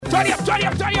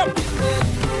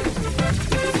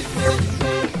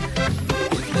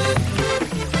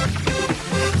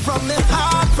From the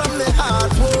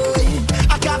heart, boy,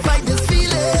 I can't fight this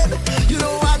feeling. You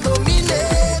know I don't mean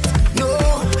it. No,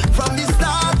 from the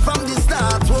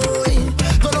start, boy.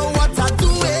 Don't know what I'm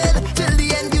doing till the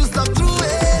end. You stuck through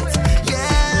it,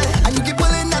 yeah. And you keep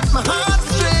pulling at my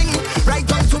heartstring, right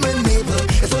down to my navel.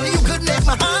 It's only you could make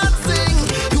my heart sing.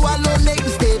 You alone make me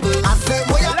stable. I say,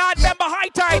 boy, Lord, member High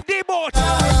Tide D-Boat.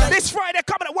 This Friday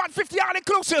coming at 150 all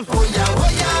inclusive. oh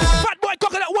yeah. Fat boy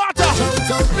coconut water.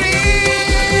 So please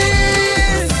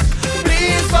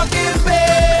forgive me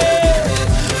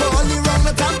for only wrong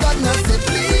that I've done. I say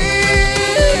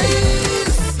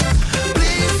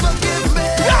please forgive me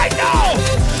Right now.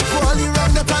 for only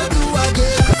wrong that I'll do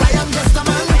again. 'Cause I am just a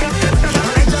man,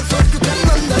 and I just hope you can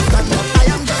understand that I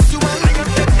am just human.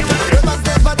 It was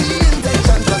never the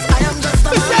intention, 'cause I am just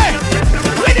a man.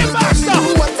 Rhythm master.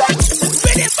 Do what I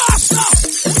Rhythm master.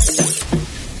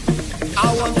 I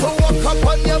want to walk up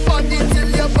on your body till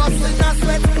you're busting a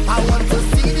sweat. I want to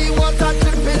see the water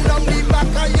dripping down the back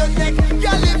of your neck.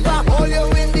 Girl, if I hold you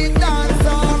in the dance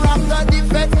or after the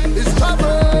fete, it's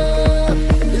trouble,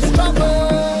 it's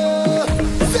trouble.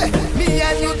 Say, me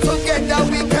and you together,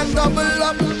 we can double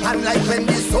up. And like when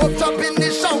the soap drop in the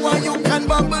shower, you can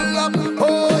bubble up.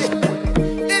 Oh,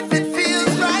 if it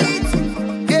feels right,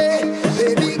 yeah,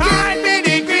 baby, Hand me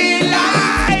the green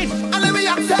light. and let me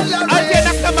accelerate. I'll get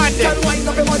Dr. Mandy. Can wind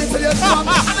up your body till you stop.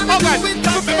 Oh, God.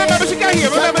 Remember, she can't hear.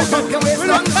 Remember. Fuck your waist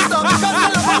non-stop. 'Cause I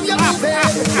love you,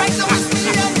 baby. Right now it's me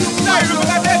and you. Sorry,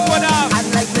 remember that one up. And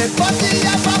like the body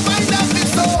of a mind of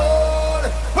its own.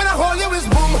 When I hold you, it's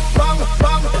boom, bang,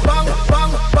 bang, bang,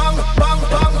 bang, bang, bang,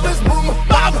 bang. It's boom,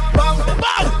 bang, bang,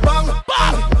 bang, bang,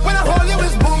 bang. When I hold you,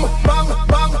 it's boom, bang,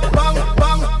 bang, bang,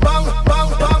 bang, bang, bang,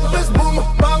 bang. It's boom,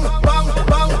 bang, bang,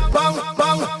 bang, bang,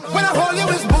 bang. When I hold you,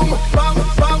 it's boom, bang,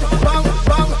 bang, bang,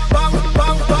 bang, bang,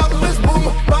 bang, bang. It's boom,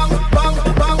 bang, bang,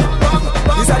 bang, bang,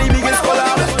 bang. These are the biggest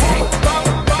collab.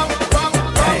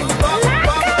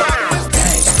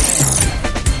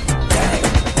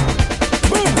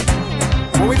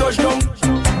 When we touch down,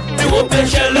 The open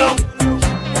shell up.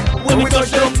 when we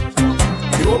touch down,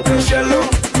 the open shell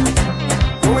up.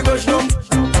 When we touch down,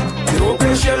 the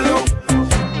open shell up.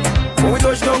 When we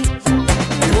touch down,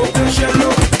 the open shell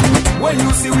up. When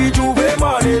you see we Juve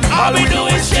morning, All we do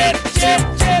is shit.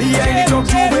 behind the truck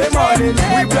Juve morning.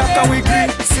 We black and we green,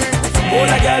 see. All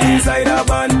the girl inside a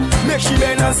van, make she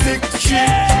bend and stick. Shit,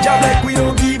 job like we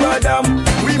don't give a damn.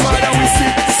 We mad and we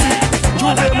sick, see.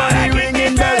 Juve money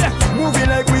ringing bell, moving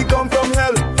like we come from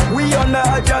hell. We under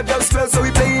a jab spell, so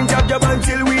we playing jab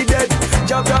until we dead.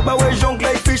 Jab away junk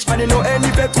like fish, and you know any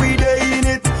bet we day in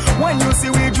it. When you see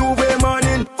we Juve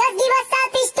morning, Just give us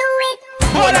selfish to it.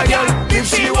 all a girl, if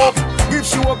she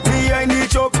up behind the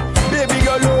truck. Baby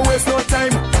girl, no waste no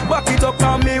time. Back it up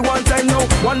on me one time now.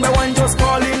 One by one, just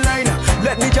fall in line.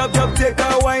 Let me jab take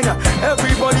a wine.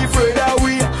 Everybody afraid that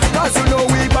we, cause you know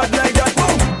we bad like that.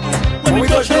 Boom. When we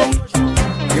touch down,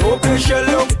 the open shell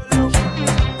up.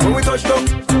 When we touch down,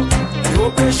 the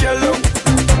open shell up.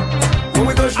 When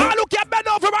we touch down, Ah, look at bend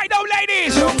over right now,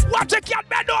 ladies. Watch it, cat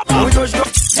bend when over. we touch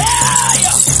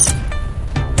down.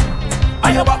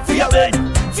 Are you back for your bed?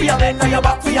 For your bed, are you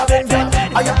back for your bed?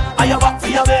 Are you back for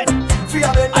your bed? For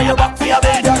your bed, are you back for your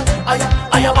bed?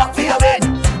 Are you back for your bed?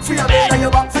 For your bed, are you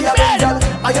back for your bed?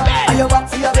 Are you back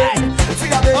for your bed? For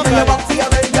your bed, are you back for your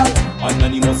bed?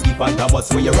 Anonymous, keep on Thomas,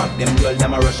 where you rock them girl,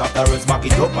 them a rush after us. Back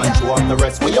it up and show off the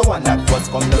rest. Where you want that first,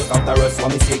 come just after us.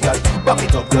 What me say, girl? Back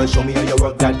it up, girl, show me how you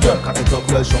work that. Girl, cock it up,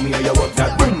 girl, show me how you work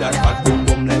that. Bring that fat boom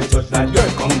boom, let me touch that. Girl,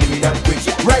 come give me that quick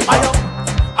shit right now.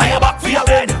 Are you back for your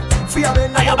bed? For your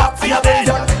bed, are you back for your bed?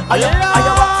 Are you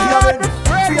back for your bed?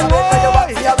 For your bed, are you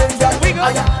back for your bed?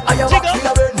 Are you back for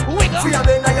your bed? For your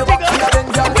bed, are you back for your bed?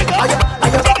 Are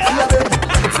you back for your bed?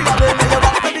 For your bed, are you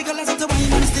back? Baby girl, I said to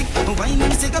wine and stick. Wine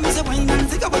and stick, I miss a wine and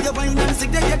stick. About your wine and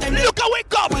stick, there you time. Look how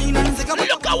wake up. Wine and stick,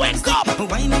 Look how wake up.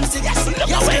 wine and stick. Yes, look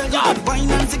how wake up. Wine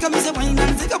and stick, I miss a wine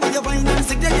and stick. About your wine and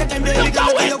stick, there you time. Baby Look how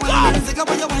girl, wake your wine and stick.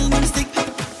 About your wine and stick.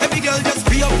 Every girl, just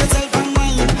free up yourself and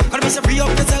wine. Gotta miss a free up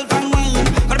yourself and wine.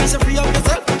 Gotta miss a free up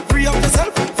yourself, free up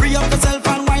yourself, free up yourself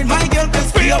and wine. My girl,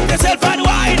 just Free up yourself and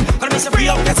wine. gotta miss a free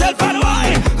up yourself and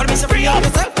wine. Gotta miss a free up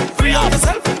yourself, free up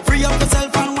yourself, free up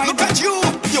yourself and wine. Look at you,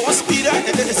 you a speeder,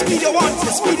 the speed you want,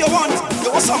 the speed you want.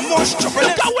 You want some mush, trouble.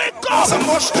 Look how wake up. Some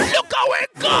mush. Look how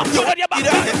wake up. You want your back.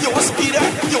 You a speeder,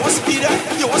 you a speeder,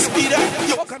 you a speeder.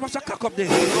 You Oh, God, what's your cock up there?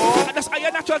 And that's how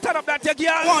your natural turn up that,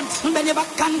 girl. want, bend your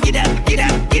back and get them, get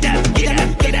them, get them, get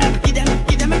them, get them, get them,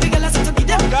 get them. Every girl has to get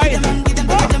them, Guys. get them, get them,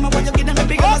 get them. What you get them,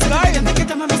 every girl has to get them, get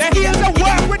them. Then here's the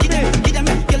work with me. Get them,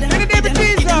 get them, get them.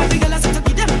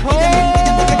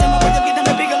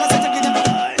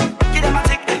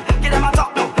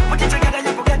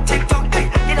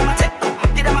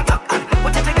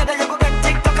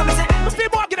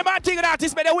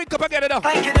 up again, though.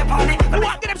 We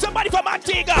want to get them somebody from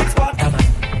Antigua.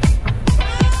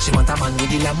 She want a man with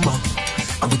the Lambo,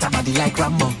 and with a body like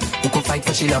Rambo, who could fight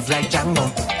for she love like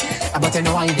Django. But you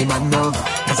know I the man now,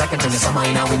 cause I can tell you summer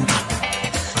in a winter.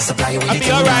 Supply you with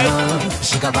the alright.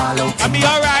 She got ball out. I'll be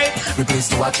alright. Replace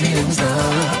to watch feelings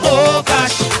now. Oh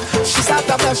gosh, she start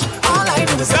to blush. All I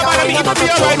do is take a ride. I'll be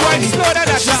alright. Why slow down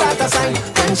that she start to sign.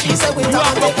 Then she said we talk,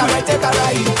 take a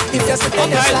ride. If you slip then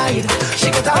you slide.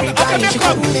 She get a reply, she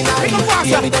couldn't deny.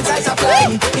 The evidence I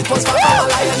supply. It was for all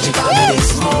lie and she called me this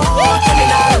smooth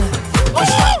criminal.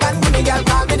 Push back and give me girl,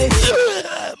 call me this.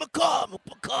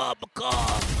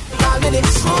 Call me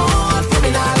this smooth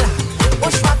criminal.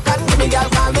 Push back and give me girl,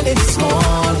 call me this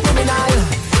smooth criminal.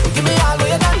 Give me all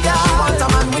way down, girl. She want a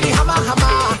man with the hammer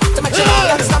to make sure you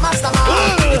get stammer.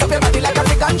 Lift up your body like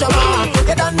African drummer.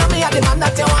 You don't know me, I'm the man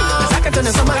that you want. I can turn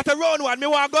you some. That's a round one, me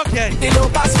want go okay. The low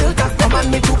pass filter, come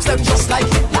and me troops them just like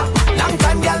Hitler. Long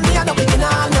time, girl, me a no beginner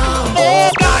now.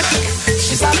 Oh gosh,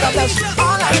 she start to blush.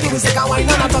 All I do is take a wine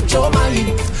and I touch your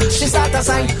mind. She start to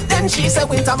sign, then she said,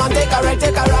 Winter man, take a ride.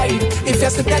 If you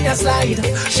slip, then you slide.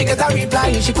 She get a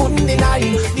reply, she couldn't deny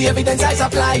the evidence I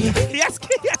supply. Yes.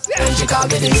 Then she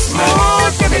called me this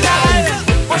smooth criminal.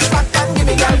 Push back and give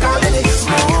me girl, call me this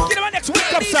smooth. Get my next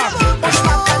wake up song. Push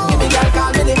back and give me girl,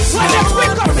 call me this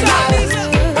smooth criminal.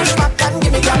 Push back and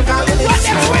give me girl, call me this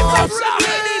smooth.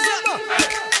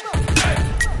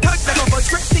 Touch the cover,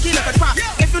 script, sticky like a trap.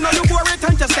 If you know you go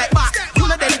return, just step back. You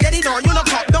know then get it on, you know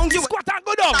top down. You squat and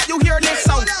go down. You hear this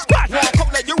sound. Squat. Walk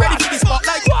up like you ready for the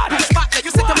spotlight. Push back like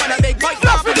you sit up on a big bike.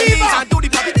 Drop the knees and do the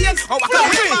puppy tail. Or walk up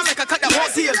with like a cut that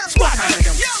horse heel. Squat.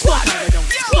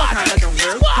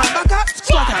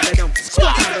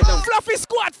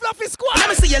 Fluffy squat. Let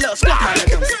me see your little squat on the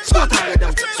down.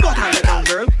 Squat on the down,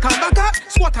 girl. Come back up.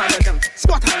 Squat on the down.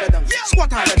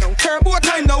 Turbo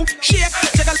time now. Shake,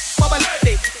 jiggle, bubble,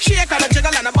 dick. Shake and a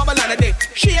jiggle and a bubble and a dick.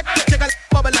 Shake, jiggle,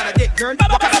 bubble and a dick, girl.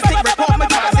 Walk up the stick, report my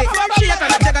classic. Shake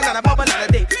and a jiggle and a bubble and a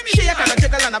dick. Shake and a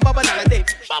jiggle and a bubble and a dick.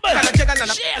 And a jiggle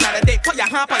and a dick. Put your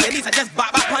hand on your knees and just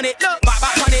bop on it. Look, bop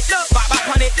on it. Look, bop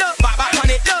on it. Look, bop on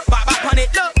it. Look, bop on it.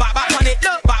 Look, bop on it.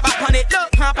 Look, bop on it. Look,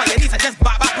 hand on your knees and just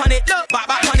bop on it. Look, bop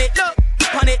on it. Look,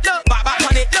 on it. Look, bop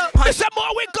on it. Look, there's some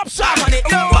more wake up song. On it.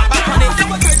 Look, bop on it.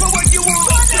 What type of what you want?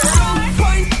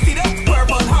 See the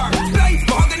purple heart, light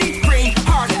mahogany green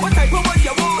heart. What type of what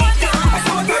you want? I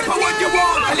said what type of what you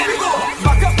want? Let me go.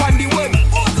 Back up on the wood.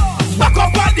 Back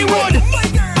up on the wood.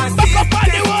 Back up on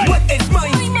the wood. What is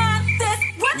mine?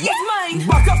 What is mine?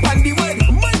 Back up on the wood.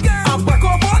 I'm back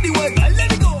up on the wood. Let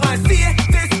me go and see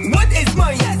this. What is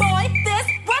mine? Boy, this,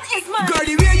 what is mine? Girl,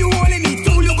 the way you holding me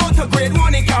too, you go to grade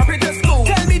 1 in carpenter school.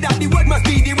 Tell me that the word must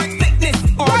be the right thickness.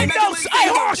 Right now, I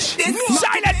hush.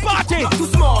 Silent party. Not too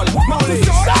small, not too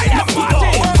short, Silent not too party.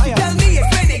 tall. Tell me if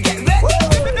ready, get ready.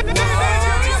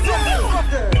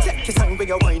 Take your time with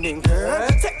your whining, girl.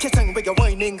 Take your time with your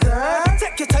whining, girl.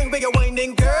 Take your time with your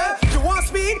whining, girl. You want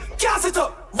speed? Gas it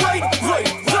up. Right.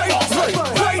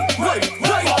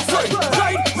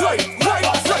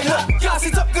 Gas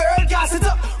it up, girl. Gas it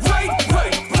up. Right.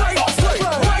 Gas it up, girl.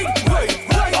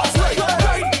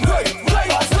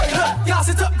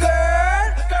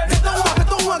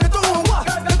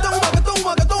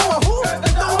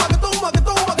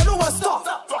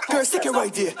 Girl, stick it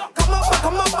right there. Come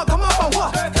up, what? Come up,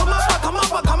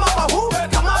 who?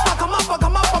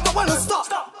 Come up, I wanna stop.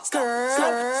 Girl,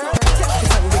 take your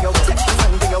time, take your time.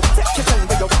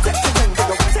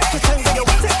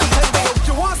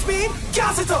 You want speed?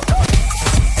 Gas it up.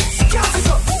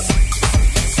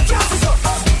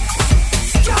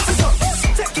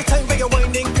 Take your time, you're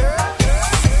winding, girl.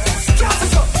 Gas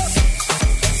it up.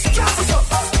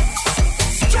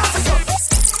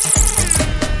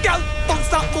 Girl, don't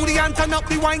stop, booty and turn up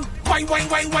the wine.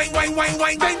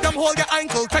 Wine. Bend them, hold your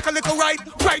ankle, take a little ride.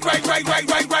 Right.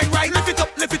 Lift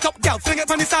it up, girl, fling it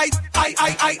from the side. I.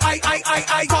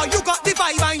 Cause you got the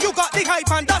vibe and you got the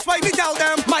hype, and that's why we tell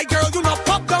them, my girl, you not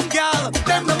pop them, girl.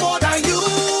 Them no more than you.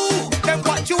 Them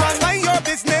watch you and mind your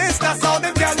business, that's all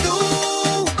them can do.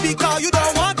 Because you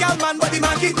don't want girl, man, but the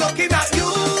man keep looking at you.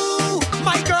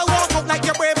 My girl, walk up like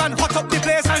you're brave and hot up the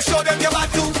place and show them your bad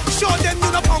too. Show them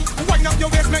you no punk. Wind up your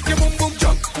waist, make your boom boom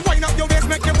jump. Wind up your waist,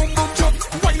 make your boom boom jump.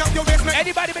 Wind up your waist, make.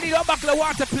 Anybody need a bottle of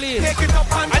water, please? Take it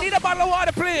up and I need a bottle of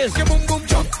water, please. your boom boom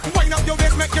jump. Wind up your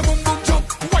waist, make your boom boom jump.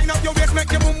 Wind up your waist,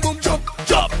 make your boom boom jump.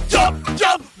 Jump.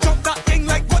 Jump that thing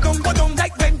like ba-dum,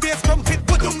 like when bass drum hit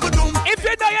ba-dum. If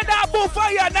you know you're not move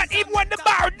fire, not even when the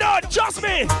bar done, trust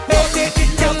me.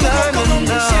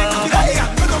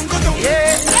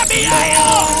 Yeah. Let me hear you.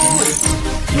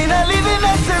 Me not living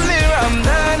up till I'm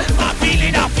done. I feel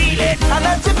it. And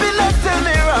I'm tipping up till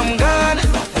I'm gone.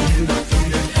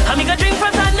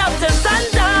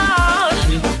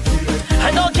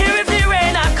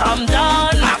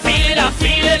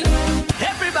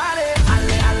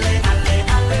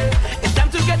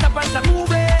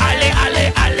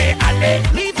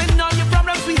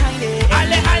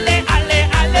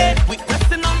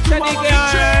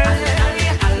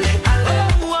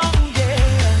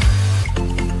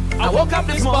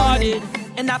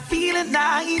 and I feel it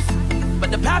nice.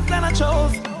 But the path that I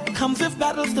chose comes with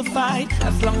battles to fight.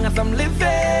 As long as I'm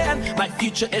living, my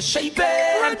future is shaping.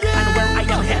 And where I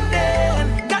am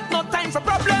heading, got no time for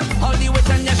problems. Hold the weight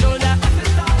on your shoulder,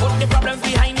 put the problems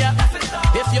behind you.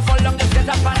 If you fall down, just get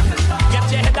up and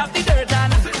get your head off the dirt.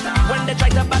 And when they try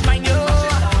to badmine you,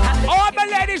 all my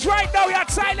ladies right now, you're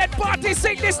at Silent Party.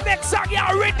 Sing this next song,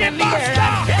 you're rhythm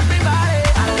master. Everybody,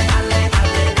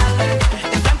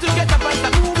 it's time to get up and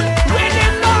start moving.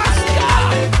 Rhythm master.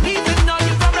 Leaving all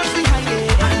your problems behind you.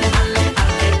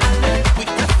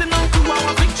 We're pressing on to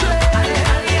our victory.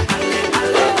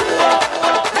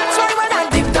 That's why when I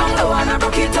dip down low and I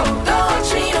rock it up, don't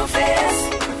see no face.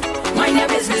 Mind your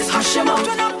business, hush your mouth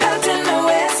when I'm belting the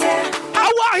waist, yeah. I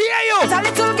want to hear you. It's a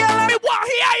little girl, I want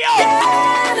to hear you.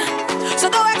 yeah. So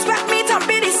don't expect me to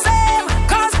be the same,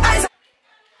 cause I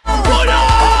Hold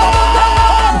on.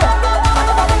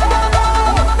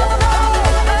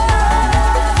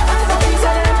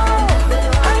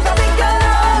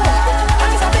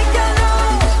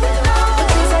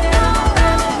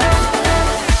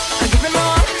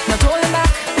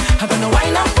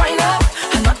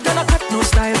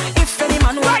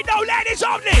 Right now, ladies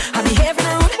only.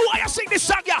 Why you sing this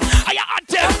song, yeah? Are you on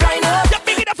them? You're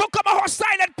big enough to come a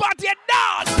Silent Party and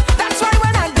dance. That's why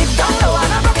when I dip down low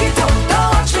and I rock it up,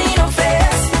 don't watch me no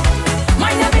face.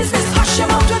 Mind your business, hush your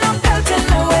mouth when I'm belting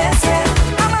the waist, yeah.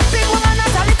 I'm a big woman,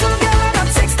 not a little girl, and I'm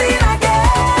 16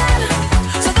 again.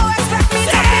 So don't expect me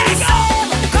to be the same,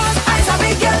 cause I's a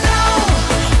big girl now.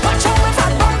 Watch out if I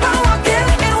bump and walking,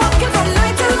 and walking from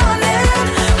night till morning.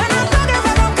 And I'm not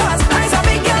giving up cause I's a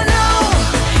big girl now.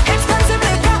 Expensive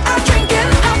liquor I'm drinking,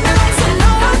 I'm nice and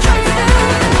now I'm driving.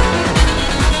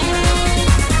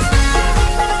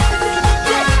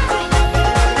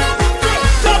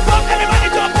 Jump up, everybody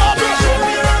jump up. Show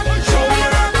me around, show me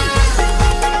around.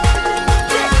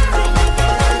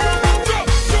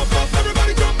 Jump up,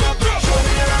 everybody jump up. Show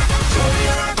me around, show me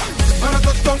around. When I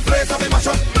touch down place, I be mash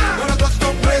up. When I touch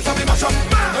down place, I be mash up.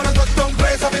 When I touch down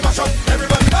place, I be mash up.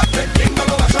 Everybody up, taking the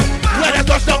mash up. When I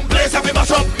touch down place, I be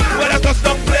mash up. When I touch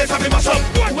down place, I be mash up.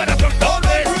 When I touch down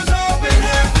place.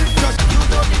 You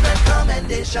don't need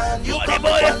recommendation, you What come the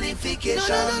boy? with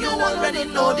qualification. You already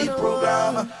know the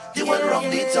program. You went wrong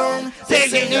the tongue. They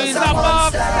say Singing is you're a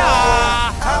monster.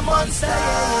 a monster.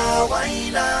 Why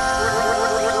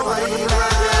not? Why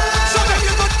not? So make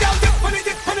you good girl, dip, funny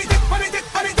dip, funny dip, funny dip,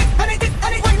 funny dip, funny dip,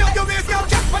 funny dip. Wind up your waist, girl,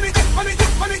 dip, funny dip, funny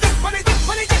dip, funny dip, funny dip,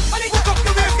 funny dip, funny dip. Hook up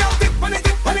your waist, girl, dip, funny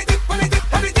dip, funny dip, funny dip,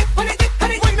 funny dip, funny dip,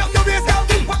 funny dip. Wind up your waist, girl,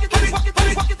 dip, funny dip, funny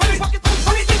dip, funny dip,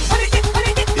 funny dip, funny dip,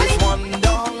 funny dip. It's one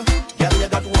down, girl, you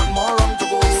got one more round to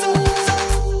go.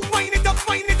 Wind it up,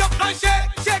 and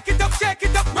shake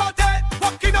it up, rotate.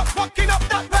 Walking up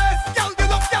that waist. Girl,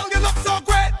 you look so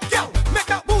great. Girl, make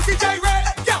that booty gyrate.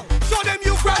 Girl, show them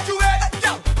you graduate.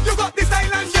 Girl, you got this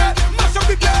island shit. Mash up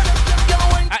the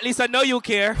place. At least I know you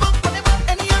care.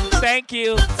 Thank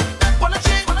you.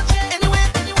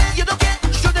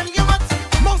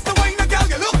 Monster wine, girl,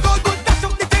 you look good. Dash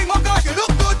up the thing, oh God, you look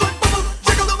good.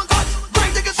 Jiggle them and touch.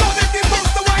 Grind it, show them the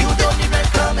monster wine. You don't need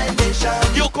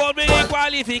recommendation. You call me the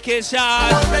qualification.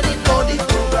 You already know the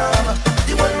program.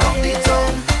 You went wrong the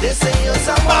tongue. They say you're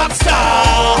a Monster,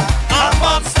 a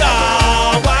monster,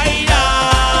 why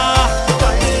not?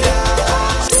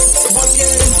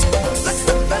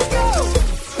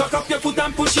 Tuck up your foot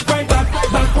and push it right back,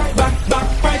 back, right back,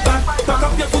 back, right back. Tuck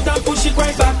up your foot and push it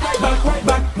right back, back, right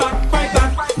back, back, right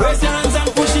back. Raise your hands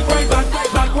and push it right back,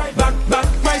 back, right back,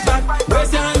 back, right back.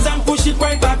 Raise your hands and push it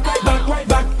right back, back, right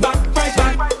back, back, right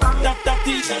back. That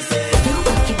teacher say.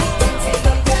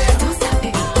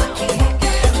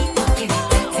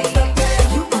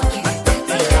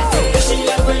 She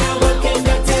love when I walk in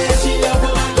that day. She love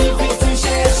when I give it to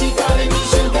share. She calling me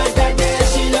sugar daddy.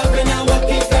 She love when I walk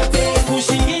in that day.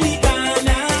 Pushing in the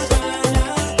corner.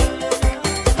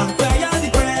 Apply all the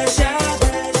pressure.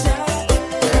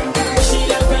 She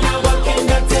love when I walk in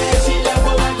that day. She love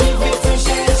when I give it to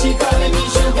share. She calling me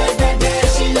sugar daddy.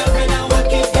 She love when I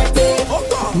walk in that day.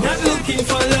 Not looking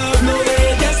for love, no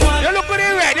way. Guess what? You look good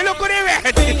in red, you look good in red.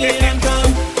 Feel it and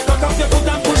come. Cock up your foot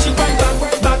and push it right back,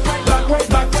 right back, right back, right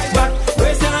back, right back.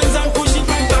 Raise your hands and push it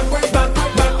right back, right back,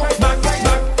 right back, right back, right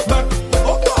back, back.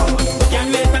 Can't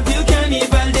wait until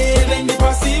Carnival Day when the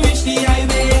posse reach the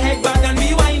highway. Head back and be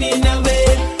whining away.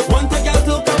 Want a girl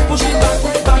to come push it back,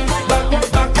 right back, right back, right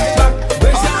back, right back.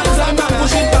 Raise your hands and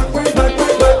push it back, right back,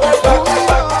 right back, right back, right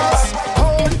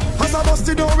back. As I bust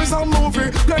the door is a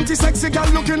movie. Plenty sexy girl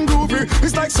looking groovy.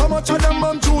 It's like so much of them them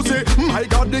unchoosy. My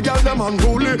God, the girl them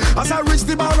unruly. As I reach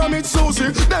the bar, I meet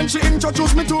Susie. Then she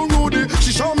introduced me to Rudy.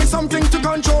 She showed me something to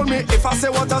control me. If I say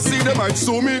what I see, they might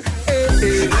sue me.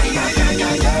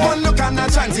 One look and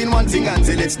not chanting one thing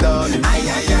until it's done.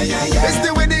 It's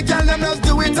the way the girl them just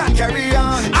do it and carry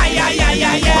on.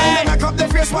 When they make up their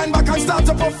face, wind back and start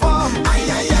to perform.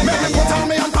 Make me put on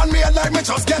me and pan me head like me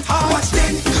just get hard.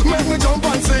 Make me jump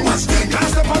and sing. Can't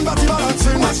step on body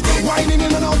balancing. Whining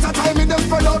in and out of time, me them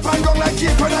spread out and go like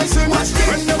keep producing.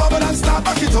 When the bubble and start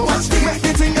back it up, make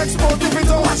the thing explode, dip it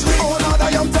out. Oh Lord,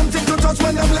 I am tempted to touch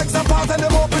when them legs apart and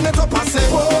them open it up and say,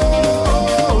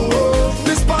 whoa,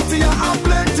 this party I have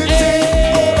plenty thing.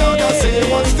 Oh Lord, I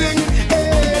say one thing.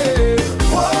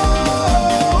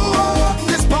 Whoa,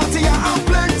 this party I have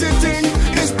plenty thing.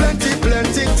 It's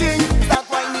plenty thing. Start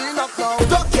whining up now.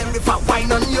 Don't care if I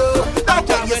whine on you. Don't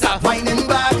care you start whining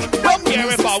back. Don't care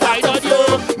if I whine on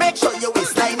you. Make sure your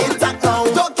waistline intact now.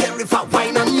 Don't care if I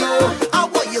whine on you. I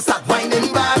want you start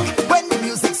whining back. When the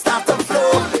music start to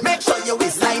flow, make sure your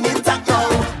waistline intact now.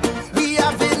 We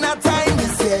having a time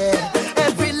this year.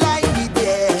 Every line we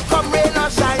there. Come rain or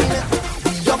shine,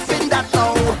 we up in that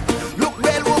now. Look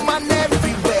real woman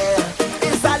everywhere.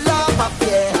 It's a love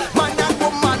affair. Man and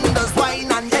woman does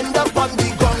wine and end up on the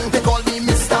ground. They call me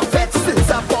Mr. Fett. Since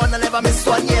I'm born I never miss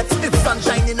one yet. It's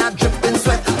sunshine in a dripping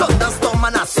sweat. Thunderstorm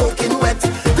and a soaking wet.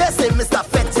 They say Mr.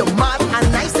 Fett you're mad,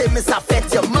 and I say Mr.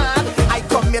 Fett you're mad. I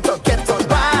come here to get on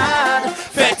bad.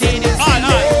 Fetting is the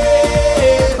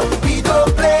name. We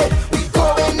don't play. We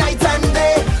go in night and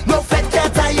day. No fat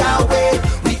can't tire away.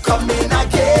 We come in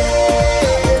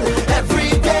again.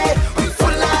 Every day we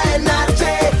full of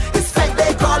energy. It's like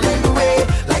they calling away.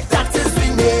 Like that is we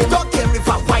name. Don't care if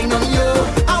I whine on you.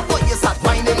 I want you start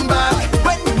whining back.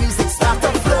 When the music start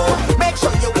to flow, make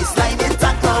sure your waistline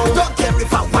intact now. Don't care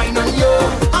if I whine on you.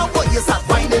 I want you start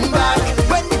whining back.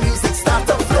 When the music start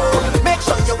to flow, make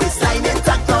sure your waistline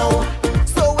intact now.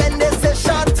 So when they say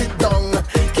shut it down,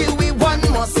 give we one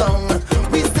more song.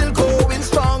 We still going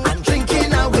strong and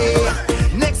drinking away.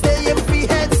 Next day if we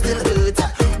head still hurt,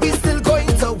 we still going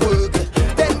to work.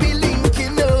 Then we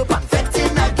linking up and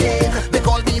fetting again. They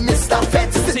call me Mr.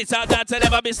 Fett. Sit out that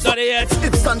never be studied yet.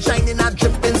 It's sunshine in a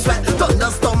dripping sweat.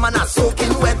 Thunderstorm and a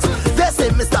soaking wet. They say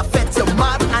Mr. Fett you're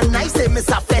mad, and I say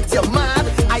Mr. Fett you're mad.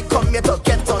 I come here to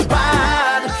get on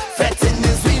bad. Fetting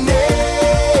is we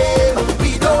name.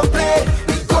 We don't play.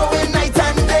 We go in night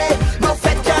and day. No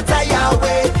fat can't tire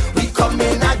away. We come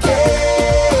in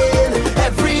again.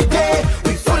 Every day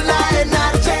we full of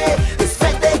energy. It's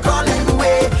fat they calling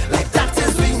away. Like that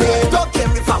is we name. Don't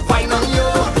care if I whine on you.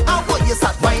 I want you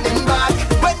start whining back.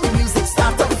 When the music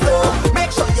start to flow,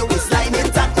 make sure your waistline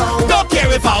intact now. Don't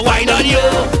care if I whine on you.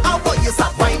 I want you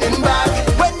start whining back.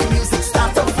 When the music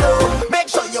start to flow, make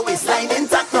sure your waistline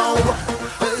intact now.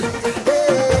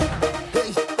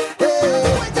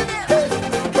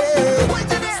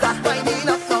 Start whining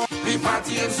up now. We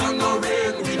party in sun or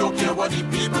rain, we don't care what the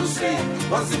people say.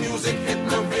 Once the music hit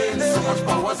my veins, so much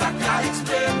powers I can't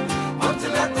explain.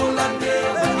 Until I go and day,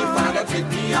 when the father take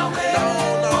me away.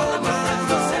 All of my friends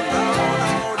will say,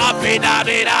 I'm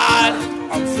phenomenal.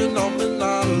 I'm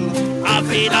phenomenal. I'm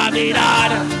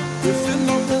phenomenal. You're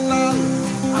phenomenal.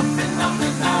 I'm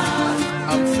phenomenal.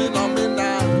 I'm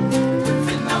phenomenal.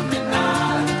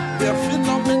 Phenomenal. They're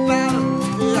phenomenal.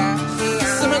 Yeah.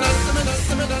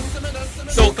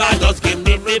 So God just give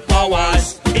me the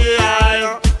powers.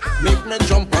 Yeah. Make me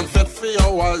jump and fit for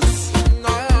hours.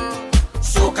 No.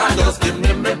 So can just give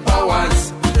me my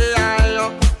powers. Yeah.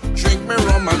 Drink me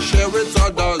rum and share with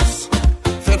others.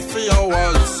 Fit for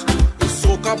hours. It's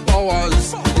soca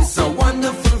powers. It's a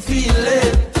wonderful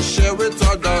feeling to share with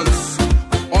others.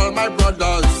 All my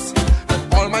brothers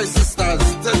and all my sisters.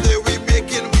 Today we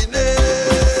making we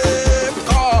name.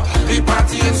 We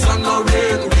party in sun or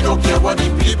rain. We don't care what the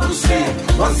people say.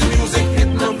 Once the music hit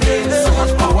my brain, so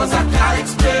much powers I can't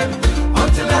explain.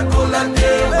 Until I go and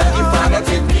day, when the father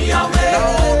take me away.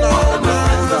 All of my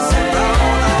friends will say,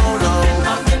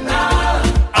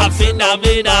 I'm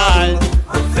phenomenal.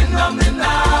 I'm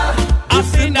phenomenal. I'm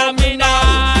phenomenal.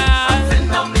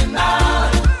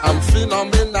 I'm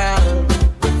phenomenal.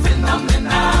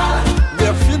 Phenomenal.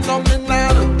 We're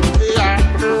phenomenal. Yeah.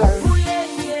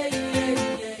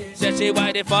 Say she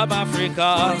why they from Africa.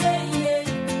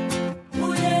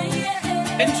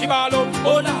 And she ball up,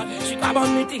 oh Lord. She grab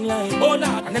on me thing like, oh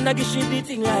Lord. And then I give she the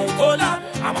thing like, oh Lord.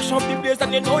 I mash up the place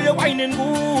and you know you're whining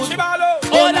good. She ball up,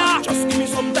 oh Lord. Just give me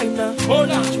some time now, oh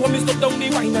Lord. She want me stop down the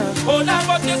wine now, oh Lord.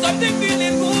 But there's something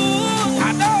feeling good.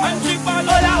 I know. And she ball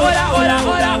up,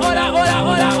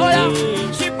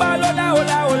 She ball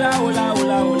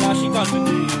up, she got me.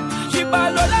 She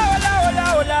ball up,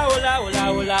 hola, hola,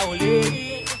 hola, hola, hola.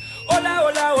 Hola,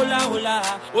 hola, hola, hola.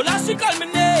 Hola, she call me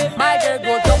name. My girl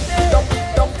go dump, dump,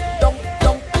 dump, dump,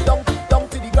 dump, dump, dump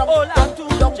to the ground. Hola, dump, to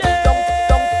dump, dump, dump,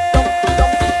 dump,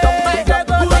 dump, dump. My girl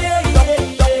go dump, dump,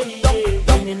 dump, dump, dump.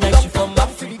 Feeling like she from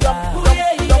Africa.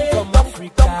 From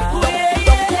Africa.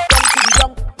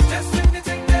 Just swing the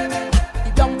thing, baby. The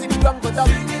dump to the ground, go dump.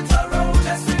 Swing it around,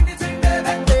 just swing the thing,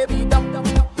 baby. Baby, dump, dump,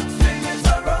 dump. Swing it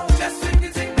around, just swing the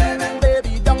thing, baby.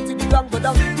 Baby, dump to the ground, go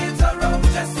dump. Swing it around,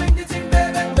 just swing the thing,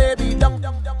 baby. Baby, dump,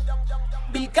 dump, dump, dump, dump.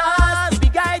 Because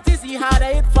big height is the harder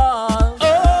it falls.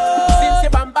 Since you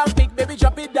bam bam big, baby,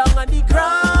 drop it down on the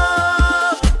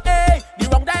ground. Hey, the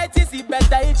wrong height is the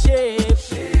better it shape.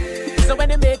 So when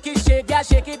they make it shake, yeah,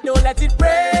 shake it, don't let it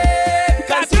break.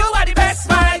 Cause you are the best,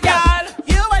 my girl.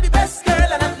 You are the best girl,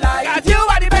 and I'm lying. Cause you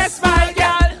are the best, my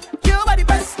girl. You are the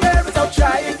best girl without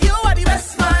trying. You are the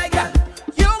best, my girl.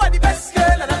 You are the best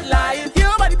girl, and I'm lying. You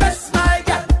are the best, my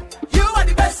girl. You are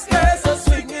the best girl, so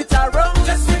swing it around.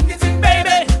 Just swing it in,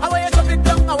 baby. I want you to drop it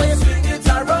down, I want you to swing it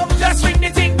around. Just swing the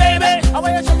thing, baby. I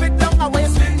want you to drop it down, I want you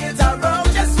to swing it around.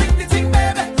 Just swing the thing,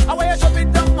 baby. I want you to drop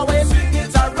it down, I want you to swing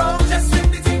it around. Just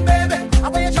swing the thing, baby. I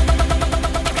want you to drop it.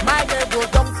 My girl go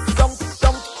dump, dump,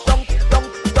 dump, dump, dump,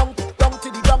 dump, dump to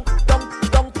the dump, dump,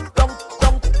 dump, dump,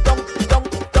 dump, dump, dump,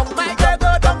 dump. My girl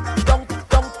go dump, dump,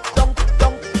 dump, dump,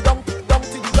 dump, dump, dump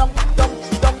to the dump, dump,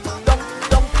 dump, dump,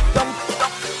 dump, dump, dump.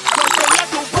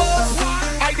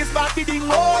 I this party the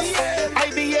most, I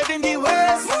behave in the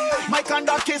worst. My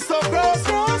conduct is so gross,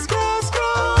 gross, gross,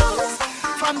 gross.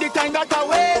 From the time that I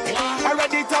wake, I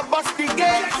ready to bust the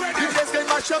gate. You just get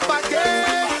mash up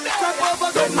again. Come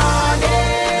over, good morning.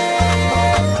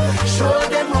 Show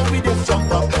them how we just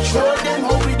jump up. Show them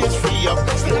how we just free up.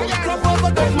 Come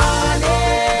over, good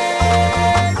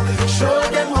morning. Show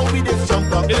them how we just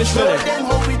jump up. Show them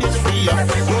how we just free up.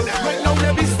 Right now,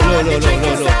 let me start the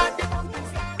drinking start.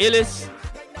 Illis.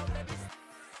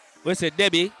 We say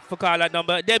Debbie for call that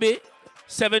number. Debbie,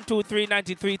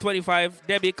 723-9325.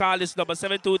 Debbie, call this number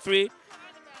 723.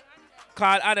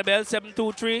 Call Annabelle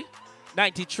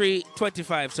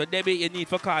 723-9325. So Debbie, you need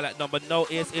for call that number now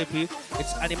ASAP.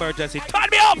 It's an emergency. Turn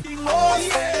me up!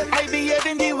 I behave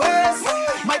in the worst.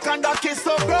 My conduct is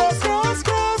so gross, gross,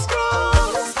 gross,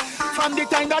 gross. From the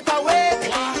time that I wake,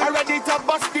 I ready to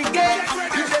bust the gate.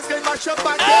 You just get mash up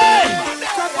again.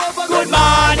 Good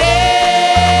morning!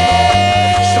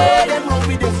 Show them how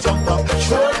we just jump up.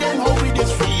 Show them how we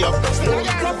just free up.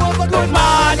 Good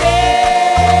morning!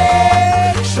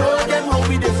 Show them how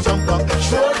we just jump up.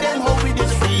 Show them how we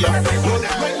just free up.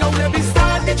 Right now, let me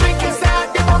start the drinking,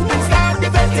 start the bumping, start the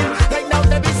betting. Right now,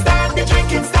 let me start the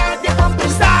drinking, start the bumping,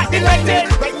 start the betting.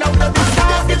 Right now, let me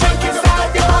start the drinking,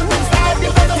 start the bumping, start the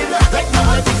betting. Right now,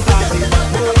 let me start it.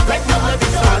 Right now, let me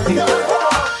start it.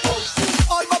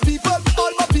 All my people,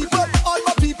 all my people, all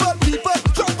my people.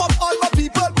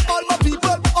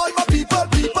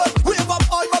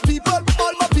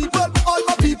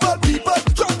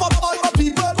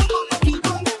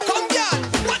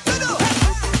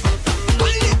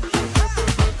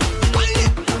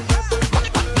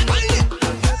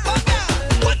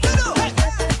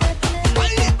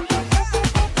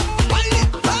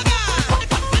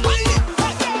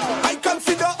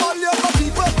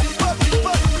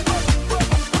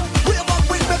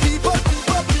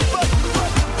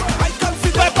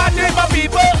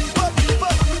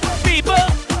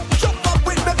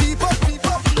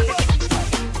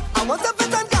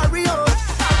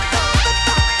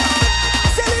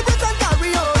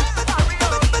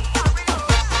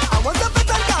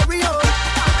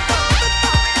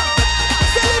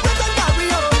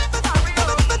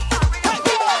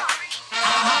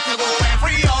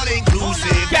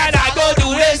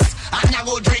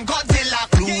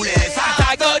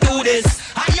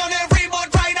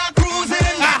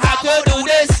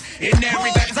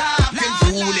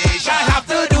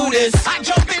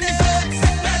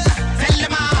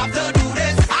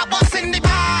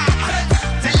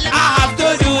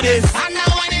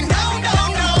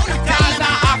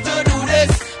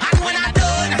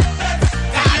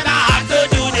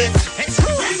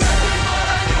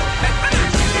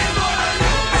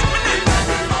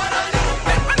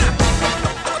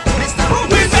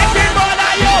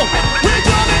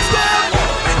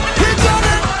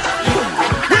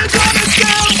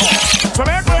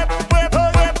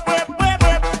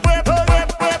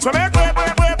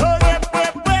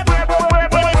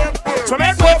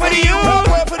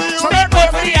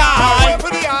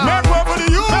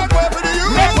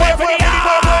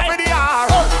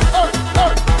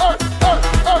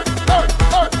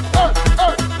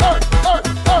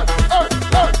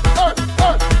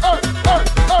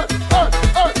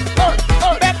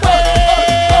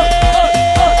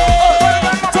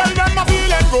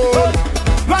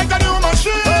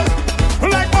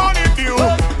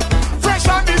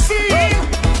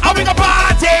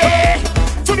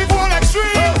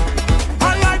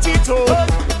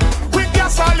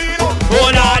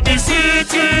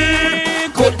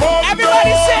 party. Good morning.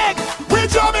 Everybody sing. We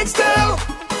jamming still.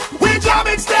 We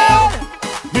jamming still.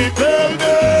 The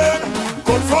building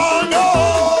could fall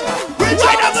down. We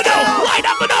jamming still. Right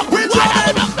up and up. We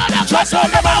jamming. Just all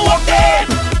about walking.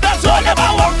 That's all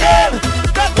about walking.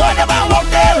 That's all about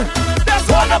walking. That's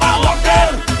all about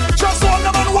walking. Just all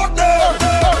about walking.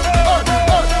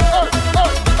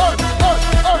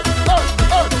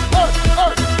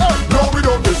 No, we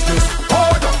don't business.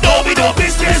 Oh, No, we don't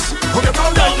business. when you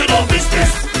come No, like we you don't don't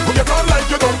business. when you come like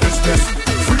you don't business.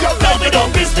 Free up No, like we you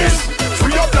don't business.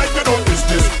 free up like you don't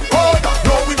business. Oh,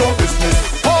 no, we don't business.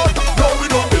 Oh, no, we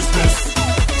don't business.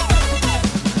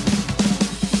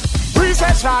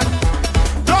 Recession,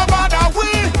 no matter we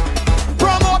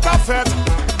promote a fete,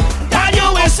 And you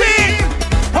will see.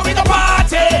 How we the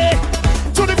party.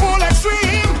 to the full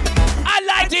extreme. I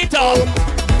light it up.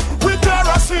 We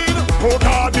kerosene, oh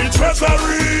God, the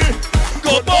treasury.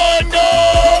 Good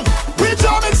morning. We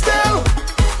jamming still,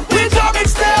 we jamming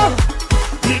still.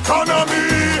 The economy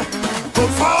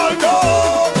could fall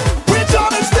down. We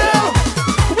jamming still,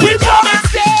 We jamming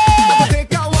still.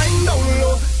 Take a wind down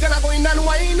low, then I go in and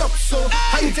wind up so.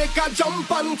 And take a jump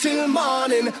until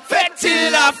morning. Fet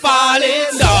till I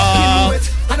falling down.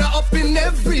 And I up in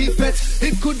every fet.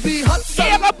 It could be hot sun.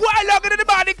 Yeah, my boy longer in the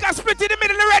body can split in the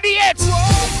middle already yet.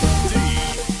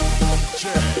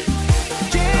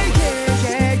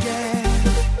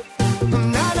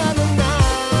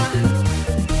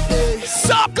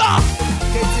 Soccer.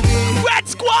 Red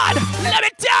squad. Let me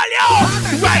tell you.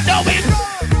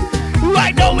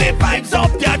 Right now we vibes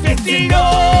up that 15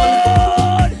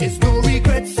 on. It's no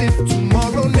regrets if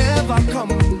tomorrow never come.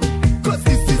 Cause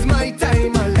this is my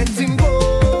time, I let him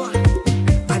go.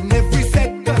 And every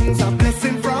second's a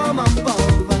blessing from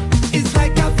above. It's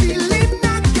like a feeling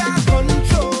I can't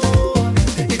control.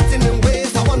 It's in the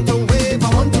ways I want to wave, I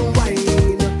want to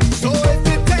whine. So if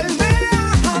you tell me I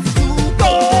have to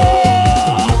go,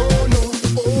 no,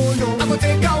 oh no. I'm gonna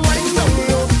take a wine down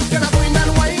low, then I'm going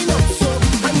and wine up so.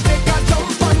 And take a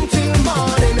jump until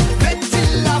morning, bet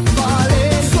till I fall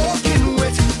in. Soaking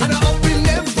wet, and I up in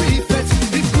every fet.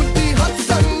 It could be hot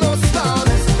sun or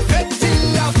stars. Bet till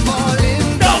I fall in.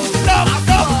 I'm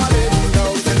falling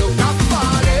down, say look I'm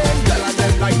falling. Tell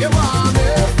them like they want me.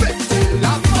 Bet till I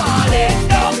fall in.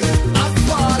 I'm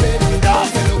falling down,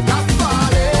 say look I'm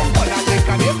falling. But I think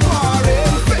I'm falling.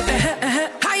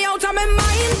 High out of my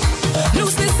mind,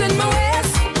 looseness in my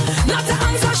waist, not to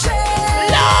answer shit.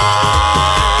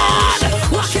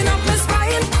 Walking up my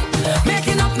spine,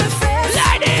 making up my face,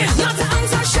 Ladies. not to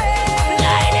answer shit.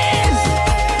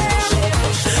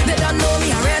 They don't know me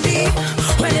already.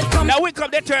 When it comes, Now we come,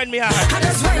 they turn me on. I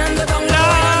just wine and go down, wine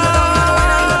and go down,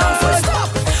 wine and go down, full stop.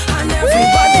 And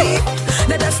everybody,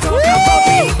 they just talk about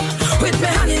me. With my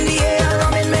hand in the air,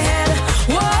 rubbing my head.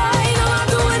 Why now I'm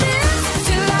doing it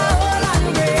till I hold and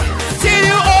break. Till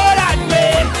you all and me.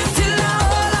 Till I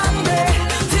hold and break,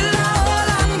 till I hold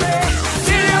and break,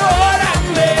 Till you all and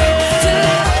me. till I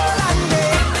hold and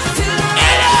break, till I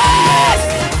Yes.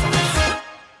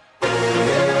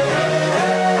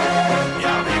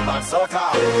 Yeah, big man soca.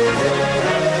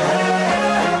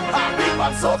 Big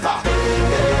man soca.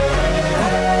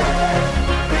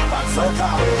 Big man soca.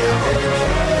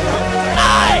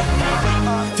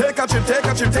 Take a chip, take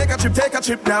a chip, take a chip, take a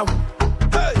chip now.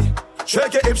 Hey,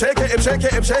 shake it, hip, shake it, hip, shake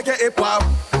it, hip, shake it, hip, wow.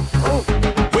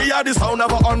 We are the sound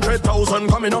of 100,000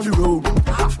 coming on the road.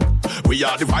 We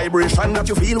are the vibration that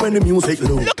you feel when the music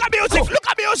low. Look at music, look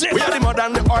at music. We are the mud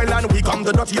and the oil and we come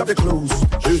the dirty of the clothes.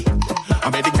 I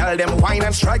made the girl them wine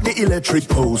and strike the electric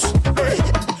pose. Hey,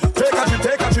 take a chip,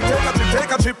 take a chip, take a chip,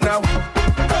 take a chip now.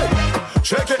 Hey,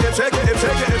 shake it, hip, shake it, hip,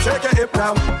 shake it, hip, shake it, hip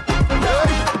now. Hey,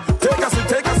 take a sip,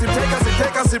 take a sip, take a sip,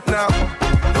 take a sip now.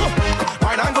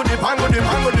 Wine and go dip, and go dip,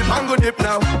 and go dip, and go dip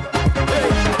now. Hey,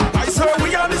 I swear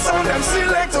we are the sound and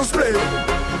selectors play.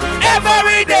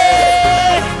 Every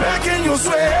day. Making you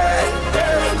sweat.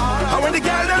 And when the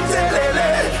girl them say lele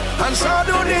and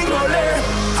shadow dingole,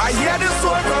 I hear the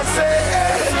soul God say,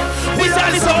 We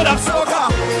are the sound of soca.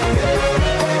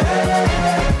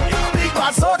 Big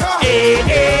bad soca. Big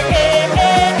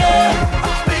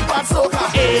bad soca.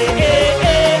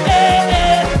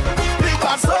 Big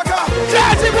bad soca.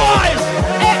 Dirty boys.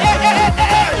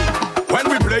 When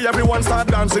we play, everyone start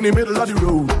dancing in the middle of the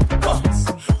road.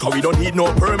 Cause we don't need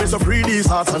no permits to free these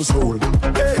hearts and soul.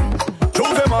 Hey,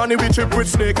 Tuesday morning we trip with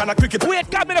Snake and a cricket. Wait,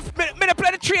 come in the play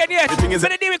the train yet. The thing is- Me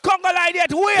the deal with Congo line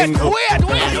yet. Wait.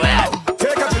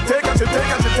 Take a chip, take a chip, take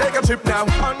a chip, take a chip now.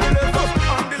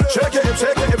 Shake it, hip,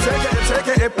 shake it, hip, shake it, hip, shake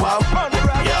it, hip, wow.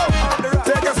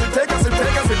 Take a sip, take a sip,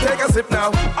 take a sip, take a sip now.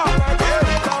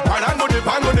 And go dip,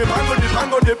 and go dip, and go dip,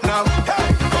 and go dip now.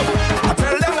 I tell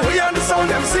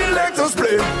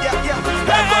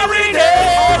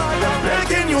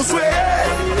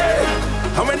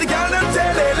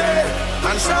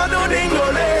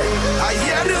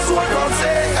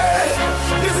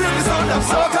of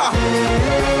soca.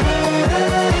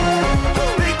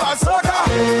 Big bad soca.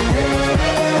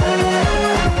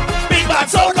 Big bad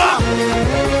soca.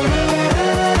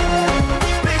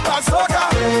 Big bad soca.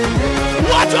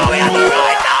 Watch what we are doing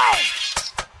right now.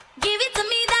 Give it to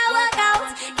me that workout.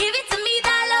 Give it to me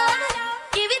that love.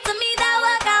 Give it to me that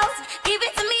workout. Give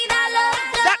it to me that love.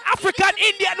 That African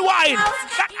Indian wine.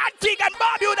 That Antigua and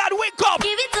Barbuda that wake up.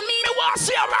 Give it to me. Me want to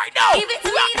see her right now. Give it to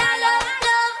me that love.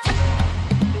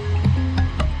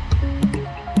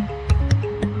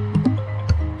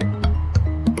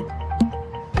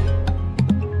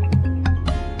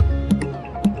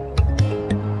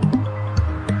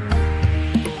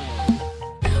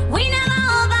 We never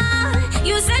over.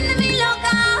 You send me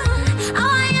loca. I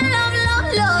want your love, love,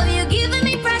 love. You giving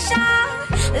me pressure.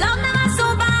 Love never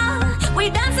sober. We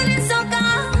dancing in soca.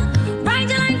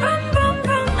 Riding like brum, brum,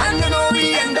 brum. And you know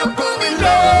we end up going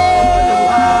low.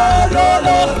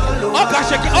 Oh gosh,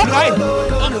 shake it. Okay.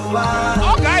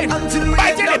 Okay.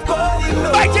 Bite in him.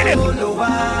 Bite in him.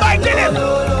 Bite in him.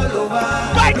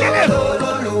 Bite in him.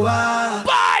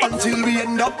 Bite. Until we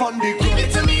end up on the Give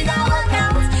it to me that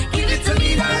workout. Give it to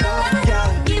me that love.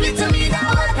 Give it to me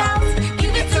that workout.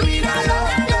 Give it to me that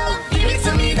love. Give it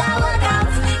to me that workout.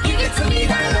 Give it to me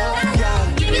that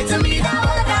love. Give it to me that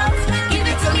workout. Give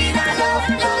it to me that love.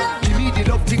 Give me the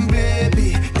love thing, baby.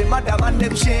 The madam and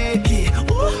them shaky.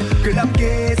 Ooh, girl, I'm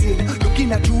gazing.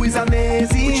 Looking at you is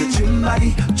amazing. With your gym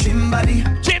body, gym body.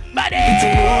 Gym body. It's a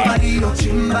nobody, no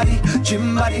gym body,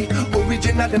 gym body.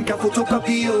 Original, them can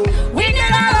photocopy you. We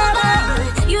never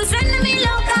over. You send me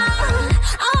loca.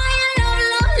 I want your love,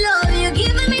 love, love. You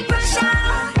giving me pressure.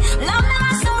 Love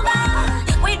never sober.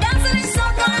 We dancing in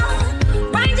soca.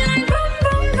 Riding like brum,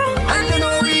 brum, brum. And you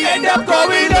know we End up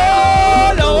going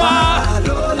lower.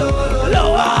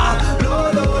 Lower.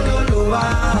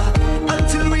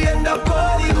 Until we end up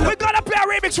calling. We're gonna play a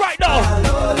remix right now.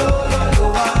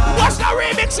 What's the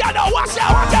remix, you know? What's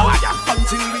that?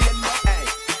 Until we end up.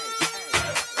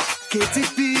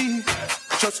 KTP,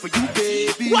 just for you,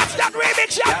 baby. What's that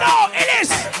remix, you know? It is.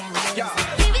 Yeah.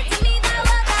 give it to me that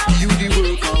workout. Give you the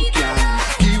workout, yeah.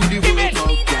 Give you the Give it.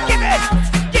 workout, Give yeah. it.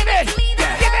 Give it. Give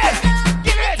it.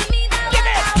 Give it. Give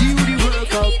it. Give you the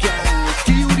workout, yeah.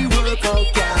 Give you the workout,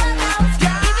 yeah.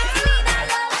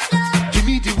 Give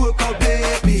me the workout,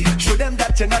 baby. Show them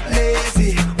that you're not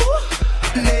lazy. Ooh,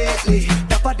 lately,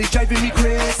 that body driving me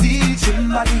crazy. Gym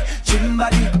body, gym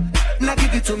body. Now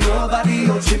give it to nobody.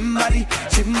 Oh, gym body,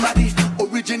 gym body.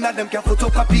 Original, them can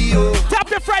photocopy, oh. Tap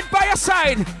your friend by your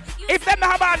side. If them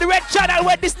have on the red channel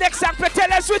when this next song play, tell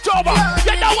them switch over.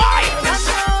 You know why?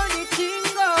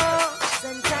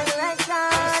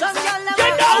 You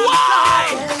know why?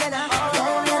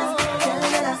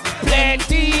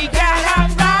 Plenty gal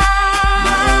and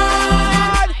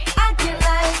bad.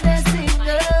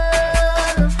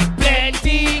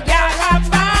 Plenty gal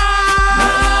and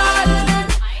bad.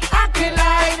 Acting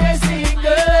like a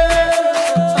single.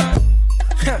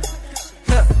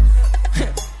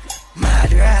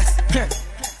 Madras. Hey.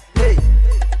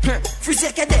 Free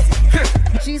second.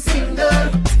 She's single.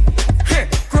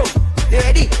 Crow.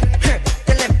 Ready.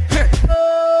 Tell them.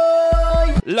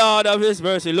 Lord of His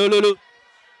mercy. Lulu.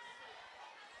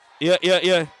 Yeah.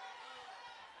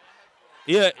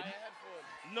 Yeah.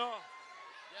 No.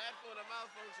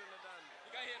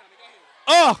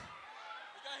 Oh.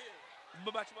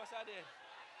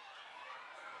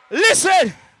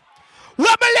 Listen.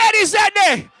 What my ladies them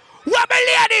there? What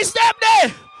my ladies them there?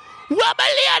 What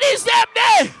my ladies them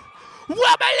there?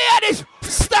 What my ladies?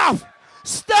 Stop.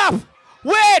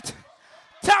 Wait.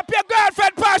 Tap your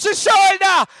girlfriend past your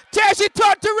shoulder. Till she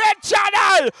turn to red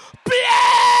channel. Play.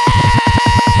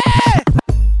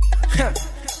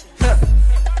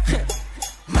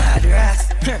 Madras.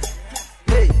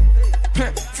 Hey.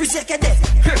 Free second.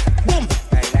 Boom.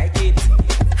 I like it.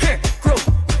 Crow.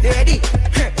 Ready.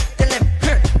 Tell them.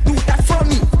 Do that for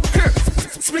me.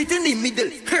 Split in the middle.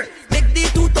 Make the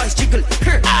two toys jiggle.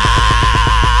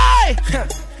 Aye!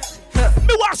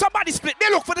 Me want somebody split. Me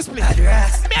look for the split.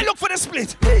 Madras. Me look for the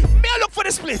split. Hey. Me look for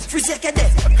the split. Free second. Me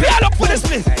look for the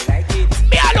split. I like it.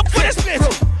 Me look for the split.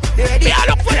 Ready. Me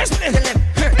look for the split. Tell them.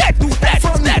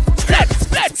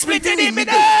 Split in the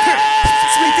middle.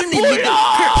 Split in the middle.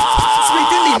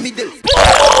 Split in the middle.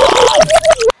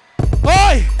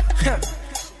 Oi!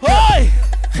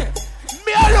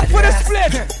 Me look for the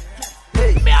split.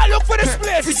 Me look for the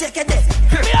split. Free second. Me look.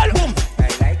 I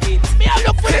like it. Me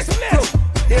look for the split.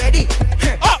 Ready.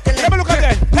 Oh, let me look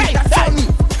again. Hey, That's for me.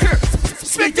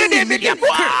 split in the middle. Make the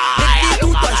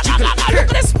two toys jiggle. Look at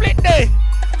the split.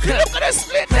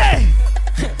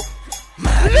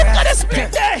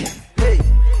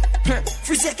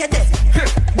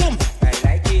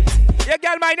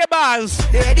 mind the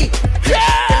balls. Ready?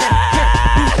 Yeah!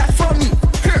 Do that for me.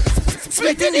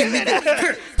 Split in the middle.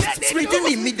 Split in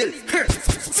the middle.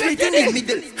 Split in the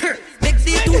middle. Make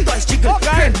the two toys jiggle.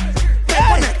 Okay.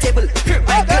 Clap on a table.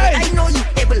 My girl, I know you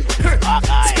able.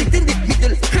 Split in the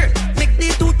middle. Make the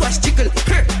two toys jiggle.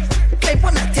 Clap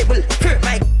on a table.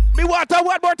 My Me want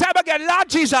one more time again, Lord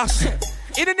Jesus.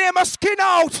 In the name of skin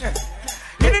out.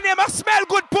 In the name of smell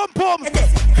good pum pum. In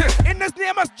the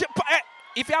name of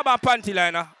if you have a panty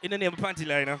liner, in the name of panty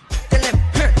liner. tell them,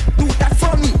 do that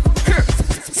for me.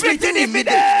 Split in the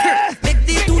middle. Make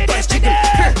the two toys jiggle.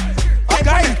 Clap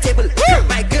on a table.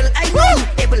 My girl, I know you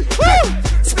able.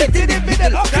 Split in the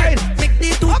middle. Make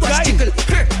the two toys jiggle.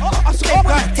 Clap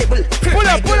on a table. Pull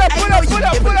up.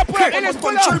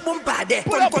 Control bombardé.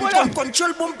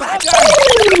 Control bombardé.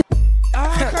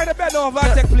 All kind of bed over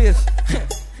take place.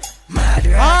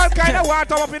 All kind of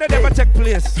water up in the never take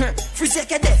place. Free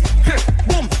second.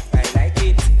 Boom. I like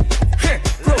it.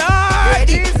 Lord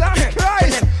Jesus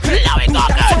Christ. Now we go,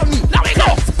 girl. Now we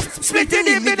go. Split in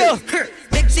the middle.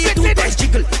 Make the two toys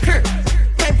jiggle.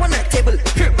 Climb on a table.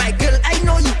 My girl, I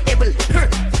know you able.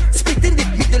 Split in the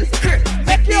middle.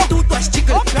 Make the two toys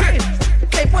jiggle.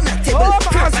 Climb on a table.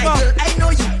 My girl, I know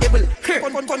you able.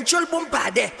 Control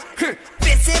bombardé.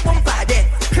 PC bombardé.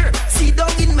 Sit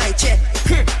down in my chair.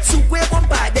 Soupe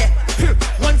bombardé.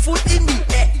 One foot in the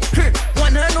air.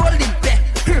 One hand holding back.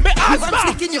 I'm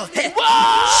sticking your head.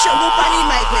 Show up in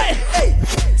my head. Hey,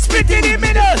 split in the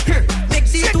middle. Make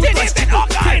the two toys jiggle.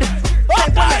 Climb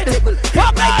on a table.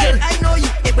 My girl, I know you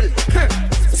able.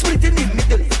 Split in the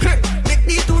middle. Make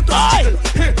the two toys jiggle.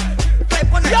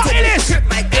 Climb on a table.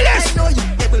 My girl, I know you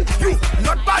able.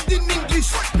 Not bad in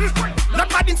English, not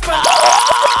bad in Spanish.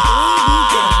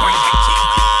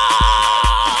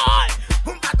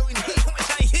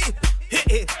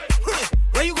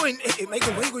 Where you going? Hey,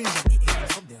 Michael, where you going?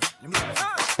 Stop there. Let me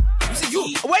see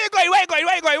you. Where you going?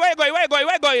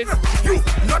 You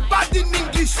not bad in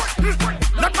English,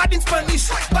 not bad in Spanish,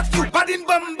 but you bad in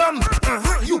bum bum.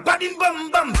 You bad in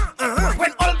bum bum.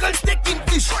 When all girls take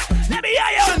English, Let me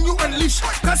hear you. then you unleash,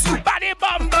 cause you Body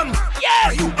bum. bum.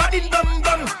 Yes. You bad in bum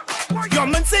bum. Your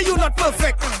man say you not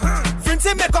perfect. Friends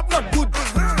say makeup not good.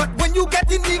 But when you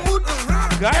get in the mood,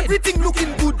 Right. everything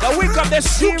looking good. Now we come the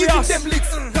You giving serious. them licks.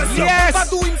 Cause Yes.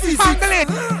 you're doing physics. Handle it.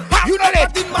 You not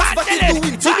bad in maths, but you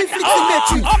doing Jimmy fixing the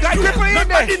tree. Okay, cripple it in Not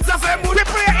bad there. in Zafemut.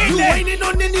 Cripple it in You there. whining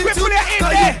on the new Cripple tune. it in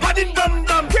Cause there. you bad in bum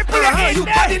bum. Cripple it in You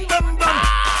there. bad in bum bum.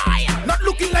 Not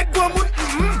looking like Gomun.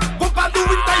 Papa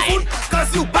doing typhoon.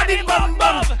 Cause you bad in bum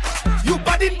bum. You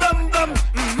bad in bum bum.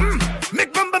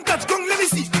 Make bum bum catch gong, let me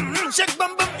see. Check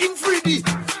bum bum in 3D.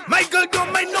 My girl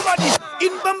don't mind nobody.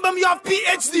 In bum bum you have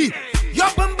PhD. Your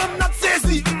bum bum not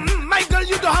sassy. My girl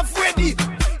you don't have ready.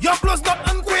 Your clothes not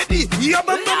unready. Your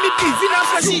bum bum is beef in a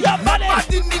flashy. Your Not body.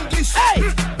 bad in English.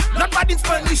 Not bad in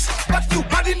Spanish. But you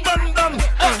bad in bum bum.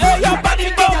 You bad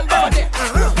in bum bum.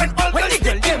 When all girls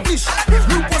get English,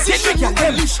 you position you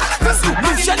unleash. Cause you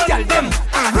position them.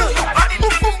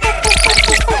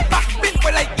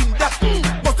 Well like in that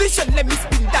position, let me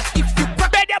spin that. If you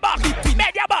crack Bend your back.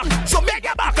 Bend your back. show me Bend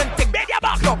your back. Bend your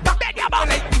back. no back. Bend your back.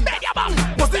 Bend your back.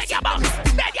 Bend your back.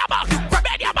 Bend your back.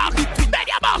 Bend your back. Bend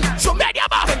your back. Show me Bend your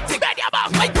back. Bend your back.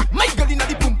 My girl in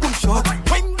the boom boom shot.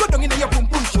 When go down in your boom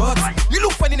boom shot, you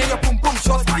look funny in your boom boom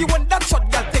shot. If you want that shot,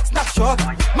 girl, take snapshot.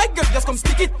 My girl just come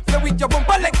stick it. Play with your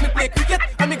bumper like me play cricket.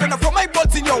 And me gonna throw my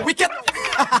balls in your wicket.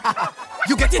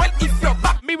 You get it? Well, if you're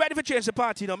back. Me ready for change the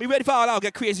party, you know. Me ready for all out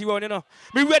get crazy run, you know.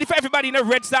 Me ready for everybody in the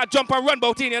red start jump and run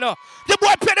bout in, you know. The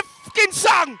boy play the fucking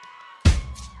song.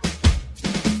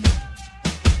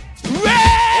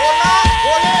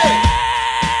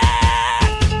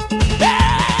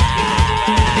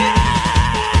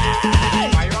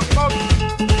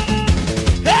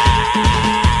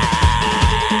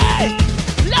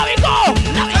 Let me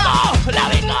go.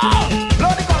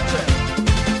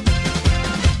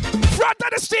 Front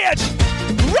of the stage,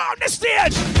 round the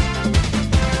stage.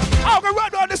 I'm gonna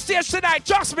run on the stage tonight,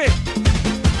 trust me.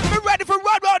 I'm ready for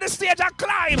run on the stage and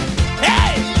climb.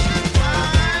 Hey!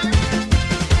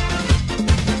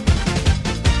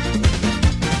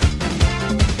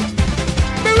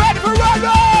 Be ready for run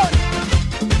on!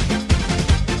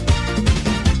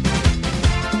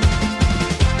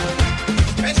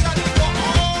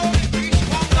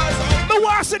 Me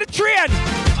want to see the train.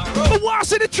 Me want to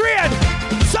see the train.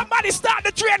 Somebody start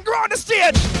the train, go on the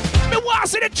stage. Me want to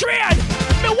see the train.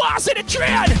 Me want to see the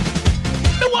train.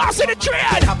 Me want to see the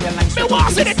train. Me want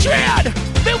to see the train.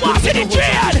 Me want to see the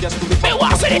train. Me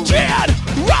want to see the train.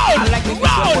 Round, round,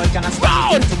 round, round,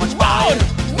 round, round, round,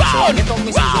 round, round,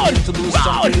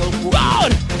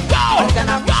 round,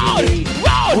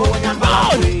 round,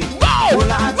 round.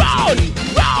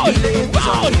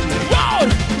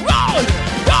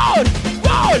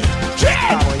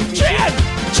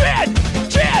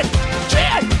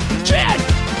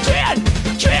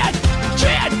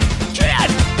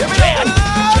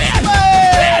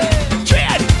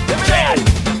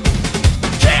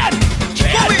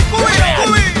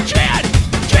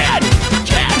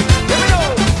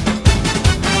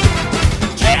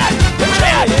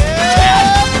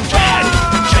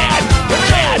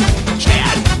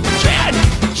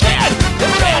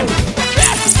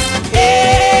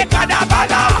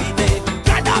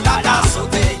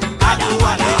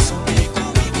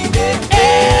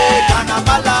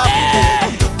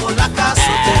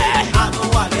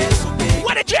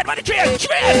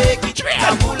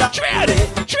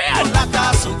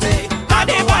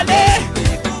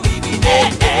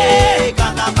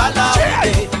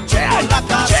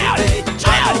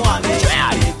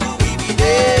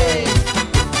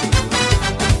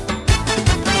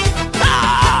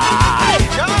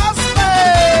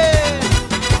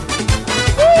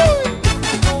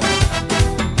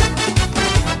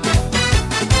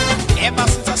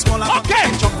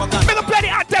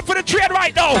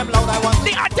 right now.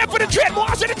 The anthem for the train.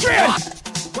 What's in the train?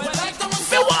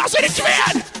 The what's in the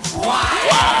train? Why?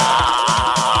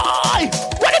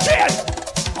 Where the train?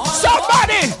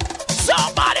 Somebody!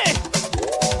 Somebody!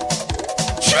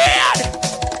 Train!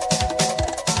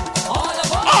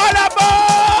 All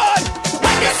aboard!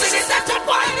 When you see this, that's what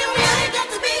point you really got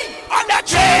to be on the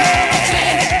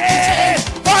train!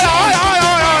 Hold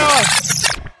on.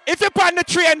 If you're on the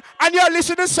train and you're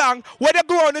listening to the song, when they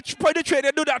go on the train,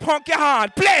 they do that punk your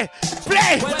hand. Play!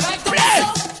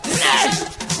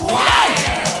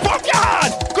 Punk your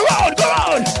hand! Go on!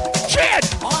 Train!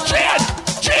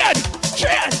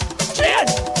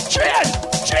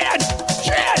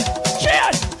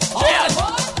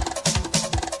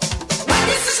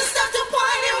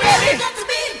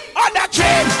 On that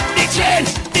train!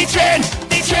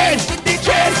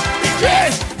 The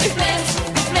train!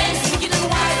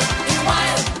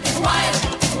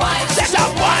 That's a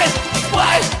wild.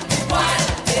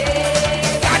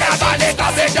 Everybody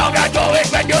coming down and do it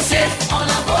when you sit.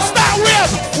 Start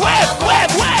wave.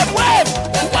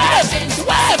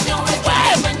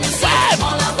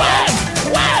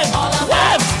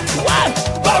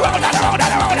 Go round and round.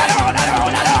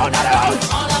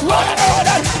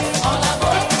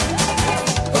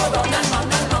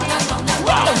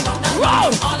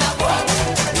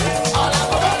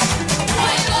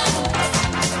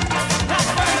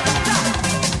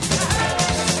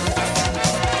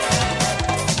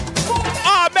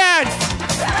 Oh man!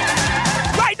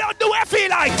 Right now, do I feel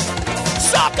like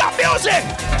soca music?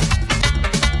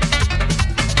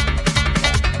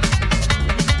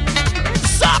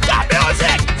 Soca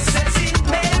music!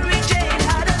 Mary Jane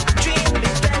had a dream,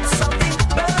 it felt something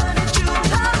burning through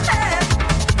her head.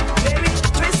 Mary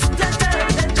twisted and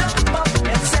turned and jumped up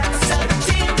and said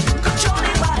 17,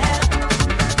 controlling my head.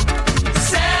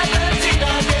 17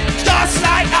 again, Just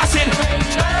like acid!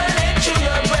 burning through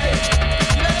your brain.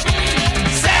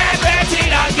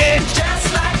 17 again! Just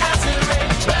like acid rain,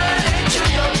 burning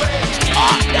through your brain.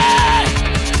 Oh yeah!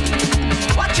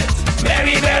 Watch it,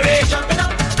 Mary, jumping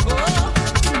up, oh,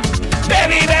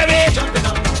 Mary, jumping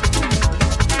up.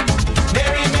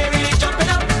 Mary, jumping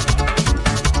up.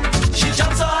 She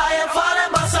jumps so high and fall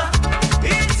and bust up.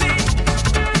 Easy.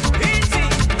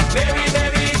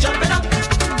 Mary, jumping up.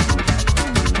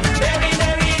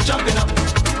 Mary, jumping up.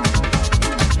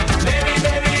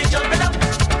 Mary, jumping up.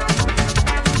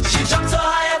 She jumps so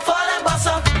high and fall and bust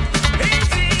up.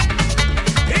 Easy.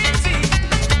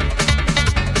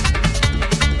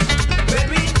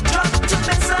 Mary drop to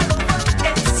mess all over.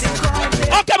 It's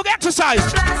incredible. Okay, we got exercise.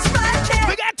 Blast right there.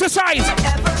 We got exercise.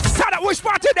 Tell that we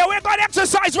spotted there. We're gonna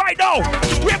exercise right now.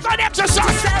 We're gonna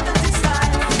exercise. 70 style.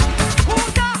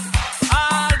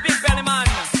 All big belly man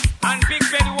and big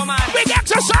belly woman. We got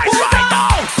exercise right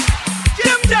now.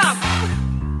 Jim Jam.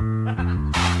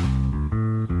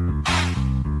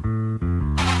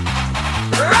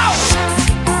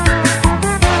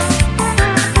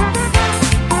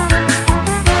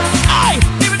 Aye.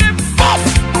 Bump.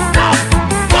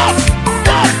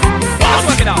 Let's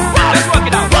work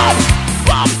it out.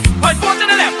 Bump. Point four to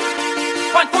the left.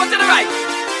 Point four to the right.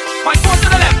 Point four to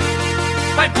the left.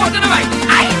 Point four to the right.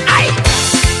 Aye.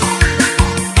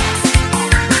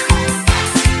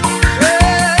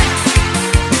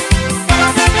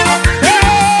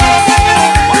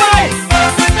 Alright.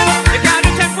 You can't do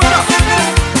 10 push-ups.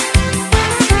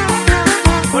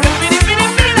 Put a mini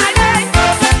like that.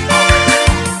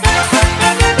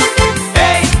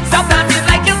 Hey, stop dancing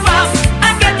like you swap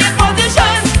and get in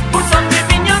position. Put some grip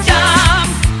in your jam.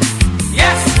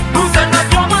 Yes, loosen up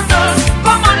your muscles.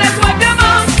 Come on, let's work them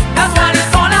out. That's what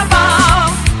it's all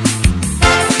about.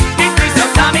 Increase your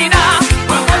stamina.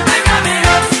 Work out like a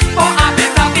man. For a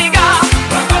better figure.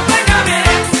 Work out like a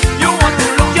man. You want to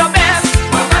look your best.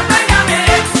 Work out like a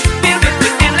man. Feel it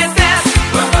with endlessness.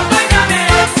 Work out like a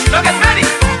man. Look at ready.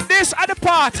 This are the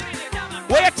part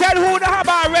where you tell who the have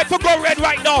our red for go red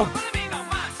right now.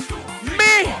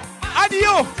 Me and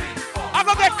you are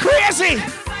gonna get crazy.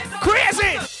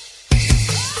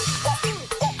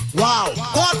 Wow,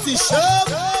 party show.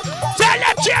 Tell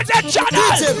them change the channel.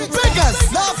 DJ Vegas,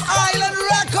 Love Island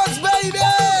Records, baby.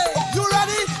 You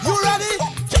ready?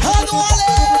 Hand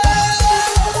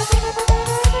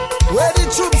where the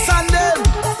troops and them?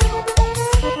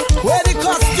 Where the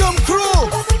costume crew?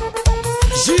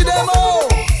 G-Demo,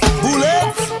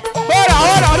 Bullet. Hold on.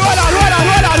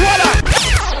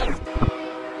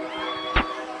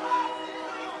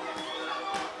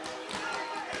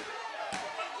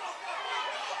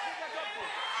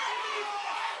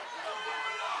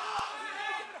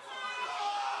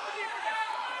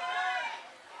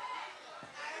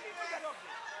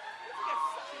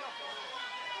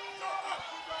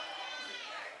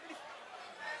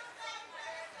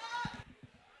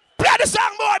 the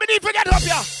song, boy. We need to get up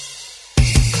here.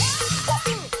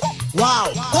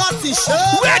 Wow, what's the show?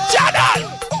 We're channel.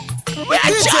 We're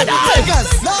channel. We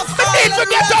need to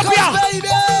get up here.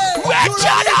 We're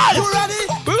channel. You ready?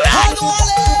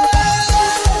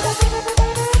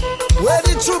 Where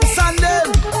the troops and them?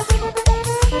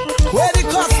 Where the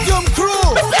costume crew?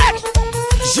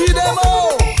 G-Demo.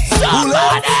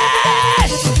 Somebody.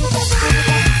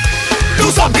 Do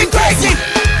something crazy.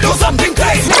 Do something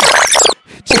crazy.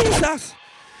 Jesus.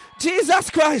 Jesus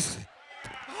Christ.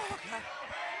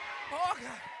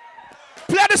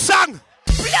 Play the song.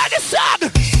 Play the song.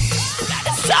 Play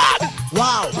the song.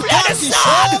 Wow. Play the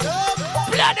song.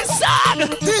 Play the song.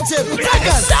 DJ Play the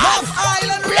Vegas, song. Love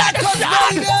Island Play the Records, song.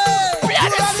 baby. Play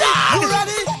the song. You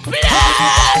ready? Play.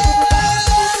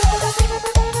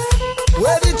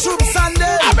 Where the troops and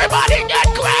them? Everybody get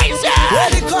crazy. Where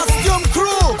the costume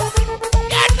crew?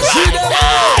 Get crazy.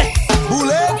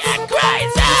 Bullet. Get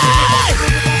crazy.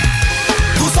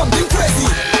 Do something crazy.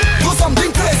 Do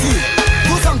something crazy.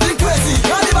 Do something crazy.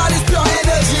 Carnival is pure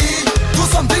energy. Do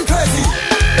something crazy.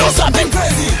 Do something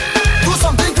crazy. Do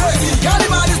something crazy.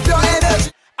 Carnival is pure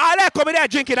energy. I like coming there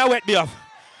drinking a wet beer.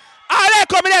 I like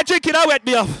coming there drinking a wet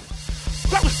beer.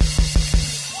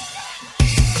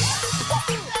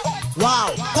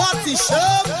 Wow, party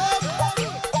show.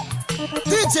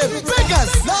 DJ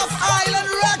Vegas, Love Island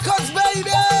Records,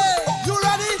 baby. You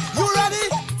ready? You ready?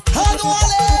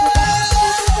 Hanwale.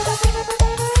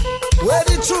 Where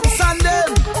the troops and them?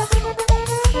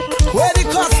 Where the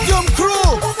costume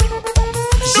crew?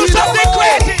 Do something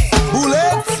crazy.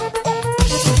 Bullet.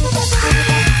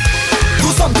 Do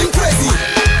something crazy.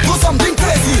 Do something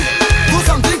crazy. Do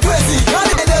something crazy.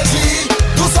 Got energy.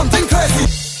 Do something crazy.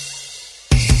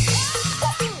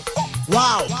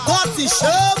 Wow, party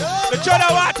show. The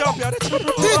children want up here.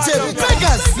 DJ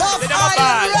Vegas, Love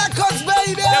Island Records,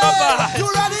 baby. You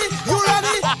ready? You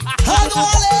ready?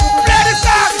 Hanwale. Play the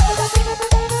song.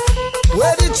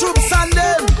 Where the troops and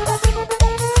them?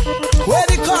 Where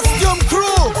the costume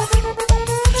crew?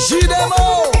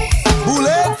 G-Demo.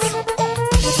 Bullet.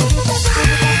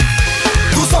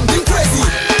 Do something crazy.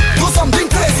 Do something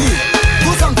crazy.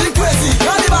 Do something crazy.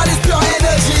 Carnival is pure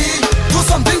energy. Do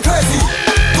something crazy.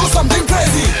 Do something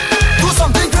crazy. Do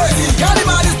something crazy.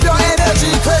 Carnival is pure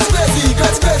energy. Crazy, crazy,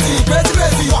 crazy, crazy, crazy,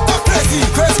 crazy. Walk up crazy,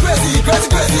 crazy, crazy,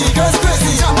 crazy, crazy, crazy,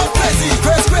 crazy. Jump up crazy,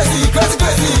 crazy, crazy, crazy,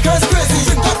 crazy, crazy, crazy.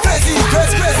 Drink up crazy,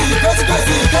 crazy, crazy, crazy,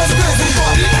 crazy, crazy, crazy.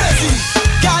 Body crazy.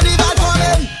 Carnival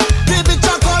coming, the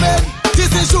picture coming.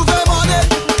 This is Juve morning.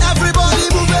 Everybody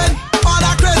moving on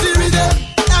a crazy rhythm.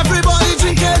 Everybody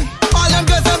drinking, all them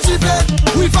girls them shipping.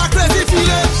 We for crazy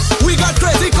feeling, we got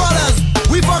crazy colors.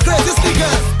 We for crazy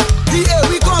stickers. The air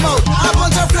we come out, a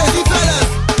bunch of crazy fellas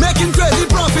making crazy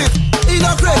profit in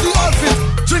a crazy outfit.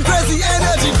 Drink crazy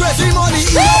energy, crazy money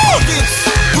in our pockets.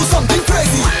 Do something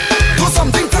crazy, do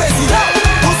something crazy,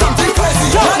 do something crazy.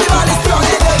 Carnival is pure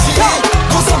energy.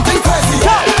 Do something crazy,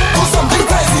 do something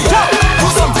crazy, do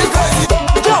something crazy.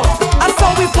 Yo, that's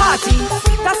how we party,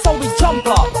 that's how we jump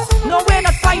up. No, we're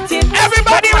not fighting.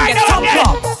 Everybody right now, jump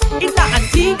up. In the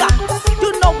Antigua,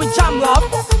 you know we jam up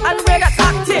and we're not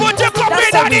active. Put your cup That's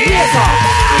in how we the raise air. up.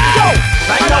 Yo,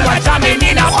 right now we're jamming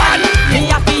in a band. Me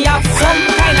have to have some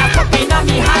kind of cup in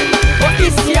me hand. But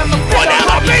this year I'm Put them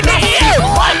up in the air.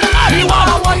 me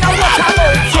wanna watch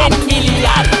about 10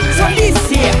 million. So this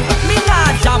year, me nah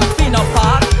jump in a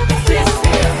park. This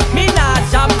year, me nah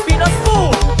jump in a spoon.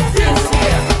 This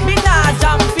year, me nah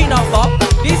jump in a cup.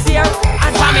 This year,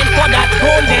 I'm jamming for that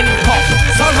golden cup.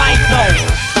 So right now,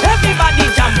 everybody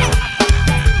jump,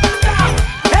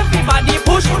 everybody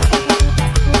push,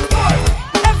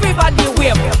 everybody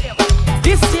wave.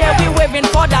 This year we waving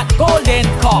for that golden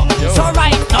cup. So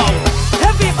right now,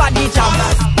 everybody jump,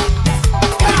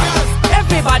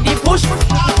 everybody push,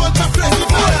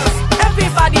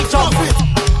 everybody jump.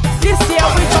 This year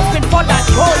we jumping for that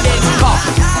golden cup.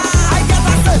 I get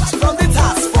a search from the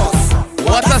task force.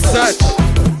 What a search.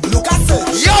 Look at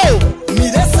search. Yo. Me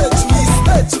they search, me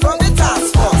search from the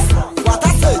task force. What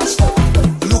a search.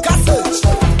 Look at search.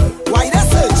 Why they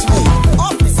search me?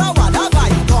 Officer, what have I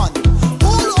done?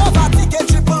 Pull over ticket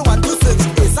 111 to search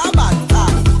is a bad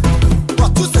plan.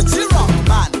 But to search the wrong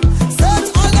man. Search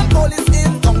all them police in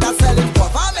town that selling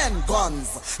government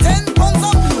guns.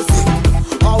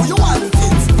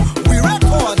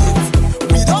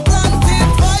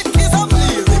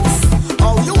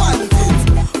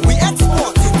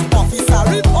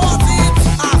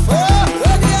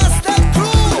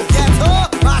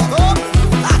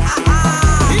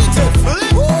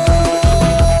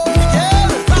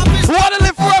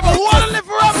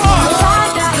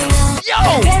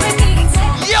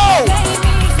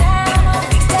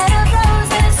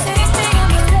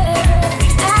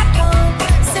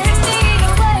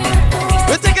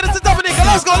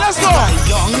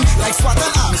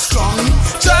 strong,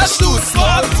 church too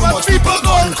small, too much people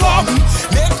gon' come.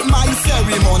 Make my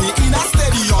ceremony in a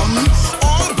stadium.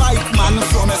 All bike man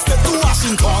from Estate to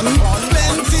Washington.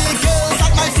 Plenty girls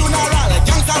at my funeral,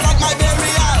 gangsters at my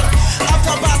burial.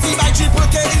 After party by Triple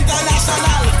K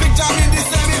International. Big jam in the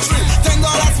cemetery, $10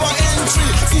 for entry.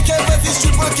 CK versus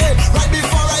Triple K, right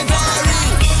before I bury.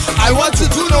 I want you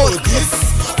to know this.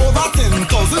 Over 10,000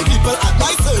 people at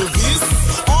my service.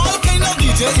 All kind of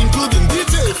DJ, including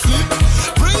DJ Flip.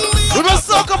 Bring me We must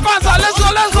soak up fans. Let's go,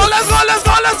 let's go, let's go, let's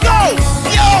go, let's go.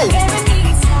 Yo!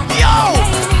 Yo!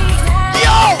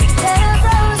 Yo!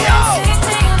 Yo!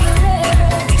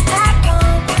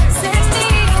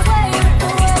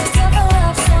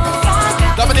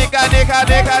 Dominica, Nika.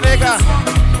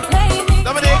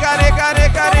 Dominica, Nika.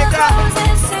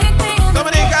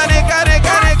 Dominica,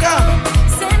 Nika.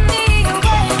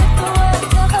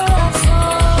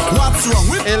 what's wrong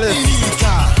with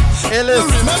Nika? Ellis,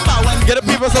 Remember when get the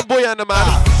people some boy on the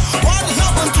man. what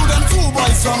happened to them two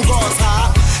boys from Gaza?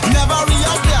 Never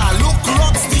reappear. Look,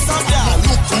 rocks disappear.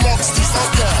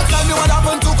 Tell me what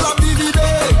happened to Club DVD.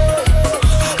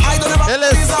 I don't know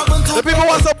Ellis, what happened to the people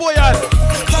want some boy on.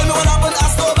 Tell me what happened to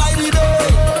Astor by the day.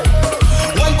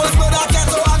 When was brother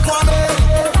Keto and Kwame?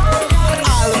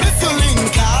 I'll miss you,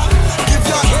 Linka. Give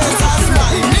your hands as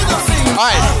my middle finger.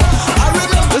 Alright. I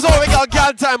remember This is what we got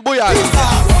girl time boy on.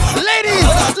 Ladies,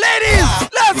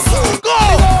 let's go.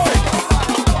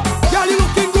 Girl, you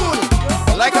looking good.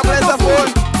 Like a blazer phone.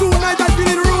 Tonight I'm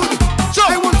feeling rude.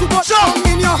 I want to go down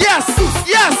in your Yes.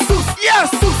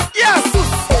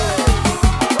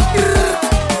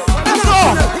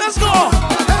 Let's go.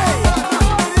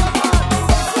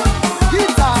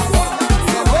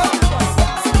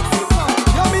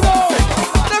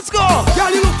 Let's go.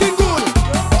 Girl, you looking good.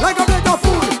 Like a plate of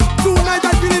food. Tonight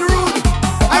I'm feeling rude.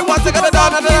 I want to get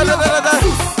down.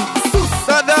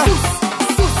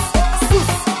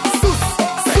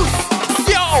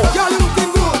 Yo. Girl, you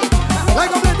looking good.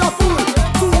 Like a plate of food.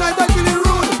 Tonight I'm feeling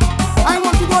rude. I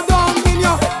want to go down in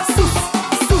your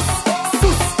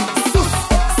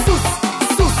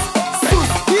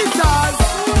guitars.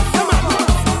 Come on.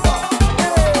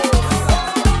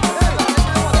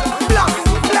 Black.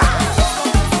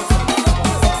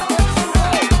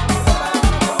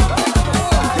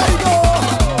 There you go.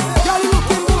 Girl, you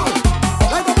looking good.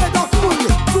 Like a plate of food.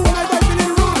 Tonight I'm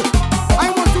feeling rude. I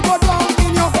want to go down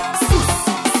in your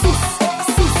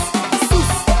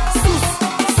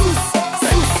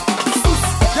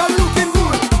You're looking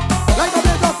good, like a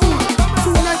plate of food.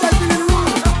 Tonight I'm feeling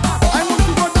rude. I want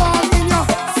to go down in your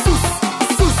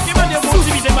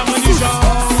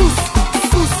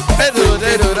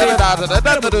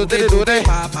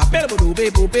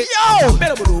Yo.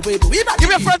 Give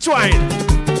me a French wine.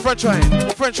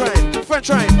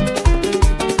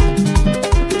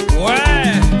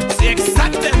 Ouais, c'est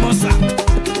exactement ça.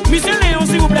 Monsieur Léon,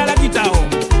 s'il vous plaît, à la guitare.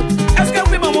 Est-ce que vous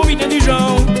pouvez m'envoyer du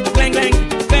genre? Clang, clang,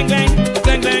 clang, clang, clang,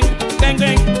 clang, clang,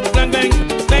 clang, clang, clang,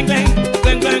 clang, clang,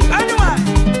 clang, clang.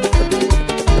 Anyway.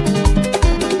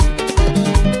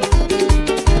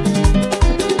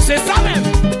 C'est ça même.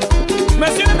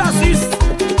 Monsieur le bassiste,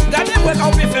 regardez-moi quand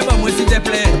vous pouvez faire moi, s'il te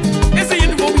plaît. Essayez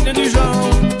de m'envoyer du genre.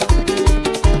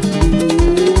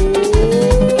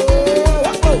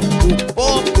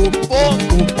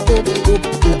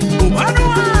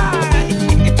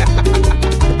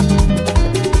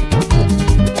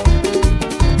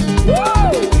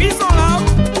 Ils sont là,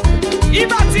 ils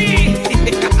bâtissent.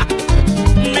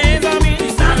 Mes amis,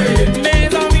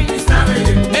 mes amis,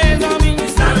 mes amis, mes amis,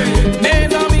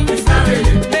 mes amis, mes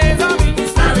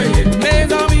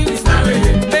amis,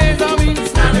 mes amis,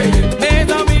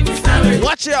 mes amis.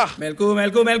 Watch ya. Melku,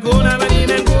 melku, melku, na bani,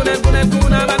 melku, melku, melku,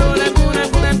 na balo, melku,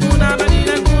 melku, melku, na bani,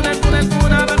 melku, melku, melku,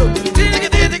 na balo.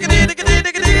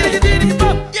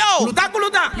 Yo. Kuluta,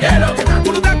 kuluta,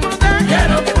 kuluta, kuluta,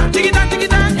 tikita,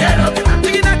 tikita,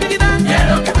 tikita, tikita,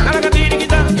 alakati,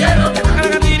 tikita,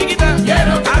 alakati, tikita,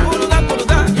 akuluta,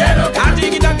 kuluta,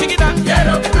 tikita, tikita,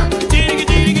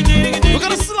 We're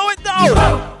gonna slow it down.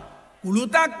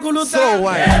 kuluta, kuluta, Slow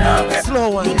wine.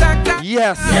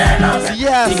 Yes.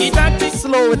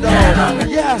 Slow it down.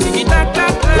 Yes.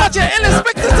 Watch it, Ellis,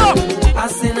 pick this up. I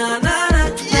say na na na.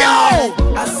 Yo.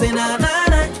 I say na na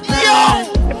na. Yo.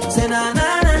 Say na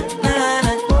na na na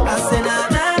na. I say na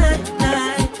na na na.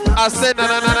 I said na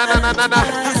na na na na na na.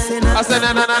 I said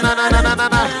na na na na na na na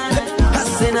na. I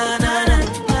say na na na.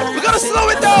 We gotta slow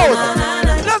it down.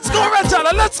 Let's go,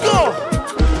 Retala. Let's go.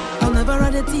 I'll never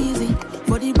run it easy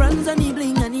for the brands and the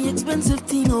bling and the expensive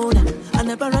thing. Oh, I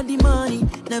never had the money,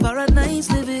 never had nice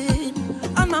living.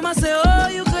 And mama say, oh,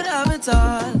 you could have it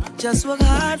all. Just work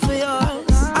hard for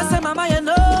yours. I say, mama, you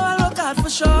know I'll work hard God for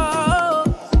sure.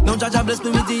 Now Jaja bless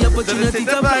me with the opportunity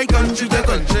to fly country to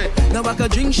country. Now I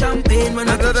could drink champagne when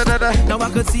I touch. Now I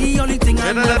could see only thing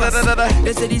I never see.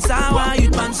 They say this hour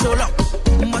you'd man so long.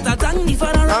 But I thank me for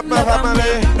the rap the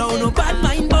family. No, no bad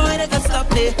mind boy, they can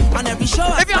stop me. On every show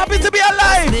if you're happy to be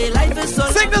alive, life is so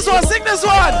sing this one, sing this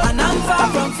one. And I'm far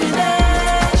from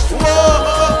finished.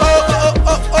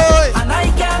 And I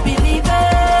can't believe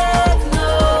it,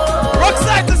 no. Rock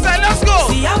side to side, let's go.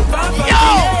 See, I'm far from finished.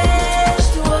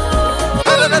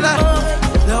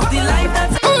 Love the life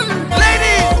that's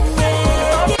ladies.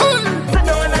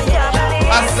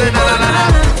 I say na na na na.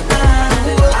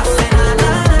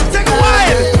 Take a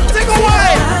wide. Take a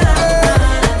wide.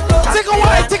 Take a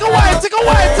wide. Take a wide. Take a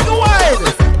wide. Take a wide.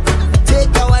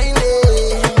 Take a wine,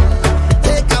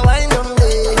 take a wine on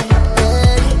me.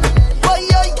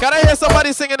 Can I hear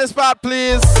somebody singing this part,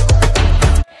 please?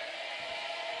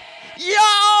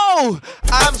 Yo!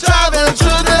 I'm traveling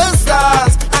through the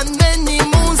stars and many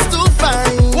moons to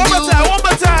find one more time, one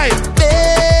more time.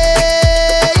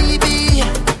 Baby,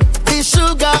 the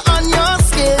sugar on your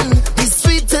skin, the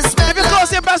sweetest smell. If you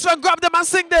close your best friend, grab them and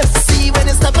sing this. See when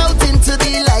you step out into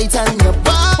the light and your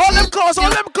body. Hold them close,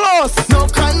 hold them close. No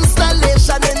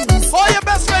constellation in this. Hold your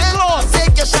best friend close.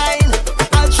 Take your shine.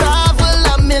 I'll travel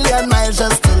a million miles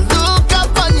just to look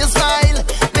up on your smile.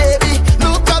 Baby,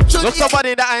 look up to Look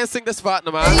somebody in the eye and sing this part,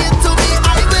 no man. to me,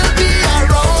 I will be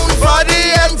around for the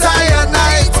entire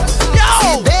night. Yo!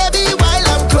 See, baby, while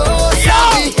I'm close,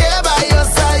 I'll be here by your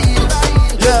side.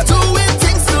 You're doing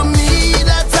things to me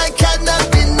that I cannot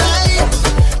deny.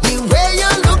 The way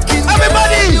you're looking,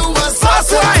 everybody, girl, you are so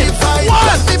fast wine. certified.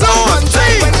 1, 2,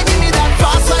 3. When you give me that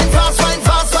fast wine, fast wine,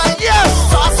 fast wine. Yes.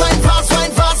 Fast wine, fast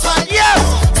wine, fast wine. Yes.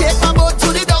 Take my boat to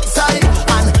the dock side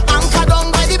and anchor down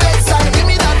by the bedside. Give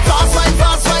me that fast wine,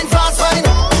 fast wine, fast wine.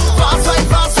 Fast wine,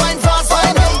 fast wine, fast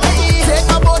wine. Take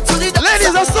my boat to the dock Ladies,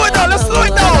 side. let's slow it down, let's slow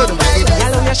it down.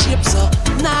 Yellow your shape so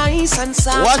nice and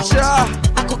soft. Watch ya.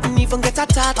 I couldn't even get a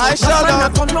tattoo. I shall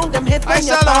not. turn round them head when you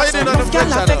shall not. pass. You didn't know Love the your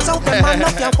French latex channel. out them and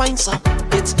love your wine so.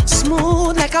 It's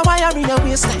smooth like a wire in your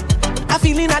waistline. A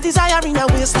feeling, a desire in your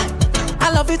waistline. I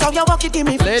love it how you walk it, give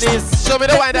me flex. Ladies, show me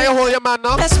the wine that you hold your man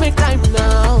now. Let's make time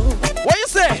now. What you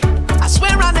say? I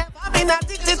swear I never been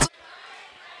addicted to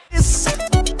this,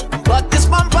 but this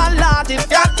bumper lord, it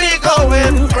got me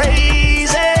going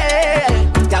crazy.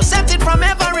 Y'all set it from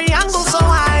every angle so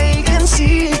I can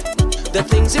see the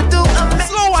things you do.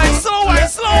 Slow wine, slow wine,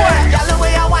 slow wine. Y'all the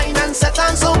way I wine and set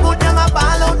on so good. Them a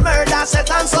ball out murder, set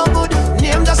on so good.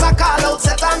 Name just a call out,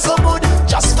 set on so good.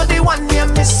 Just for the one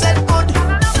name, me said good.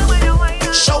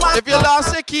 Show up. If you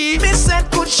lost your key Me said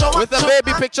good, show up. with a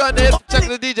baby picture on it, check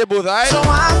the DJ booth, alright? Show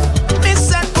up. Me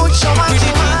said good, show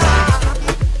up.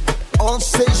 All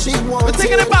say she wanted. We're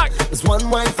taking it back. It's one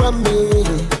wine from me.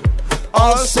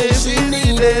 All say she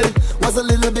needed was a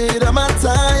little bit of my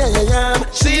time.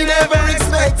 She never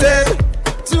expected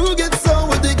to get so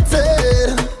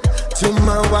addicted to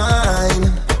my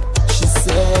wine. She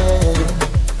said,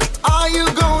 are you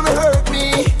gonna hurt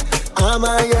me? Am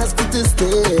I a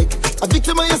statistic? A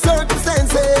victim of your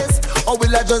circumstances? Or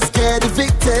will I just get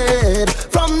evicted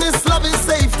from this loving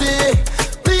safety?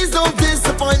 Please don't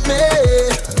disappoint me.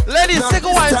 Ladies, take a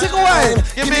wine, take a wine.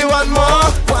 Give me one more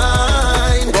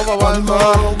wine. One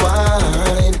more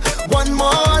wine. One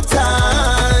more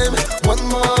time. One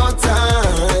more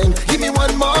time. Give me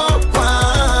one more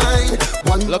wine.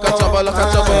 One Look more at trouble, look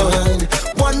at trouble. wine.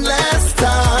 One last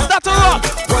time. Start to rock,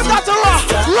 start to rock.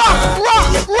 Rock,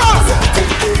 rock, rock.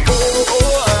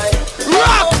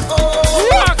 Rock,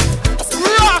 rock,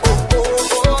 rock.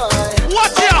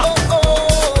 Watch out.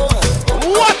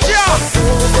 Watch out.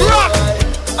 Rock.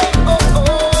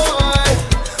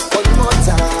 One more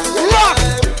time. Rock,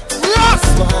 rock.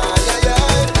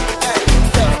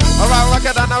 Alright, rock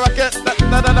it and a rock it,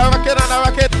 and a rock it and a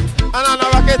rock it, and a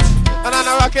rock it, and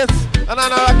a rock it, and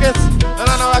a rock it,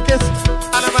 and a rock it,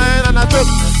 and a man and a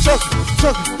choke, choke,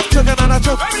 choke, choke and a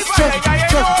choke, choke,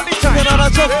 choke, choke and a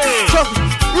choke, choke.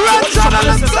 Let's go,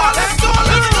 let's go, let's go,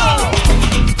 let's go.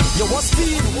 You want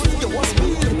speed, you want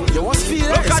speed, you want speed.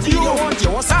 Look at you,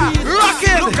 you want speed. Rock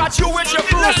it. Look at you with your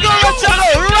Let's go, Richard,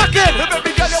 rock it.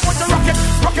 baby girl, you want to rock it,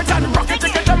 rock it and rock it.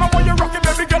 Take your time, I want you rock it,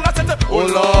 baby girl. I said, Oh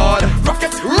Lord. rock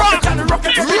it, Rock. rock it and rock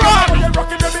it. Baby girl, I want you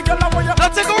rock it, baby girl. I want you. Now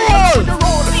take a roll. You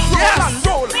roll, Yes.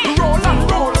 roll and roll, roll and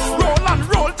roll, roll and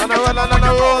roll. And a roll, and a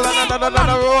roll, and a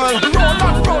roll. Roll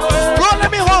and roll. Roll,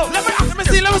 let me hold. Let me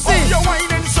see, let me see. How you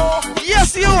whining so?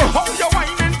 Yes, you. How you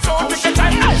whining so? Take your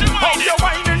time. How you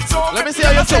whining so? Let me see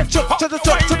how you choke, choke, to the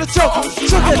choke, to the choke.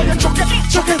 Choke it, Choke it,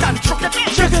 choke it, and choke it,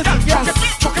 choke it. Yes,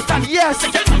 choke it and yes.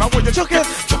 take it. I want you Choke it.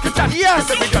 choke it and Yes.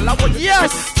 baby girl, I want you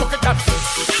Yes. choke it and.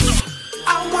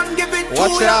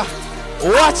 Watch ya.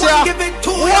 Watch ya.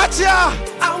 Watch ya.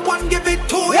 I want give it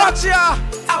to you. Watch ya.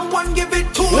 I want give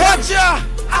it to you. Watch ya.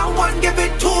 I want give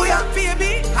it to you,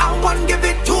 baby. I want give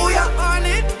it to you,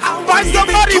 honey. Find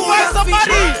somebody, find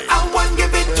somebody. I want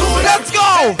give it to you. Let's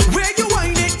go. Where you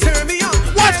whine it, turn me on.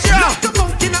 Watch ya. The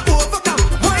mountain I overcome.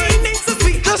 Wine it so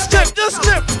sweet. Just chip, just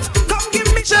chip. Come give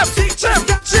me Chip, chip, chip.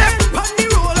 Pon the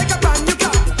roll like a brand new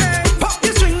car. Pop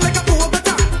the string like a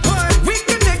overtime. Weak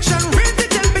connection, raise the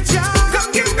temperature.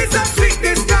 Come give me some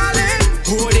sweetness, darling.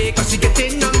 Hold it, cause she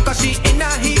getting on, cause she in a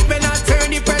heat when I turn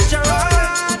the pressure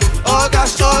on. Oh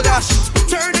gosh, oh gosh.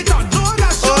 Turn it on, oh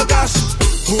gosh, oh gosh.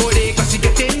 Hold it, cause she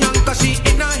getting on, cause she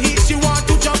in a heat. She want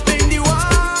to jump in the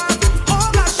water. Oh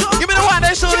gosh, oh. Give me the one,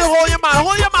 they show you hold your man,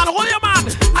 hold your man, hold your man.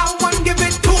 I want give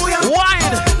it to you.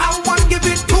 Wine. I want give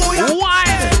it to you.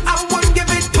 Wine. I want give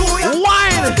it to you.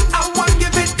 Wine. I want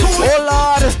give it to you. Oh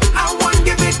Lord. I want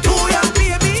give it to you,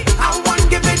 baby. I want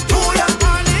give it to you,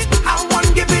 honey. I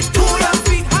want give it to you,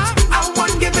 sweetheart. I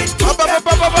want give it to you. Balance,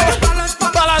 balance,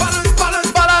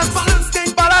 balance, balance.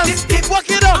 Walk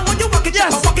it up. I want you walk it,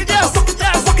 yes, walk it, yes, walk it,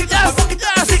 yes, walk it, yes, walk it,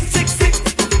 yes. tick, tick, tick.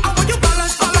 I want you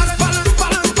balance, balance, balance,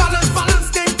 balance, balance, balance,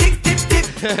 then tick, tick, tick.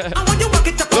 I want you walk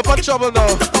it up, Look walk for it, trouble now.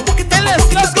 walk it, Hey,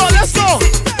 let's go, let's go.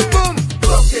 Boom.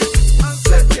 Rock it,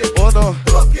 set it. Oh no.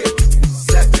 Rock it,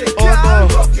 set it. Oh no.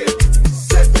 Rock it,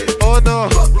 set it. Oh no.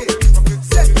 Rock it,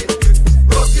 set it.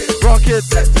 Rock it, Rock it,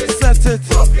 set it,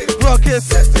 rock it,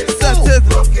 set it.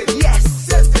 rock it. Yes,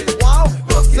 set it. Wow.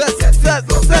 Rock it, Set, set.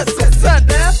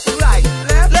 left, right,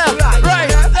 Left, right,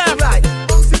 left. right.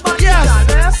 Bounce it back, Yes.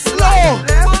 left, Slow.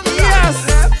 left, Yes.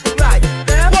 left, right,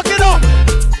 left. Walk it up.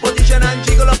 Position and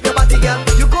jiggle up your body, girl.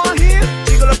 You go here,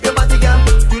 jiggle up your body, girl.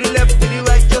 To the left, to the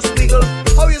right, just wiggle.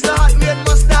 How is the hot red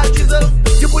mustard chisel?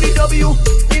 You put the W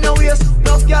in a waist.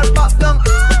 Enough girl pop down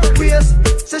waist.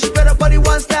 Say she better body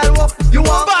one style walk. You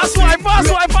want Fast wide, fast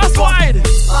wide, fast wide.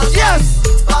 Yes,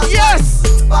 yes.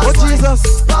 fast Oh wine, Jesus.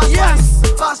 fast Yes.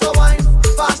 wine, faster wine,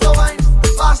 faster wine,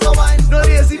 faster wine. No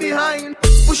lazy behind.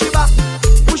 Push it back,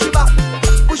 push it back,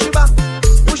 push it back,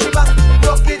 push it back.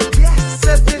 Rock it, yes,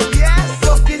 set it, yes.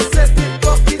 Rock it, set it,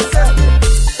 rock it, set it.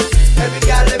 Every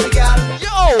girl,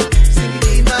 Yo, sing it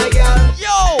in my girl,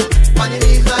 yo. on your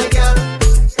knees, my girl.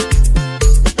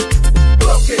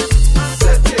 Rock it,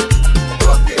 set it,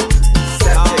 rock it,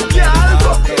 set it, girl.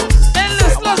 Rock it, Hey,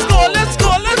 let's go, let's go,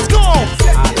 let's go.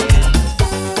 set it.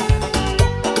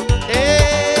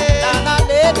 Hey. Na na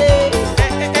lady.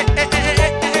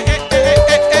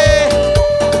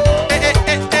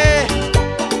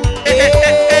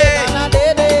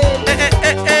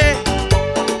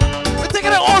 We're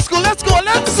taking it old school. Let's go,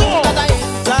 let's go.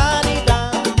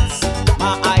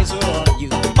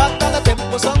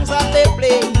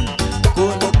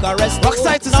 Rock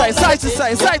side to side, side to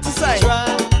side, side to side,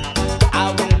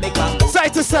 I will make a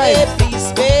side to side.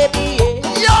 peace, baby.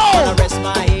 Yo, Rest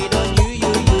my head on you.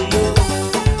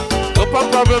 no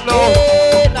problem no.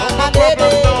 No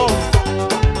problem no.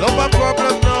 No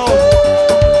problem no.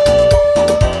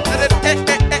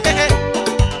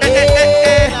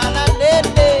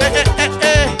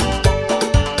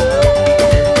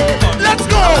 Let's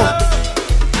go.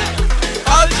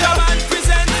 Ultraman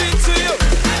presenting to you.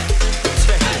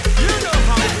 You know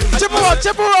how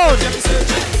Chip around.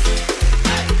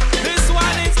 this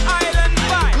one is Island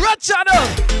Vibe. Red channel.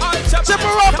 Ultraman. Chip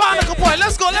around, Barnacle Point.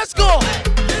 Let's go, let's go.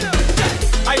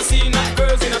 I see enough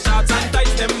girls in a shorts and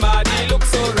tights, them body look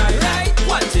so right.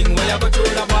 One thing where you go through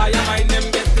the boy, you mind them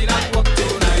getting at work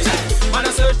tonight. Man,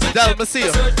 I search to the Del left, I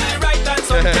Macio. search to the right, and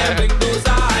some can blink those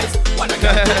eyes. Wanna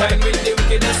get to wine with the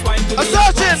wickedest wine to I'm me.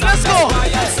 searching, let's go. That's why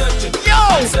I'm searching. Yo.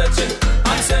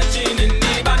 I'm searching in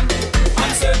the band.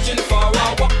 I'm searching for a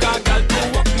walker girl to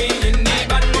walk me in the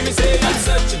band. When me say I'm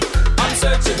searching in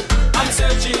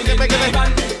the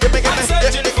band. I'm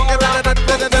searching for a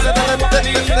walker girl to walk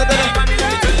me in the band.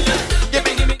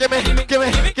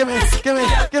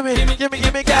 Give me,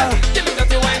 girl. Give me that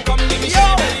wine, come give me Yo.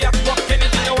 shit, belly up, walk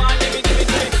anything you want, give me, girl.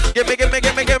 Give me, girl. Give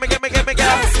me that,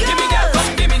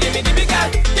 come give me, girl.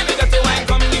 Give me that wine,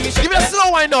 come give me shit. Give me a slow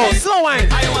wine now, slow wine.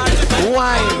 I want you to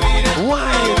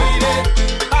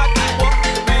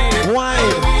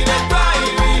Wine.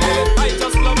 I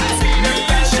just love to see you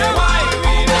dance. Wine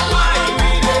with it, wine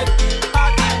with it.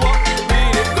 Hot walk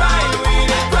with it, grind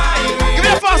with it, grind with it. Give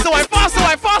me a faster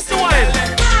wine.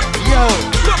 Yo.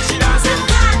 Look, she dancing.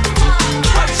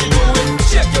 What she doing?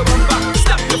 Shake your bum back,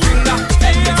 snap your finger.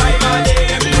 Any time of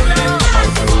day, every minute.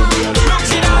 Look,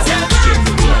 she dancing.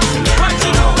 What she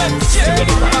doing? Shake your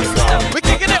bum back, snap. We're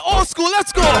kicking it old school.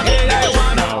 Let's go.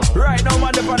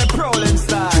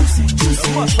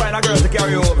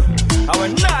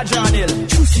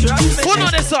 Who know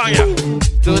this song, yeah?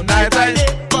 Tonight I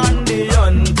dip on the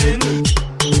hunting.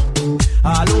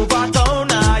 All over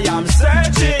town I am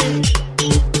searching.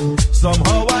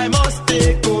 Somehow I must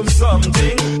take home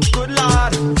something. Good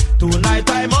Lord, tonight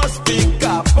I must pick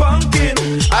a pumpkin.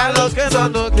 I'm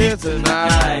looking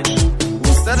tonight.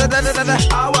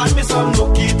 I want me some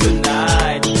nookie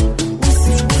tonight.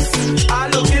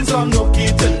 I'm looking some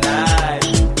nookie tonight.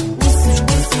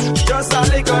 Just a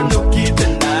little nookie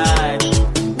tonight.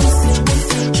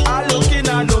 I'm looking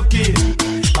a nookie.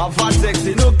 I'm fat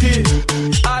sexy nookie.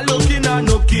 I'm looking a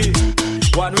nookie.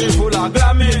 One way full of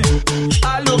glammy.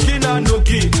 I'm looking a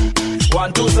nookie.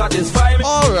 One to satisfy me.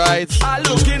 Alright. I'm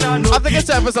looking a nookie. I think it's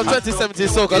time for some 2017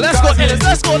 soca. Let's go, Ellis.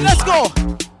 Let's go, let's go.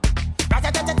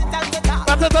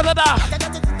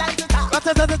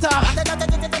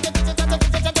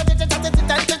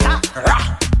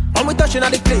 When we touching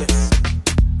on the place,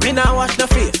 we now wash the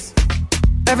face.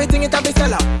 Everything it a be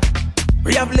sell out.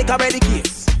 We have liquor by the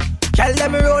case. Tell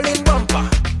them rolling bumper,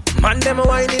 man them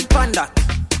whining panda.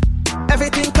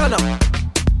 Everything turn up,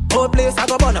 whole place I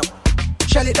go burn up.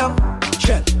 Shell it down,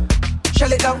 shell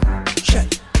it down, shell.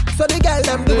 So the girl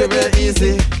them do it real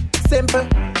easy, simple,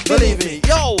 believe me.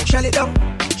 Yo, shell it down,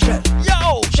 shell.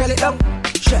 Yo, shell it down,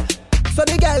 shell. So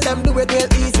the girl them do it real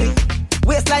easy.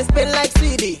 Waistline spin like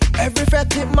CD. Every fret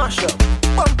tip mash up.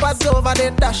 Bumpers over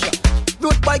the dash up.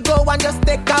 Good boy go and just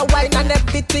take a wine and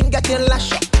everything getting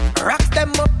lash up. Rocks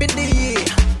them up in the air.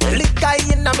 Liquor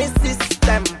in my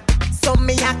system. So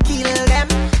me a kill them.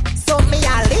 So me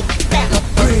a lick them.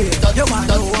 You wanna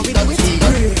know what we do with it?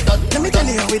 Let me tell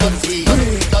you how we do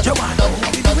it. You wanna know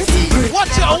what we do with it?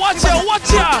 Watch ya, watch ya,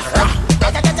 watch ya.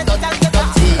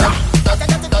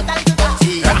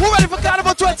 We're ready for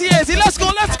Carnival 2080. Let's go,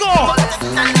 let's go.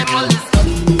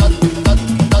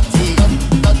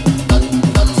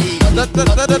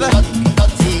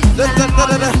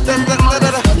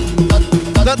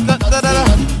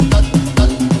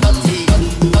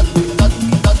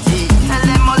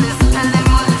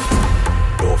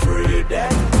 Don't free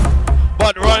them,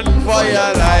 But run for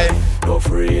your life. don't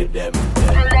free them.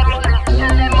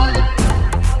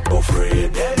 Don't free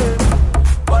them,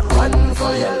 but run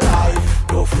for your life.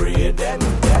 Don't free them.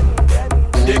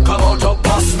 They come out of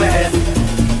boss man.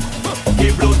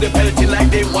 They blow the pelting like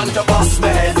they want a boss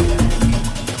man.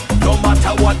 No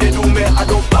matter what they do, me I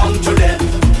don't bound to them.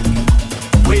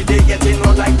 Way they getting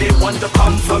on like they want to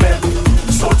come for me.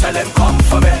 So tell them come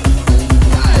for me.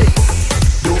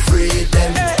 Don't free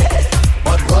them,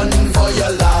 but run for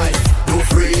your life. Don't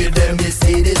free them, they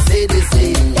say, they say, they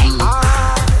say.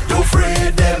 Don't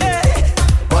free them,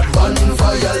 but run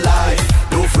for your life.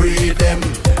 Don't free them.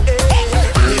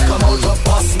 They come out of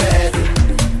boss man.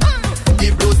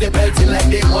 They blow the belting like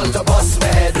they want a boss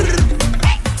man.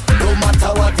 No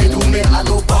matter what they do, me I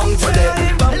go bound for them.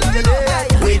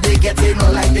 Way they get in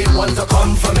on like they want to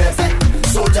come for me.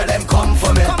 So tell them come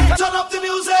for me. Turn up the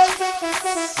music.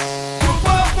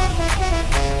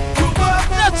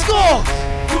 Let's go.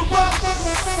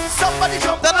 Somebody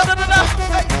jump Da, da, da, da, da.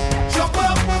 Hey, jump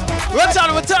up. We're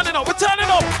turning up, we're turning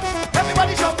up.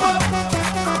 Everybody jump up.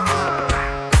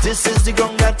 This is the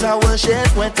ground that I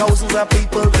worship, where thousands of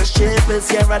people worship. It's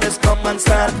here and it's come and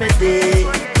start me day.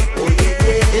 Oh yeah,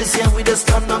 yeah. It's here we just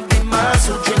turn up the mass,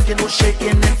 who drinking, who shaking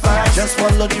and fast. Just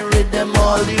follow the rhythm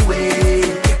all the way.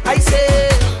 I say,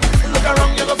 look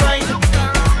around you go find,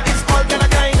 it's all kind of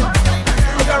kind.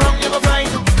 Look around you go find,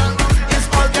 it's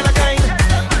all kind of kind.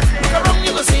 Look around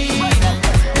you go see,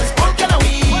 it's all kind of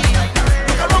weed.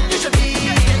 Look around you should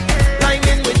be, line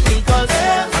in with me, cause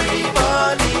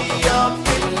everybody up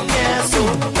in here. So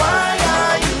why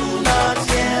are you not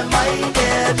here, my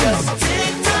dear? Just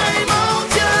take time out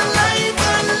your life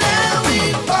and let me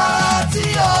party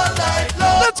all night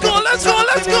long. Let's go, let's go,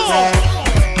 let's go.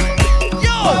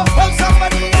 Yo,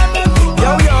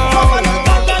 Yo, yo.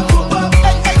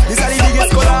 This is the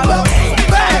biggest collab.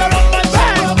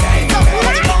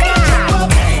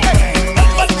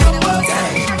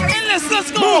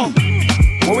 let's go.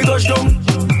 When we touch down,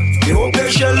 they won't play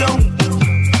shell long.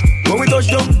 When we touch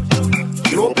down,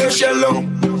 they won't play shell long.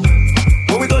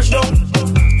 When we touch down,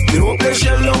 they won't play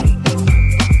shell long.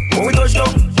 When we touch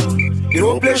down, they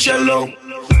won't play shell long.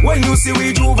 When you see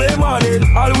we Juve morning,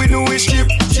 all we do is chip.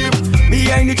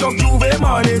 Behind the truck Juve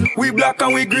morning, we black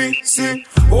and we green, see.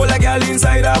 All a girl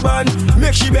inside a band,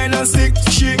 make she bend and stick,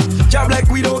 she. Job like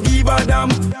we don't give a damn,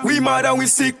 we mad and we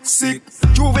sick.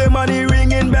 Juve money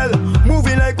ringing bell,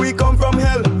 moving like we come from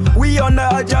hell. We under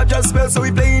a jab spell, so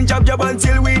we playing jab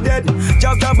until we dead.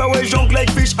 Jab away drunk like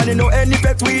fish, and you know any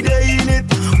effect we dey in it.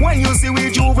 When you see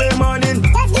we Juve morning,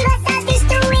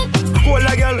 all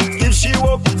a girl, if she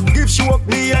walk, If she walk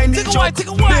behind the truck,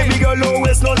 baby girl, no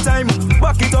waste no time.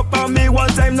 Back it up on me one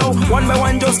time now. One by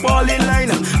one, just fall in line.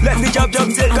 Let me jab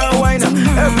take a wine.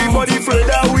 Everybody feel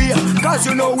that we, cause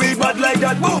you know we bad like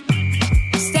that. Boom.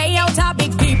 Stay out of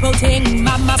big people thing,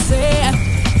 mama say.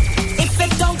 If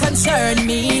it don't concern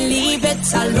me, leave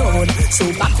it alone. So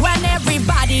back when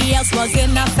everybody else was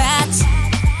in a fat,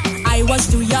 I was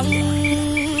too young,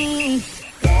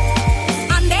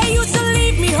 and they used to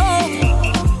leave me home.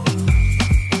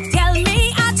 Tell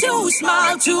me I'm too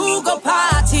small to go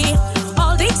party.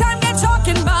 All the time they're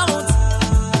talking about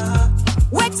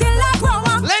wait till I grow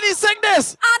up. Ladies, sing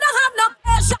this. I don't have no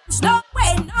patience, no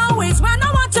way, no ways. When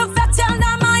I want to vet, tell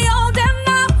them I old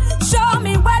enough. Show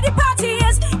me where the party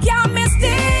is, can't miss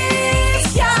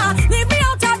this. Yeah, leave me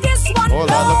out of this one.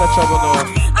 Hold on, look at trouble now.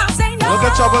 I say no. Look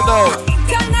at trouble now.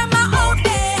 Tell them I out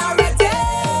there already.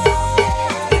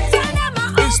 Tell them I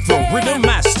out It's the Rhythm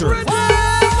Master. Tell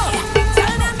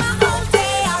them I out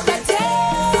there already.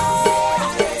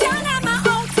 Tell them I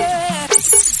out there.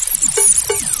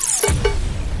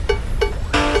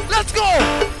 Let's go.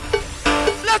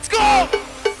 Let's go.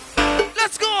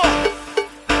 Let's go.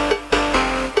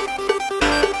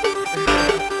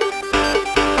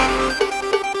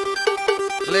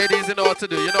 Ladies, you know what to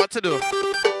do. You know what to do.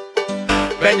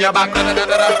 Bend your back.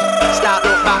 Start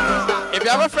look back. If you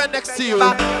have a friend next to you,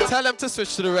 tell them to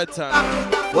switch to the red turn.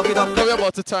 Walk it up. Because we're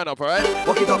about to turn up, alright?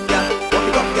 Walk it up, girl. Walk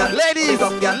it up, girl. Ladies,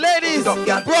 Walk it up, girl. ladies, Walk it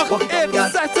up, girl. rock Walk it, it up, girl.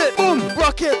 set it, boom,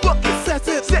 rock it, set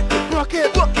it, rock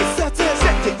it, set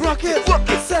it, rock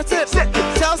it, set it, set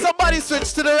it. Tell somebody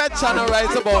switch to the red channel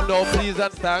right about now, please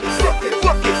and thanks.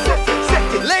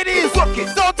 Ladies, down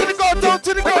to the go, down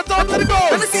to the go, down to the go.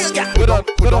 Let me see you, girl.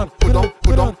 Go down,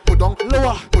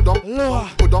 lower,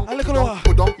 a little lower.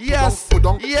 Yes,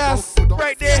 yes,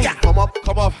 right there. Come up,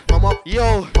 Come up, come up,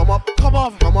 yo, come up, come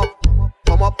up. come up, come up,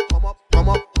 come up, come up, come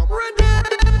up.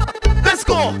 Let's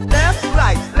go. Left,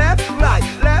 right, left, right,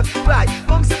 left, right.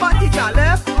 Bouncy body, girl.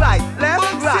 Left, right,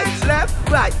 left,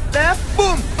 right, left,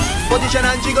 boom. Position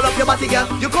and jiggle up your body, girl.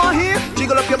 You can't hear?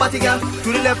 Jiggle up your body, girl.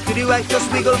 To the left, to the right,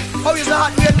 just wiggle. How is the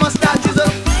hot red mustard chisel?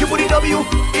 You put the W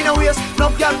in a waist, no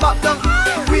girl back down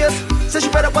waist. Say she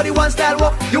better body one style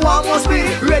walk. You want more speed?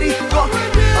 Ready? Go.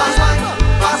 Fast wine,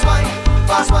 fast wine,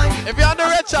 fast wine. If you're on the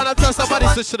red channel, tell somebody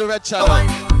switch to the red channel.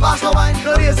 Fast wine,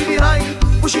 no lazy behind.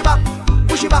 Push it back,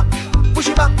 push it back, push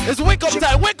it back. It's wake up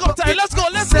time, wake up time. Let's go,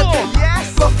 let's Set go. it,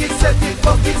 yes. Fuck it, set it,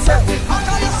 fuck it, set it.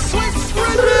 Switch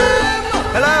rhythm.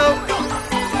 Hello.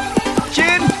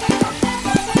 Chin.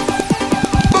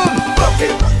 Boom. Rock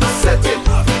it, set it,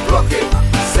 rock it,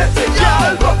 set it.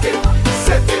 Yeah. Rock it,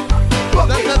 set it, rock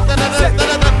it, set it.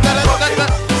 Rock it,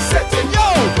 set it. Yo.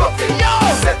 Rock it,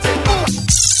 set it.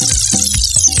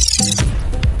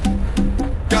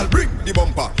 Girl, bring the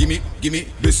bumper. Gimme,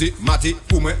 Bessie, Matty,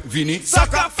 Pume, Vini.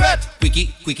 Saka fet.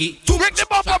 Quickie. Break the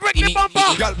bumper, break the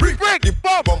bumper. Girl, bring the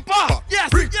bumper. Yes,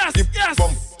 Bring yes, the yes.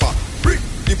 bumper. Bring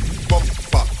the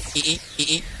bumper.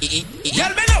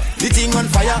 Girl, bend up. The thing on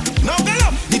fire. Now get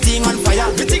up. The thing on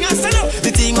fire. The thing on stand up.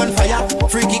 The thing on fire.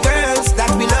 Freaky girls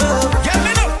that we love. Girl,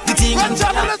 bend up. The thing on Red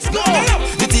channel, let's go.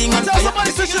 The thing on Tell fire.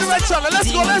 somebody switch to the red channel.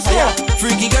 Let's go, let's Fire. go.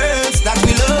 Freaky girls that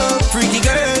we love. Freaky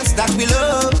girls that we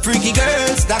love. Freaky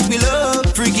girls that we love.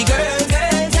 Freaky girls.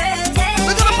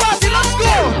 We're gonna party, let's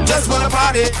go. Just wanna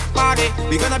party.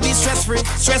 We gonna be stress free.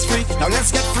 Now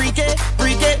let's get freaky.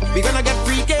 We gonna get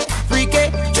freaky.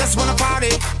 Just wanna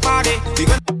party. We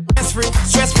gonna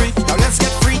stress free. Now let's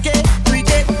get freaky. We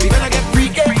gonna get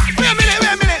freaky. Wait a minute,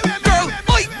 girl.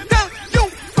 Oi, tell you,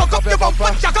 cock up your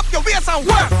bumper, jack up your waist and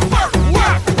work.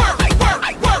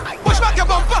 Push back your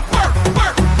bumper, work.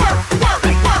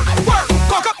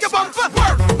 Cock up your bumper,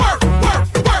 work.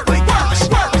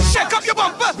 Shake up your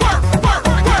bumper, work.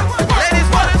 Ladies,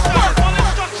 one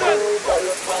instruction.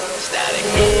 Static.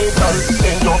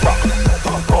 In your back,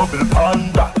 bubble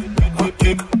panda,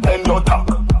 kick in your tack,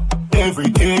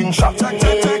 everything shot.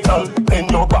 In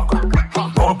your back,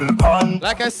 bubble panda.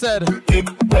 Like I said, kick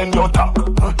in your tack,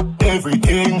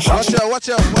 everything shot. watch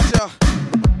ya.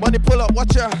 Money pull up,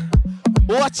 watch ya.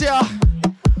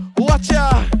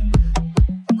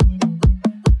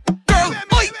 Girl,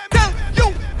 oi, tell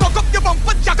you, cock up your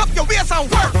bumper, jack up your waist and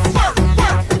work.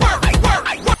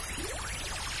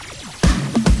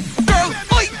 Girl,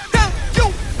 oi, tell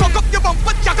you, cock up your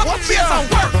bumper, jack up your waist and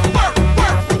work.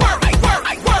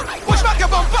 Push back your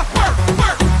bumper, work.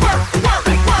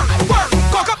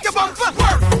 Cock up your bumper,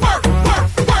 work.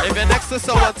 If you're next to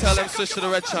someone, tell them switch to the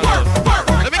red channel.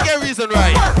 Let me get a reason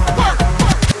right.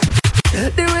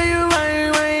 The way you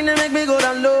whine, and make me go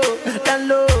down low.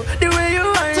 The way you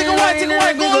whine, Take a whine,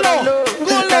 make me go low. down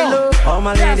low. All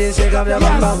my ladies shake up your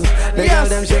bum bum. The girls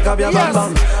them shake up your bum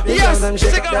bum. The girls them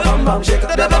shake up your bum bum. Shake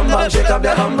up your bum bum. Shake up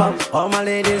your bum bum. All my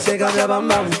ladies shake up your bum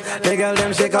bum. The girls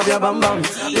them shake up your bum bum.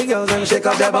 The girls them shake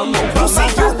up their bum bum. You say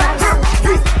you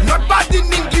not bad in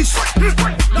English,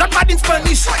 not bad in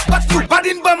Spanish, but you bad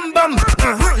in bum bum.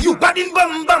 You bad in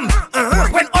bum bum.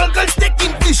 When all girls take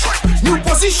English, new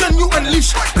position you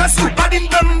unleash. Cause you bad in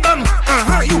bum bum.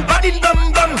 You bad in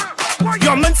bum bum.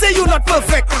 Your man say you not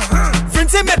perfect.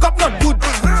 Friends say makeup not good.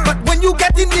 But when you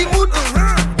get in the mood,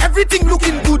 everything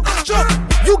looking good.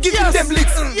 You giving them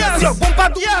licks. Your bumper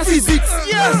do physics.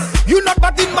 You not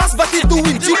bad in mass, but it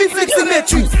doing Jimmy flicks in the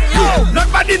tree. Not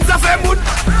bad in Zafir mood.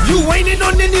 You whining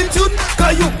on the new tune.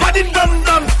 Cause you bad in bum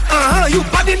bum. You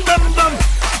bad in bum bum.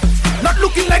 Not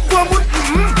looking like Guamun.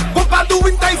 Bumper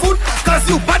doing typhoon. Cause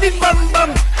you bad in bum bum.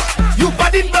 You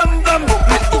bad in bum bum.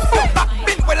 And if you back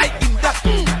bin, well I in that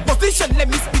position, let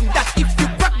me spin that. If you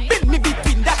back bin, me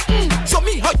between that. Show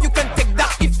me how you can take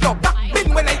that. If you're back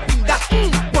bin, well I in that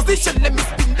position, let me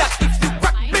spin that. If you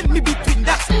back bin, me between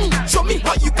that. Show me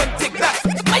how you can take that.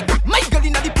 My girl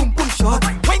in the pum pum shot.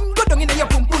 When go down in your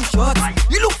pum pum shot.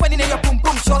 You look funny in your pum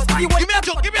pum shot. Give me a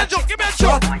joke, give me a joke, give me a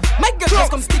joke. My girl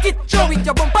just come stick it. Show with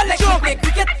your bumper like you play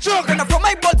cricket. Gonna throw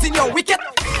my balls in your wicket.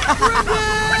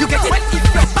 You get it? If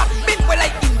you're back bin, well I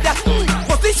in that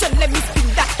position, let me spin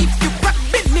that. If you back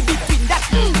bin, me between that.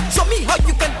 Show me how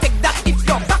you can take that. If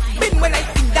you're back bin, well I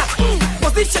in that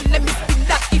position, let me spin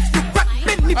that. If you back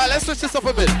bin, me. Alright, let's switch this up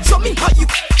a bit. Show me how you.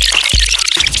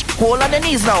 Hold on the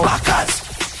knees now. Backers.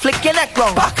 Flick your neck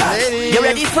wrong. Ladies. You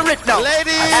ready for it now?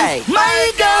 Ladies. Hey.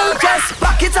 My girl, just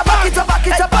back it up, back it up, back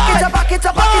it up, back it up, back it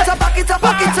up, back it up, back it up,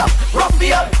 back it up. Rough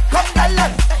me up, come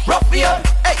gallant. Rough me up.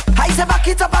 Hey, I say back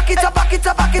it up, back it up, back it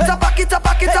up, back it up, back it up,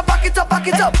 back it up, back it up, back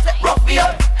it up. Rough me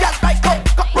up, girl, right, come,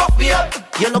 rough me up.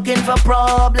 You're looking for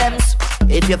problems.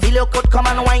 If you feel you could come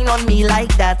and whine on me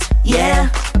like that, yeah.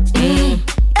 Hey,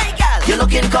 girl, you're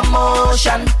looking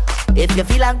commotion. If you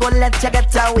feel I'm gonna let you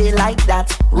get away like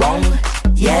that, wrong,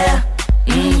 yeah.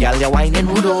 Girl, you're whining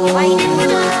voodoo.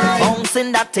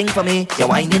 Bouncing that thing for me, you're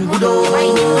whining voodoo.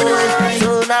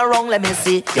 Turn around, let me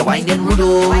see, you're whining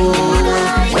voodoo.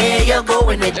 Where you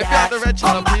going with that? If you have the red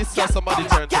channel, please tell somebody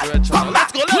turn to the red channel.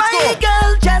 Let's go, let's go. My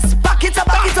girl, just back it up,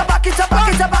 back it up, back it up, back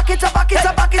it up, back it up, back it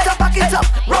up, back it up, back it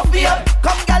up. Rough me up,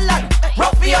 come gallant,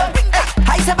 rough me up.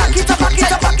 I say back it up, back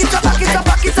it up, back it up, back it up,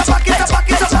 back it up, back it up, back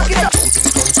it up, back it up.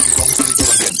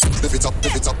 Lift it up,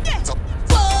 lift it up, lift it up.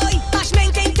 Boy, bash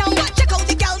maintain town. Check out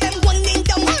the gal them winding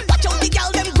down. Watch out the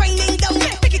gal them grinding down.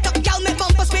 Pick it up, gal, make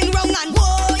bumper spin round and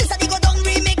whoa. This a the go down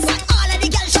remix. All of the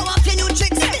gal show off your new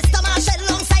tricks. Mr. Marshall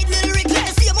alongside Lil Rick. Let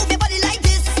me see you move your body like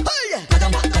this.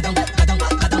 Gadam, gadam, gadam,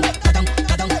 gadam, gadam,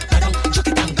 gadam, gadam. Chuck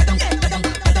it down, gadam, gadam,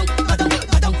 gadam, gadam,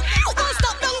 gadam. Don't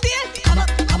stop down there. Come up,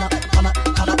 come up, come up,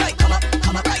 come up, right, come up,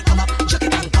 come up, right, come up. Chuck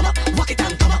it down, come up, walk it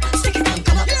down, come up, stick it down,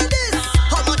 come up. Hear this.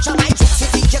 How much of my tricks you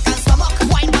think you can stomach?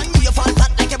 Wine man, you fall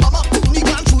flat like a bum up. Me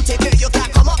gone through, take care, you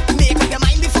can't come up. Make up your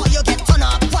mind before you get turn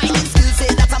up. Whining skills, say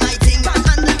that's my thing. Can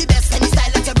handle the best, any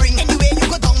style that you bring. Anyway, you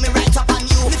go down, me right up on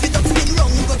you. If it up, spin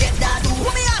round, you go get that do.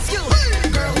 Let me ask you,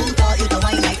 girl, who taught you to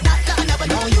whine like that? I never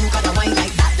know you gotta whine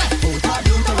like that. Who taught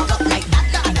you to walk up like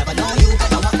that? I never know you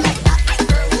gotta walk like that.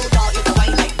 Girl, who taught you to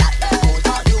whine like that? Who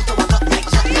taught you to walk up like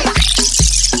that?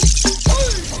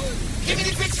 Give me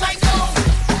the fix right now.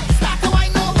 Start to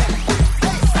whine now.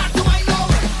 Start to whine now.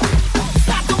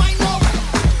 Start to whine now.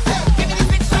 Give me the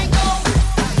fix right now.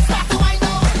 Start to whine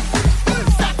now.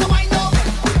 Start to whine now.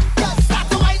 Start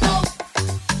to whine now.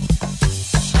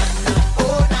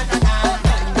 Oh na na na.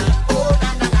 Oh na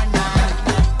na na na.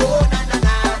 Oh na na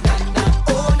na.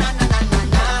 Oh na na na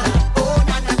na. Oh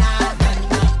na na na.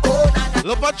 Oh na na.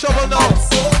 Look at trouble now.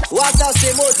 What does the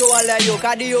moto all you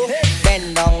cardio?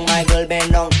 Bend down, my girl,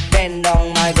 bend down. Bend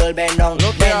down, my girl, bend down.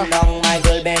 Look here. Bend down, my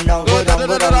girl, bend down. Go down,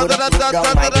 go down, go down, go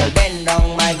down, my girl. Bend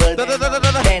down, my girl, bend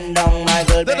down. Bend down, my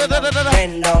girl, bend down.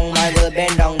 Bend down, my girl,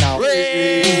 bend down now.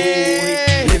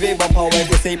 Live it bumper when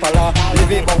you say pala.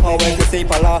 Live it bumper when you say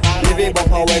pala. Live it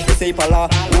bumper when you say pala.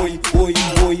 Oi, oi,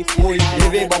 oi, oi.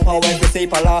 Live it bumper when you say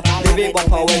pala. Live it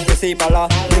bumper when you say pala.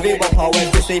 Live it bumper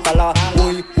when you say pala.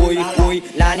 Oi, oi, oi.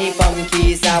 Lani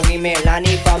funky sa we me,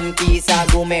 Lani funky sa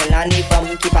go me, Lani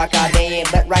funky pakade.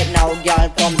 But right now, girl,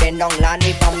 come bend down.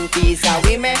 Lani funky sa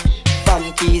we me,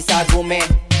 funky sa go me.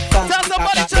 Tell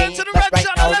somebody turn to the red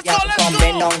channel. Let's go, let's Come go.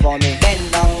 bend down for me.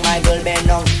 Bend down, my girl, bend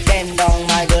down. Bend down,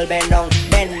 my girl, bend down.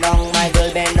 Bend down, my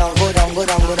girl, bend down. Go down, go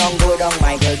down, go down, go down,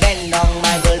 my girl. Bend down,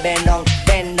 my girl, bend down.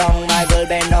 Bend down, my girl,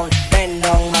 bend down. Bend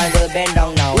down, my girl, bend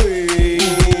down now.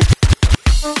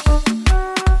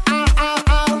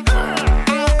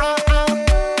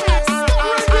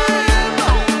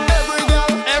 Every girl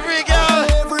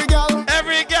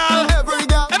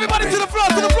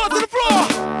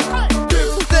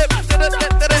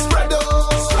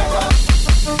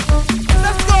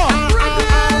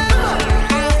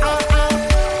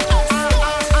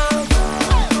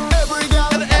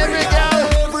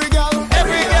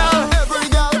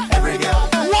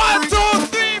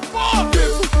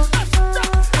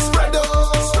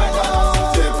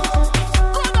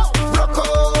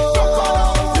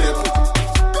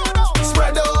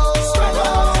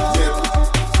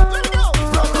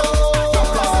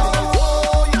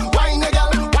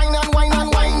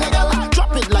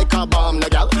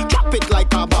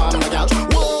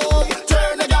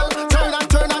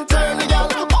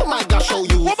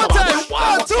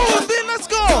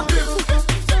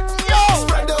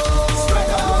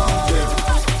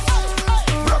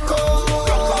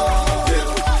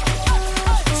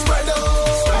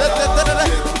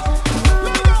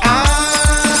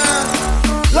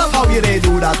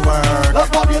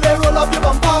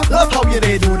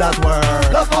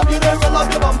Love how you there, roll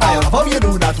up your bumper. I love how you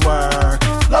do that work.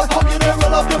 Love how you there,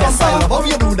 roll up your bumper. I love how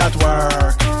you do that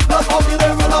work. Love how you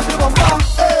there, roll up your bumper.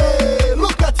 Hey,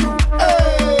 look at you.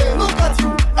 Hey, look at you.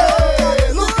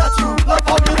 Hey, look at you. Love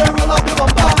how you there, roll up your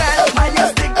bumper. Mind your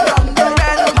stick down there,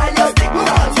 mind your stick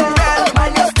down there,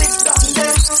 mind your stick down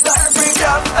there. Bring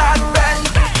up that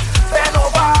bend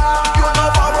over. You know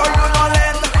borrow, you know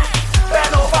lend.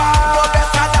 Bend over, you're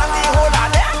better than the whole of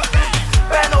them.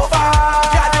 Bend over,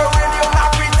 yeah, the real, you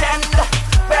not pretend.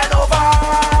 Bend over,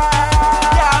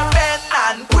 yeah, bend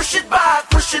and push it back,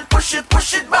 push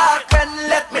it back. Bend,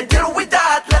 let me deal with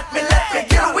that, let me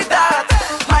deal with that.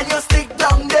 Mind your stick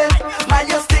down there, mind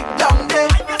your stick down there,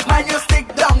 mind your stick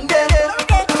down there.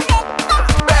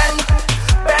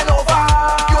 Bend over,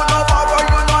 you know borrow,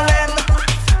 you know lend.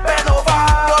 Bend over,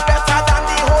 you're better than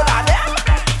the whole of them.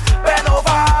 Bend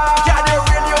over, yeah, the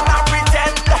real, you not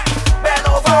pretend. Bend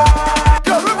over.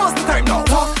 Girl, reverse the time now.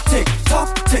 Talk, tick, tock,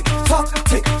 tick, tock,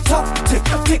 tick, tock, tick,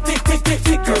 tick, tick, tick, tick,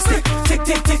 tick, girl, stick, tick,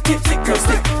 tick, tick, tick, tick, girl,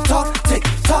 stick, talk, tick,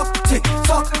 tock, tick,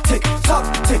 tock, tick, tock,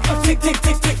 tick, tick, tick,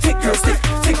 tick, tick, tick, girl, stick,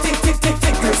 tick, tick, tick, tick,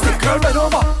 tick, girl, stick. Girl, bend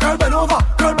over, girl, bend over,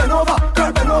 girl, bend over,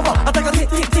 girl, bend over. I take a tick,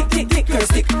 tick, tick, tick, tick, girl,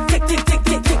 stick, tick, tick, tick,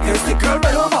 tick, tick, girl, stick. Girl,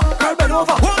 bend over, girl, bend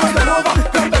over, girl, bend over,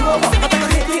 girl, bend over. I take a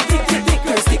tick, tick, tick, tick, tick,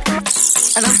 girl, stick.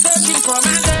 And I'm searching for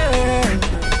my girl.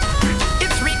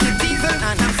 It's Ricky season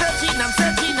and I'm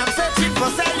searching for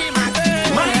Sally, my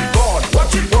girl. My God,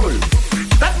 watch it bubble.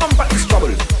 That bumper is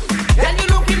trouble. Then you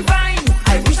looking fine.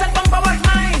 I wish that bumper was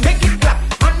mine. Make it clap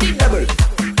on the double.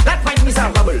 That might miss a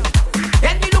bubble.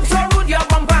 Then you look so rude, your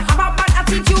bumper have a bad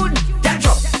attitude. Catch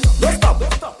up, don't stop.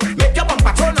 Make your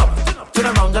bumper turn up. Turn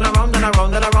around, turn around, turn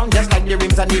around, turn around, just like the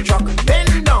rims on the truck.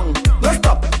 Bend down, don't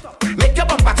stop. Make your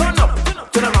bumper turn up.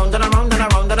 Turn around, turn around, turn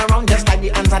around, turn around, just like the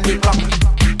hands on the clock.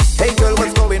 Hey girl,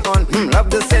 what's going on? Love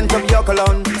the scent of your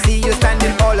cologne. See you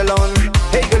standing all alone.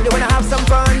 Hey girl, you wanna have some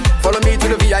fun? Follow me to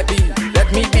the VIP.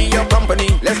 Let me be your company.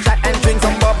 Let's chat and drink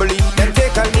some bubbly. Then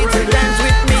take a little dance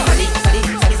with me.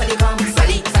 Sally, come,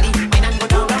 Sally, and I'm gonna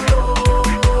down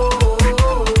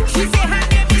low. She say her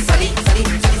name is Sally,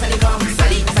 come,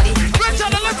 Sally.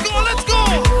 Richard, let's go.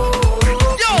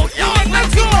 Yo,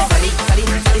 let's go.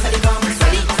 Sally, come,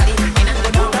 Sally, and I'm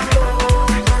gonna down low.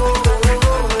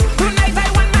 Tonight I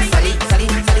want my Sally,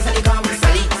 come,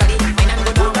 Sally, and I'm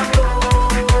gonna down low.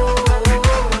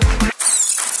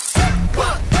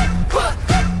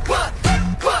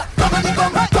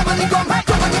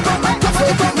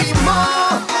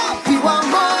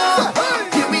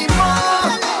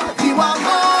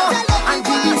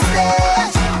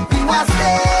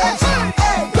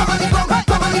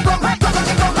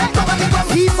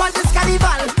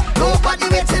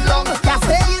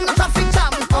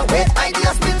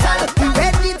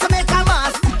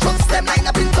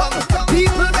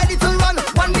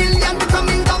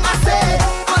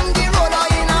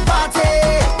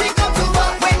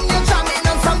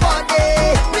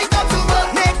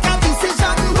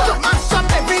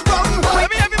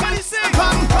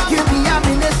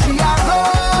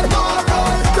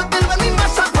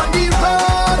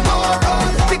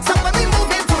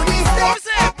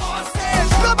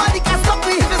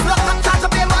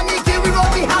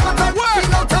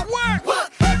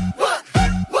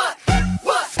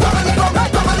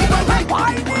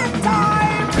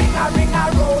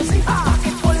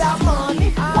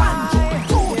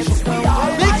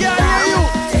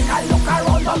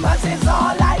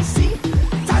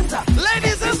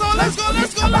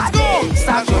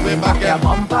 back your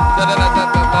bumper.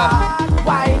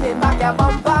 Winding back your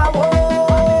bumper.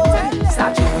 Whoa.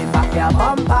 Start chewing back your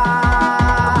bumper.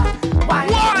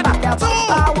 Winding back your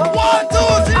bumper. Whoa. 1, 2,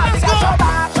 3, let's go. Show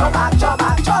back, show back, show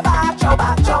back, show back, show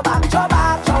back, show back, show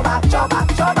back, show back, show back,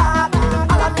 show back.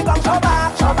 I let me go. Show back,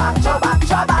 show back, show back,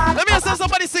 show back. Let me hear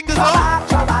somebody sing this Show now. back,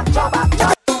 show back, show back, show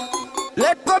back.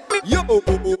 Let pop me. Yo.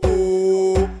 Yo.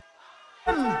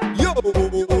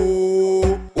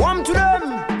 Warm to them.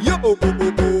 Yo.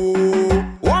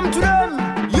 Warm to them.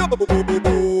 Yo.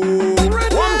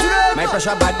 Warm to them. My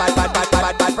pressure bad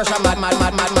pressure mad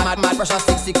pressure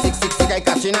 6 I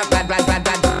catching up bad my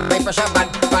pressure bad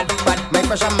my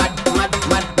pressure mad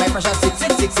my pressure 6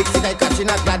 I catching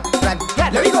up bad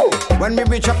let me go. When we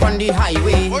reach up on the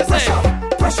highway,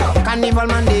 pressure Carnival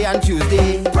Monday and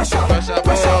Tuesday, pressure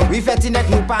we fetting at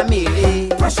Mupa Melee,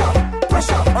 pressure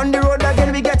on the road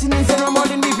again we getting in some more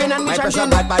than beefing and we pressure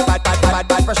bad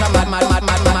pressure mad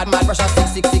pressure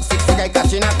 6 I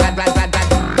catching up bad my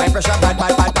pressure bad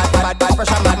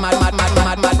pressure mad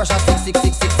pressure 6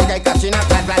 I catching up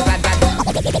bad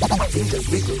Fingers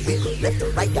wiggle, left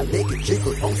and right, I make it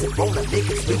jiggle. Bounce and roll and make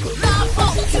it squiggle.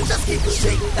 You just keep it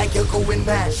shake like you're going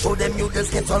mad. Show them you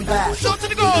just get turn back. Stop to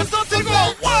the go, stop to the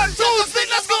go. 1, 2, 3,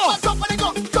 let's go. Drop on the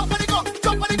gun, drop on the gun,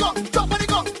 drop on the gun, drop on the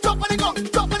gun, drop on the gun,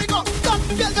 drop on the gun. Stop,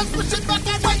 girl, just push it back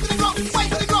and wind to the ground,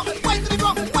 wind to the ground, wind to the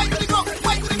ground, wind to the ground,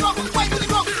 wind to the ground, wind to the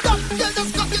ground. Stop, girl,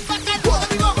 just cock it back and hold on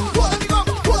the ground, hold on the ground,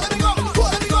 hold on the ground,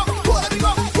 hold on the ground, hold on the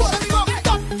ground, hold on the ground.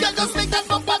 Stop, girl, just make that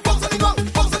bump and bounce on the ground,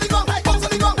 bounce on the ground, bounce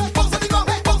on the ground, bounce on the ground,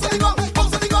 bounce on the ground,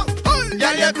 bounce on the ground.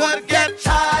 Girl, you could get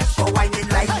charged for whining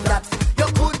like that. You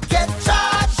could get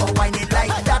charged for whining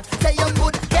like that. Say you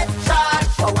could get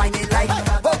charged for whining like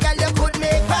that. Oh, girl, you could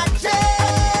make a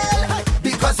jail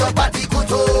because your body good,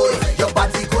 oh, your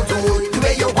body good, oh. The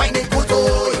way you whine it good,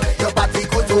 oh, your body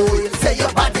good, oh. Say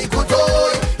your body good,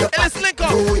 oh, your let's body link good,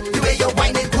 up. oh. The way you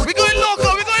whine it good. We going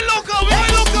local, we going local, we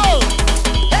going local.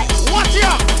 Watch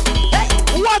ya,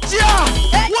 watch ya.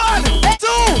 1, 2,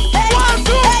 1,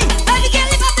 2. Baby girl,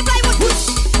 lift up the plywood.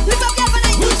 Lift up the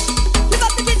overnight. Lift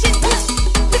up the kitchen.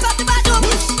 Lift up the bathroom.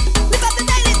 Lift up the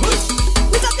dining.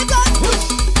 Lift up the gun.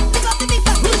 Lift up the big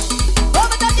bag.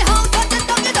 Over down the house, but then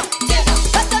down your door.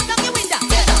 But then down your window.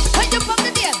 When you from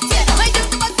the deer, when you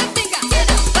bust your finger.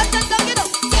 But then down your door.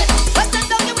 But then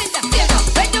down your window.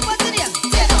 When you bust the deer,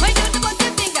 when you bust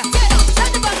your finger. Turn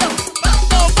the back down.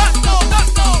 Back down, back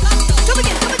down. Come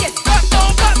again, come again. Back down,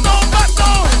 back down, back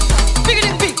down. Bigger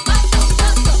than big.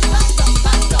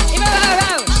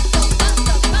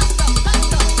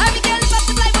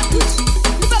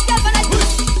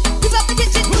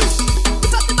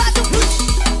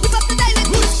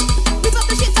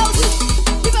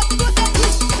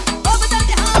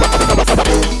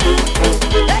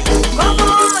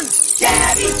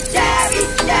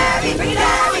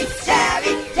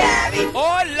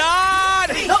 Oh Lord!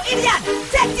 No idiot!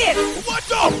 Take this!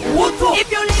 What up?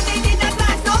 If you living in a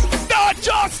glass house, Don't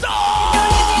just stop!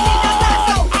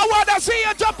 I wanna see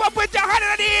you jump up with your hand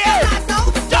in the air! Jump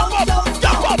up, jump up,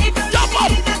 jump up, jump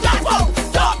up, jump up,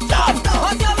 jump!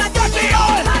 That's the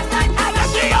all!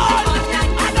 That's the all!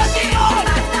 That's the all!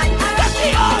 That's the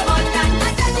all!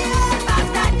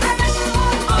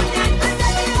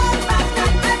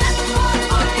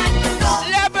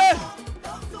 Level!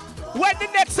 When the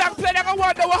next song play, they're gonna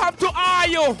wonder what happened to are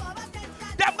you?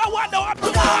 They're gonna wonder what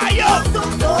happened to are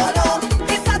you?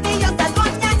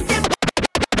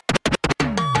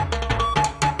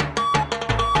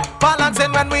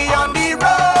 Balancing when we on the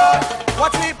road.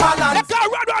 Watch me balance. Let's go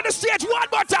run on the stage one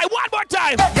more time, one more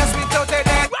time. Yes, we totally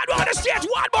dead. Run on the stage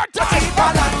one more Watch time. me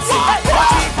balance.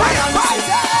 Watch me balance.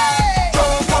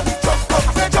 Jump up, jump up,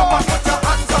 say jump up, put your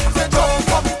hands up, say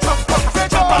jump up, jump up, say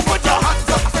jump up, put your hands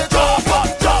up, say jump up,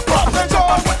 jump up, say jump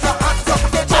up, put your hands up,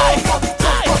 say jump up,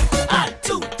 jump up. 1,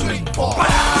 2, 3, 4.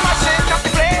 Mashing up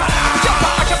the place, jump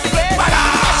up, mash up the place,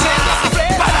 mashing up the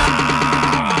place.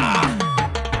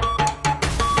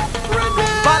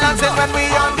 Balancing when we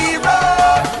on the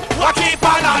road. Watch me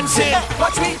balancing.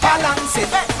 Watch me balancing.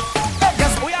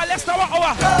 Yes, We are less than 1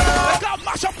 hour. Let's go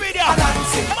mash up in here.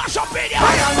 balancing. Mash up in here.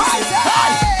 Balancing.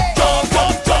 Hey. Jump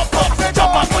up, jump up,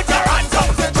 jump up, put your hands up.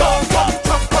 Jump up,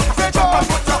 Jump up, say jump up,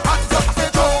 put your hands up, say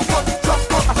jump up,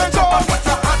 jump up, say jump up, put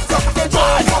your hands up, say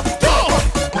jump up, jump up.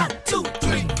 1, 2,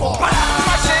 3, 4.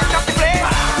 Mashing up the place,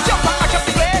 jump up, mash up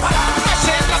the place,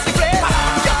 mashing up the place,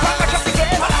 jump up, mash up the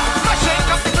place, mashing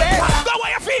up the place, go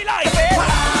where you feel like.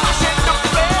 mashing up the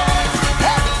place.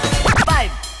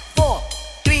 5, 4,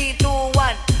 3, 2,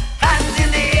 1. Hands in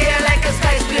the air like a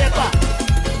skyscraper.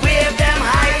 Wave them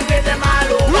high, wave them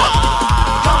all over.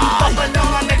 Jump up and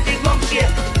down and make the ground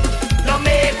shake. No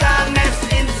make a mess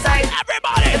inside.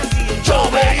 Everybody. Show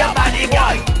where your body,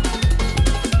 girl.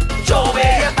 Show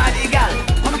where your body, girl.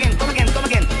 Come again, come again, come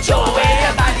again. Show where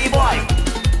your body, boy.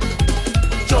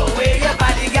 Show where your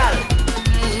body, girl.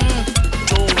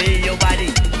 Show where your body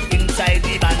inside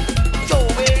the band. Show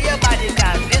where your body,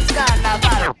 girl. It's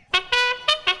carnival.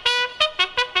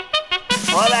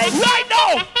 All right, Right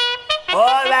now.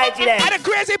 all right, then. And the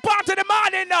crazy part of the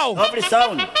morning now. Lovely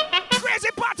sound. Crazy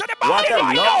part of the What morning a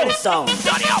right lovely now. sound.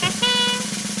 Turn it up.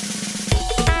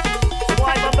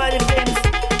 Boy, my body films.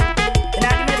 And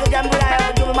I make a jump with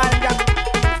I do my man jump.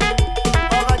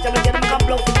 Oh God, jump with them come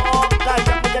blow. Oh God,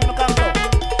 jump with them come blow.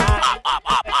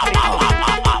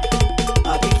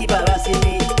 Keep harassing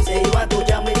me. Say you want to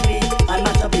jam with me and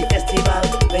match up the festival.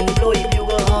 When you blow, if you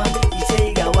go on, you say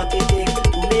you got what it takes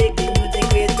to make the music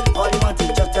great. All you want is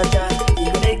just a chance.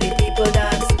 You make the people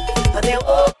dance. I say,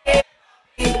 okay,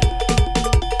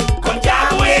 Come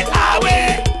jam with our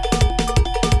way.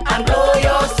 and blow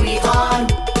your sweet horn.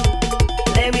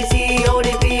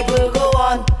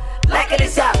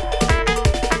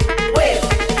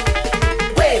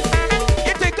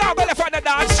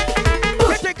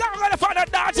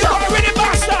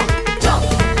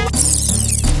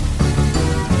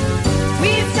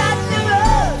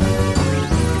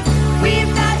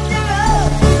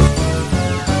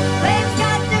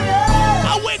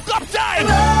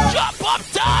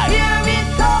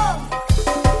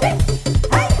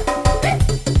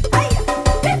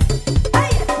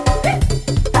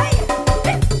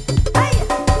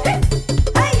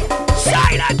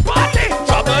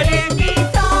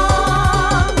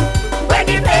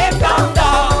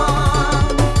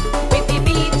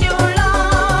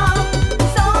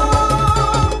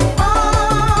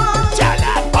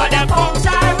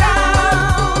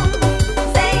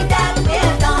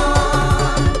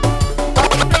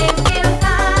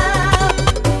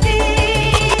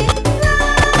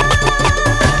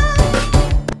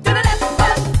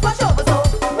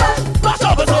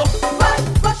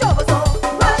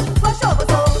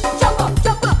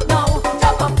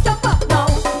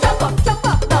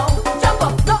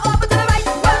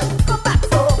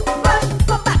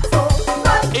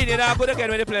 again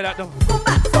when they play that now.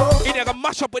 In there, gonna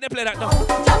mash up when they play that now.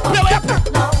 Play what you play.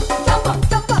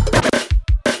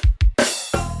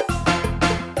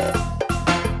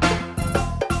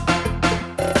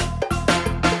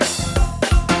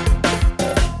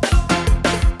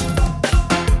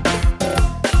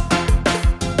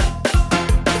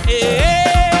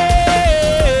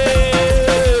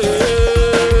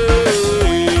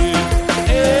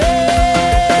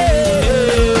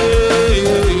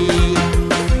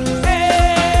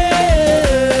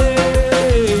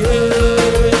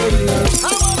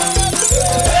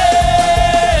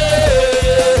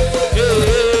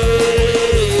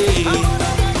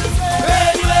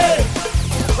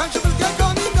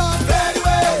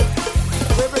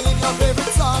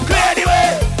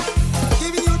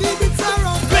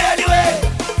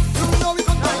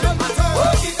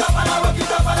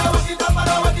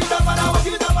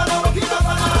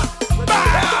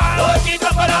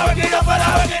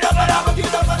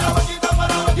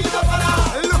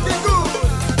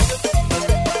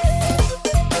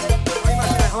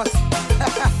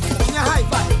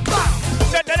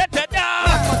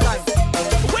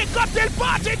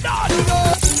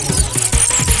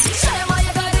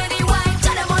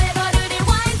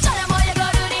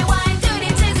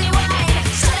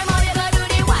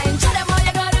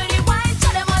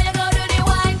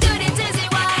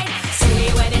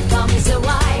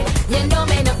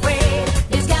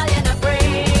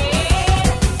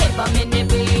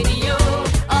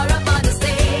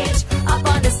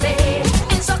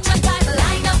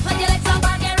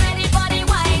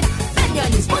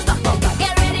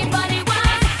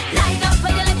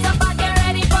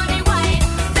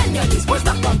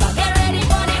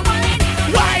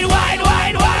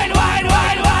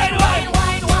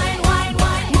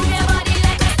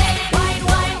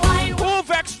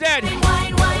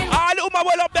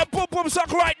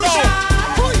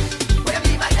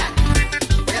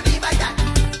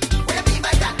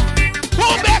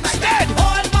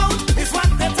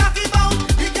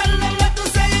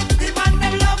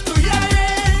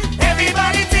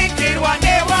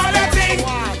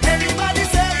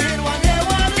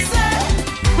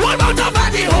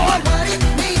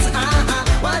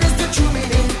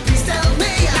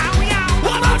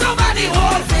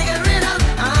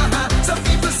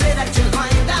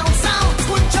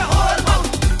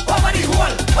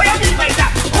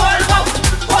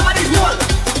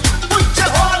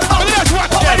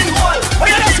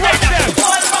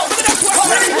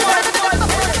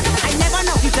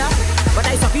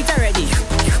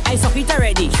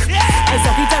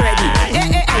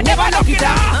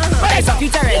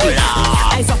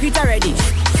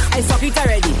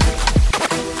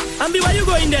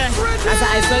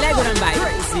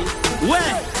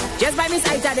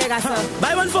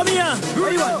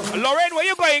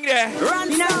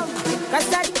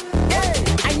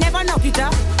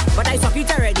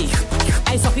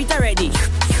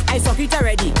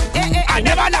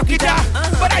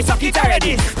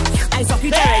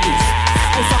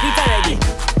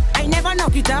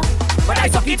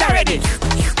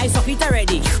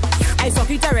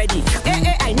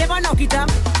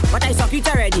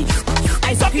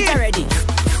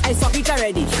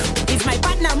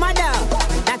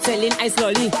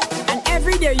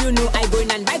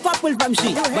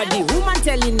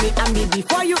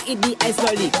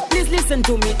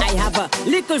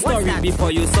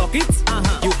 Before you suck it,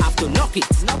 you have to knock it.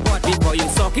 Before you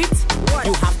suck it,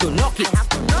 you have to knock it.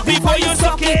 Before you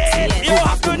suck it, you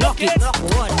have to knock it.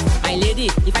 My lady,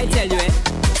 if I tell you,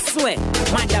 swear,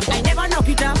 madam, I never knock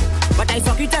it up, but I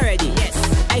suck it already. Yes,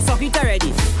 I suck it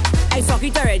already. I suck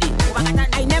it already.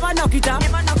 I never knock it up,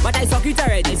 but I suck it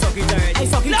already. I suck it already. I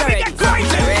suck it already.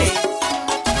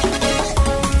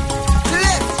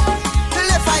 To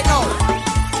left right now.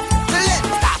 To left.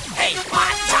 Stop. Hey,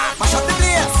 mash up the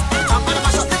place.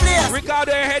 Mash up the place.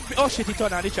 Ricardo head. Oh shit, he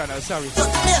turned on the channel. Sorry. Mash up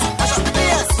the place. Mash up the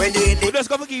place. When they in the let's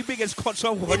go for the biggest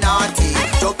concert. naughty,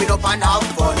 jumping up and have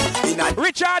fun.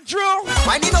 Richard Drew.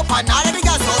 Winding up and all the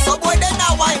girls so boy then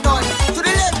now wind on. To the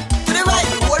left, to the right,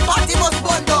 the whole party must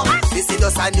burn down. This is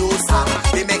just a new song,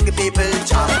 we make the people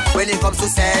jump. When it comes to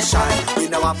session, we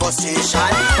know our frustration.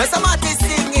 When somebody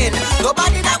singing,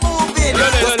 nobody that moving.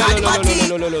 Just start the party.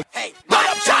 Hey,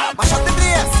 mash up the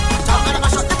place. Jump and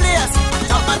mash up the place.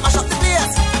 Jump and mash up the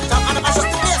place. Jump and mash up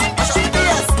the place. Mash up the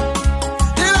place.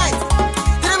 To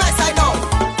the right side now.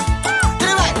 To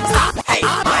the right. Hey,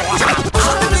 mash up the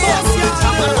place.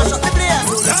 Jump and mash up the place.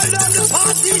 The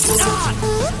party start.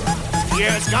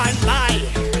 Years gone by.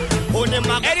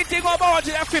 Anything about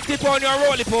it at 50 pound you're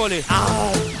roly poly.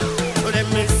 Let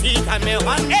me see,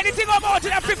 anything about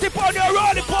it at 50 pound you're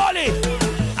roly poly.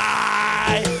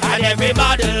 And every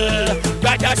bottle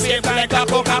got a shape like a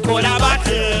Coca-Cola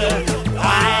bottle.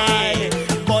 Aye.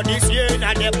 But this year in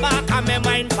the back of my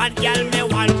mind, fat girl, me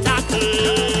want tackle.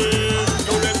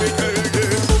 So let me tell you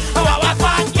this. Oh, I want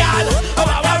fat girl. Oh, I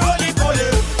want roly-poly.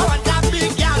 I want that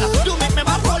big girl. Do make me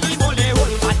my roly-poly.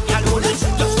 Hold fat girl, hold it.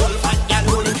 Just hold fat girl,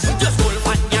 hold it. Just hold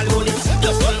fat girl, hold it.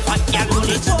 Just hold fat girl,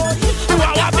 hold it. You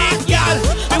want a big girl.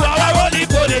 You want a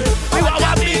roly-poly. You want a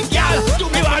big girl. Do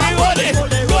me want a roly. Roll,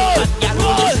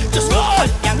 roll, just roll,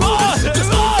 roll, just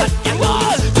roll,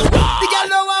 roll, just roll. The girl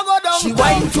know I go down. She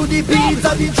whine to the beat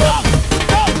of the drum.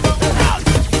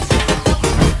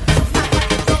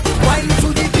 Whine to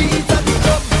the beat of the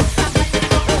drum.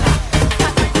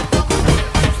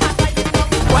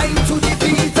 Whine to the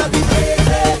beat of the drum.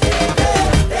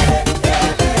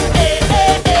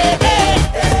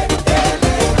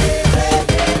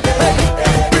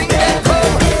 Bring them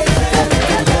come.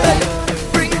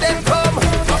 Bring them come.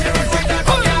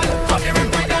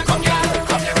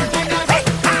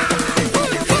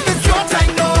 It's your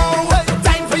time now.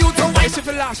 Time for you to I see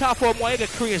the last half hour, more I get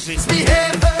crazy.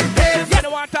 behave. I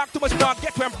don't want to talk too much now.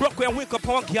 Get when broke when wake up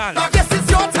on girl. I guess it's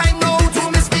your time now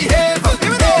to misbehave.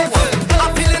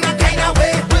 I'm feeling a kind of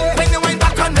way when you wind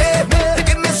back on me. You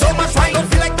give me so much wine, don't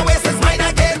feel like the waste is mine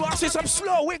again. You want to see some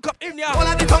slow wake up in ya. All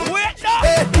of the tongue, Wait now.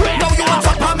 now you want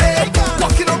top on me.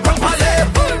 Walking up properly,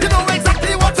 you know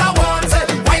exactly what I want.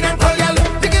 Wine and come, girl.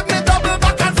 You give me double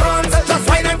back and front. Just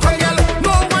wine and come, girl.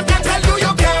 No one can tell you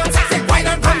you can't. Say wine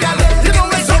and come, girl. You know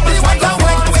exactly what I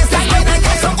want. Waste is mine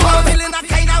again. I'm feeling a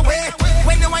kind of way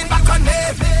when you wind back on me.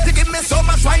 You give me so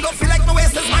much wine, don't feel like the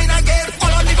waste is mine again. All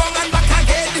of the gong and back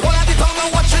again. The whole of the tongue are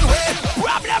watching way.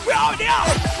 Problem round here.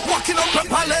 Walking up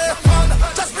properly, fun.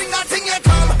 Just bring that thing you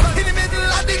come. In the middle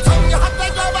of the tongue, you hot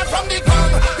like lava from the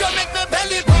ground. You make me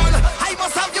belly burn. I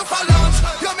must have you for lunch.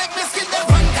 You make me skin the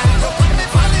run. You put me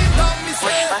falling down, me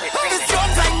say. It's your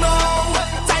time now.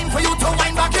 Time for you to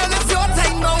wind back, girl. It's your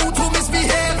time now to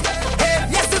misbehave. Hey,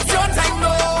 yes, it's your time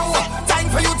now. Time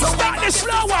for you to Start the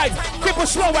slow wine. People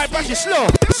slow wine, but you slow.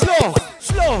 Slow,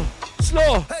 slow,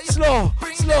 slow, slow,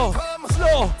 slow,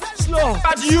 slow, slow.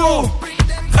 At you.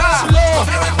 Slow.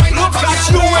 Look at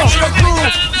you and your crew.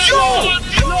 Yo!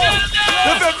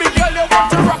 The baby girl, you want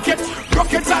to rock it and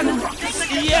rock it.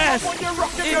 Yes. In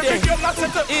there.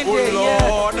 In there, yeah.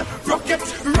 Lord, rock it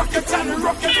and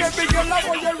rock it. Baby girl, I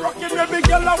want you rock it. Baby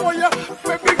girl, I want you.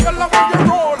 Baby girl, I want you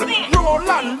roll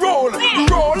and roll,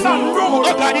 roll and roll,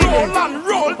 roll and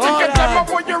roll. Take your time, I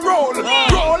want you roll and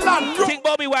roll. Think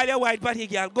Bobby while you're white body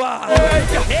girl. Go on.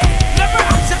 Let me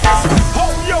answer this. How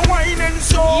you whining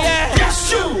so? Yeah.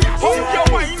 Yes, you. How you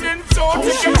whining so?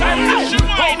 Take your time. How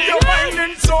you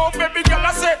whining so? Baby girl,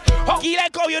 I say. He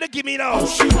like how you to give me now. I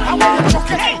want you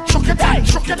chuck it, chuck it,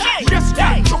 chuck it. Yes,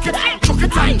 chuck it, chuck it,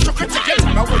 chuck it. Take your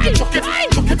time. I want you chuck it,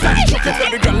 chuck it, chuck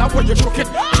it. Baby girl, I want you chuck it, chuck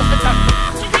it.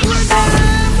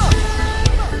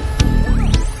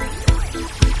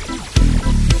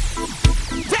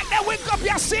 Take that wake up,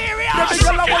 you're serious. Baby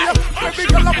girl, I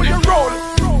want you roll,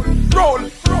 roll,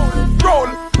 roll, roll,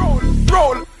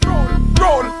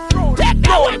 roll. Take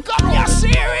that wake up, you're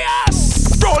serious.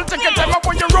 Roll, take your time, I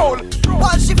want you roll.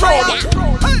 While she fire.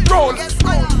 Roll,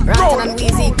 roll. and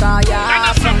Weezy car,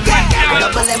 yeah.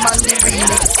 Double M on the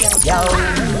remix, yo.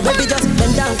 Baby just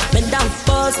bend down,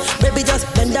 pause. Baby just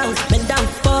bend down,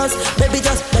 pause. Baby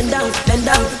just bend down,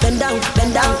 pause. Baby just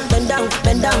bend down,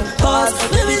 pause.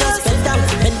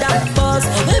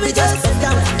 Baby just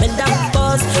bend down,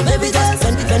 pause. Baby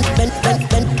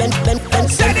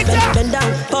just bend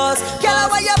down, pause. Girl,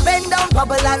 why you bend down,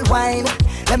 bubble and wine?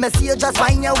 Let me see you just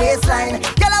wind your waistline.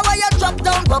 Girl, why you drop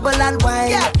down, bubble and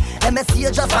wine? Let me see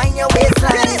you just wind your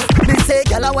waistline. Me say,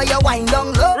 girl, why you wind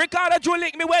down low? Ricardo Joe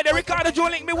link me where there. Ricardo Joe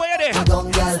link me where there.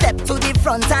 Down, girl. Step to the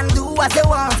front and do what you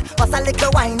want. Pass a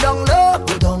little wind down low.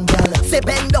 Down, girl. Say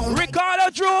bend down. Ricardo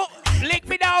Joe, link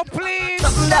me down, please.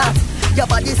 Something that. Your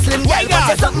body slim, girl, but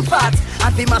you something fat.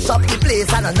 And we mash up the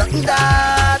place and nothing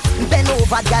that. Bend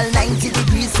over, girl, 90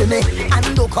 degrees for me. And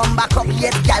don't come back up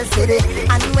yet, girl, steady.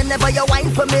 And whenever you whine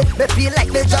for me feel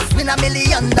like me just win $1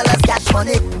 million cash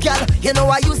money. Girl, you know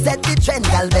why you set the trend,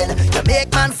 girl, Ben. You make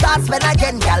man start spend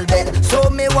again, girl, Ben. So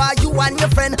me why you and your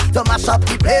friend to mash up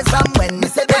the place and when me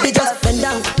say, baby, just bend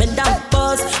down,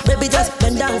 pause. Baby, just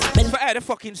bend down, But are you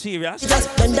fucking serious? just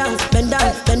bend down, pause.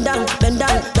 Baby,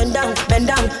 just bend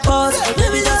down, pause.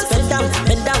 Baby, just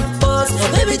bend down, pause.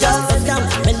 Baby, just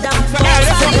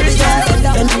bend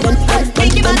down,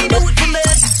 make your body do it for me.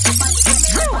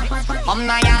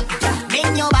 Naya,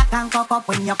 bend your back and cock up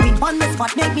when you creep on the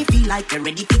spot. Make me feel like you're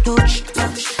ready to touch.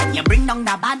 You bring down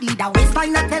the body, the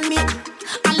waistline, and tell me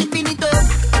I'll lift it up.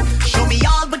 Show me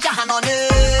all, put your hand on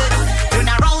it.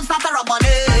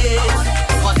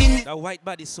 A white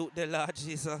body suit, the Lord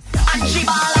Jesus. And she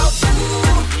ball out.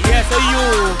 Yes, so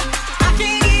you. I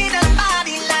can't get a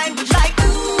body language like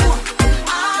ooh,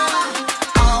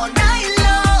 all night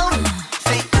long.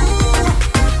 Say ooh,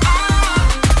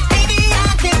 baby,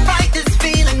 I can't fight this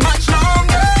feeling much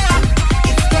longer.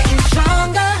 It's getting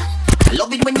stronger. I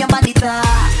love it when your body talk.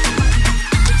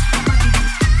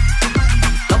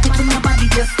 Love it when your body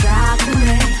just talk to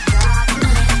me.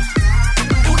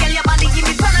 Ooh, girl, your body give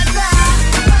me paradise.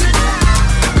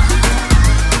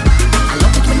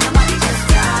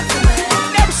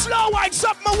 Slow wine,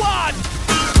 something I want.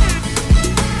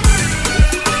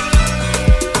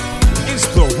 It's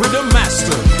the Rhythm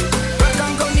Master. Rock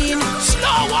and come in.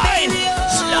 Slow wine,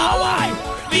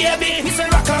 baby. It's a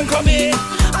rock and come in.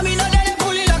 I mean, no, they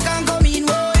pull it rock and come in.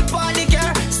 Oh, if all the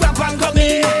car stop and come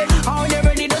in. Oh, you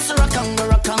ready to rock and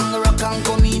come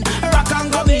in. Rock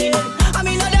and come in. I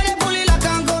mean, no, they pull it rock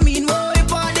and come in. Oh,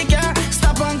 if all the car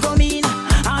stop and come in.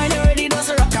 Oh, you ready to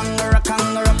rock and come in.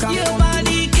 Your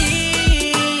body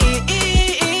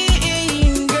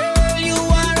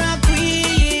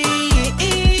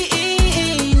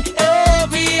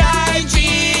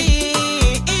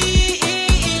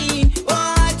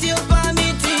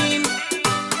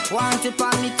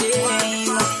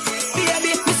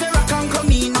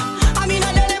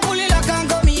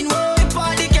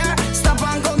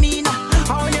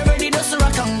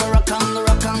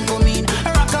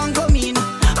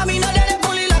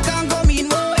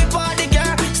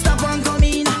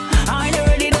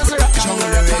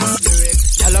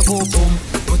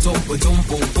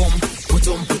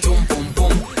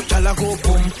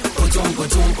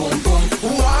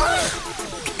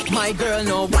my girl,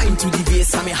 no wine to the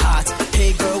bass of me heart.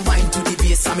 Hey girl, wine to the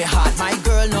bass of me heart. My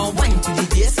girl, no wine to the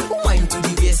bass, wine to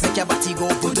the bass, make your body go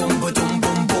boom, boom,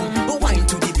 boom, boom. Wine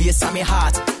to the bass of me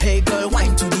heart. Hey girl,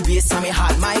 wine to the bass of me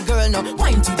heart. My girl, no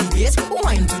wine to the bass,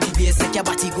 wine to the bass, make your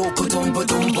body go boom, boom,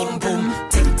 boom, boom.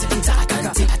 Tick tick tock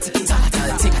and tick tick tock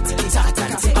and tick tick tock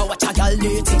and tick. Oh, what a girl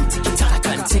do? Tick tick tock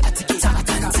and tick tick tock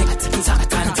and tick tick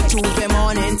tock and Tuesday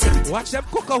morning. Watch them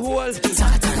cook a hole.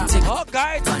 Oh,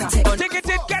 guys, take it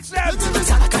in, catch them.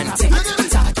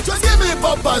 Just give me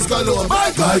Papa's galore.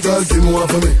 My girl, give me one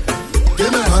for me.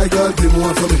 Give me high girl, give me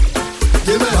one for me.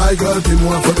 Give me high girl, give me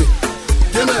one for me.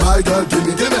 Give me high girl, give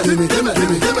me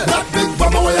that big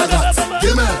mama what you got.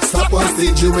 Give me stop on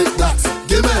stage with that.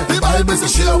 Give me the Bible to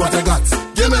share what I got.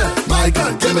 Give me my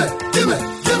girl, give me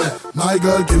my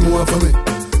girl, give me one for me.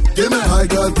 Give me high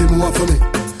girl, give me one for me.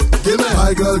 Give me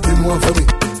high girl, give me one for me.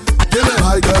 Give me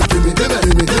high girl, give me that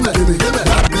big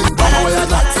mama what you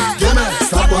got. Give me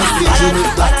stop on stage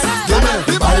with that. Give me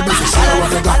the Bible to share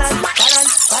what I got.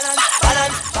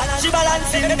 Balance, she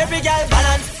balancing, every girl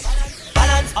balance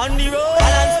on the road.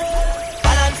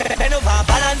 Balance, bend over,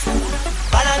 balance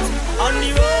on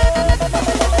the road.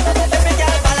 Every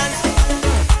girl balance,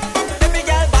 every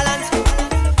girl balance,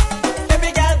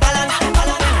 every girl balance,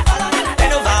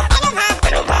 bend over,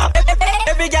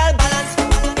 every girl balance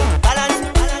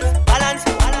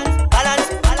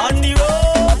on the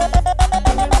road.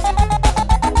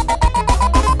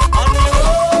 On the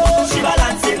road, she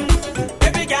balancing,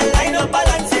 every girl line up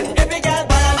balancing, every girl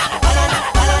balance,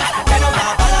 bend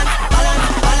over, balance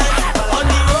on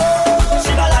the road,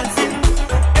 she balancing,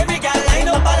 every girl line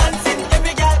up balancing,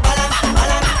 every girl balance,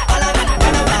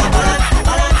 bend over, balance.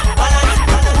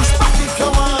 Push back if you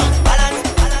want,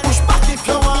 push back if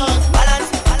you want,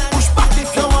 push back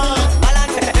if you want,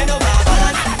 Bend over,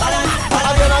 balance.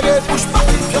 again, push back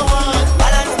if you want,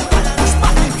 push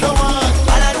back if you want,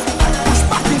 push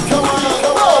back if you want.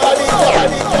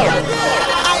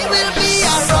 I will be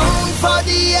around for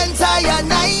the entire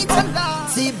night.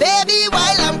 See, baby,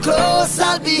 while I'm close,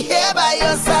 I'll be here by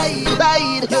your side.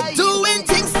 You're doing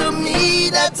things to me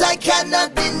that I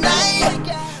cannot deny.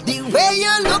 The way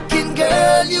you're looking,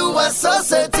 girl, you are so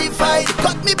certified.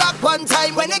 Cut me back one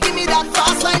time when you give me that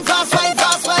fast wine, fast wine,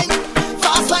 fast wine,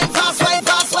 fast wine, fast wine,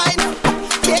 fast wine.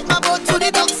 Take my boat to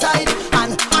the dockside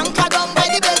and anchor down by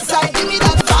the bedside. Give me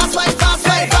that fast wine, fast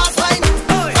wine, fast wine,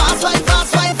 fast wine,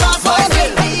 fast wine, fast wine.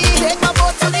 Take my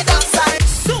boat to the dockside.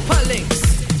 Super links.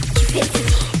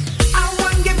 I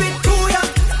want give it to ya.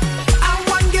 I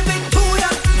want give it to ya.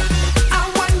 I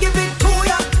want give it to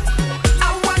ya. I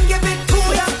want give it to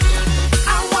ya.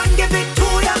 I want give it to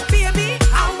ya, baby.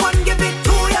 I want give it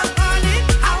to ya, honey.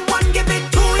 I want give it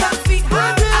to ya.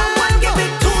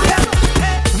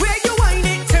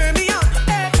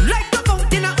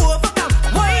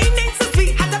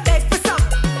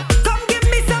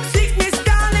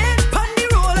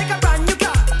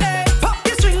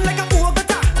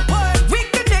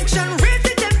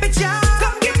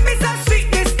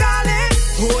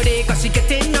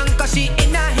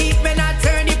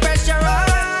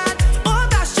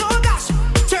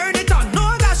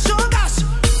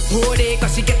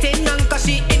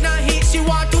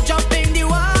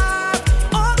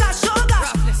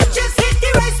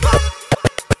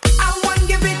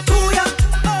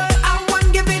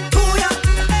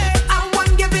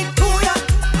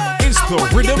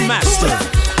 master.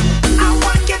 I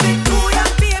want give it to ya,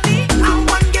 baby. I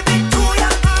want give it to ya,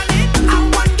 honey. I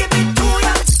want give it to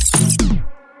ya.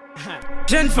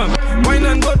 Gen femme, wine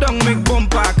and go down, make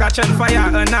bumper, catch on fire,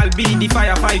 and I'll be the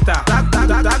firefighter.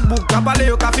 That book, kapale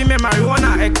yo kafi me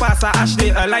marijuana, ek pasa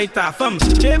ashte a lighter. Femme,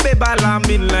 chebe bala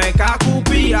min like a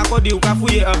kupi, akodi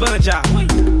ukafuye a banja.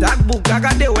 That book,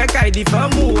 agade wekai di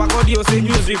famu, akodi yo se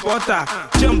news reporter.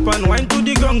 Jump and wine to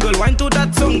the grungle, wine to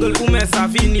that songle, ume sa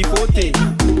fini fote.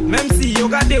 Même si yo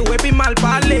gade wepi mal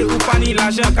parle, upani la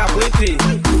jen kapwete.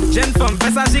 Gen femme,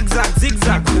 fais ça zigzag,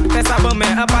 zigzag, fais ça bon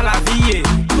mais up à la vie.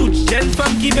 Toute jeune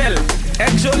femme qui belle,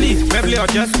 est jolie, meuble or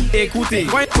just écoutez.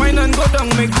 Wine and go down,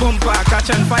 make bumper, catch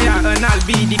on fire, and I'll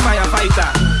be the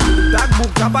firefighter. That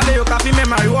book, kapale yo kafi me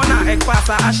marijuana, ek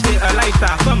pasa ashte a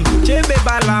lighter. Femme, chebe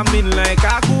bala min like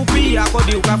a kupi,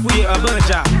 akodi ukafuye a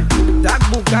banja. That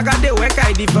book, agade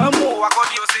wekai di famu,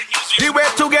 akodi yo se the way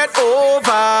to get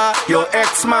over your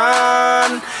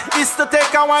ex-man is to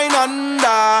take a wine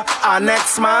under an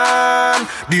ex-man.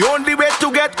 The only way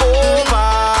to get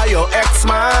over your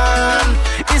ex-man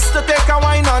is to take a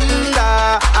wine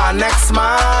under an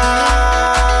ex-man.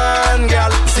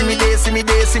 Girl, see me day, see me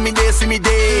day, see me day, see me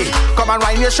day. Come and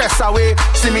wind your stress away.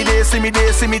 See me day, see me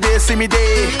day, see me day, see me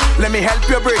day. Let me help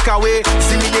you break away.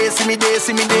 See me day, see me day,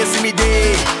 see me day, see me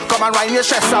day. Come and wind your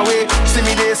stress away. See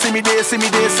me day, see me day, see me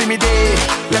day, see me day.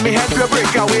 Let me help you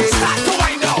break away. Start to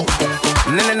wind now. Start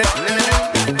to wind now.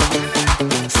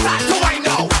 Start to wind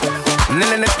now.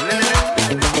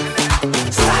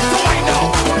 Start to wind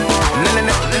now.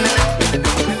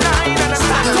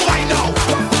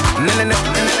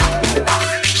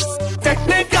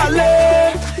 Technically,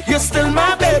 you're still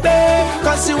my baby,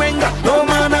 cause you ain't got no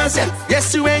manners yet.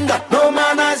 Yes, you ain't got no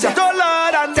manners yet. Oh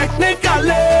Lord, and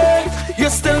technically, you're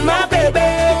still my baby,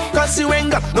 cause you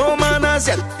ain't got no manners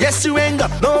yet. Yes, you ain't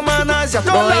got no manners yet.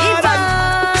 Oh Lord,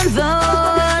 Even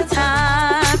though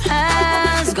time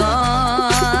has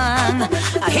gone,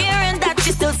 hearing that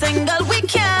you're still single, we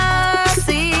can't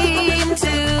seem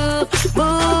to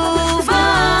move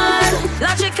on.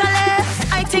 Logically,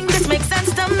 I think this makes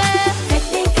sense to me.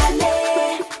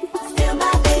 Technically, still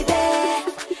my baby,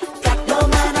 got no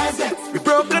manners yet. we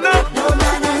broken up. No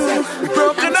manners yet. We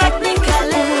broken up.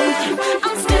 Technically,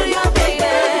 I'm still your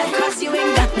baby, cause you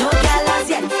ain't got no galas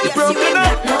yet. Yes, you ain't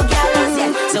got no galas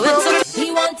yet. So it's okay. He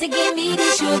want to give me the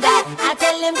sugar, I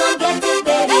tell him come get it,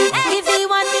 baby. If he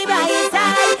want me by his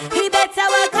side, he better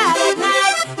work hard at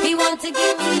night. He want to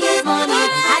give me his money,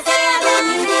 I say I don't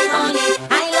need it, honey.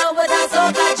 I love with a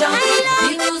soca junkie.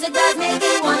 The music does make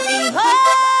me want me.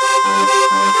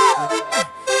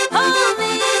 Oh,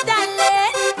 me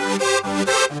darling.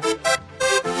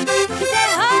 He say,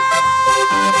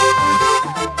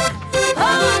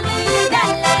 oh, me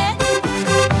darling.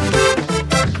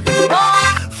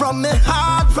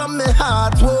 From me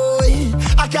heart, boy,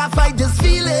 I can't fight this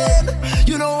feeling.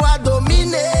 You know I don't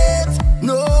mean it.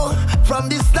 No, from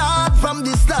the start,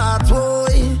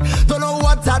 boy. Don't know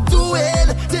what I'm doing.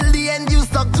 Till the end, you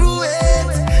stuck through it.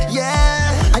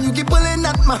 Yeah, and you keep pulling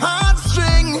at my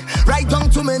heartstring, right down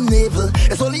to my navel.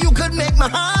 It's only you could make my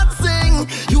heart sing.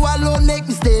 You alone make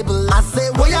me stable. I say,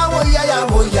 woya, woya, ya,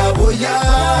 woya, woya.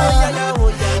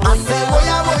 I say,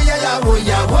 woya, woya, ya,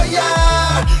 woya, woya.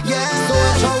 Yeah, so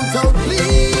shout out, please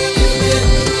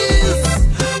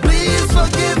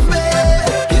forgive me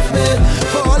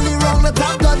for all the wrong that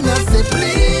I've done. I say,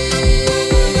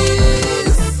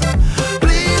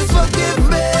 please forgive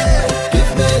me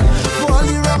for all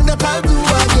the wrong that I'll do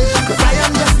again. 'Cause I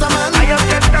am just a man, and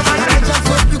I just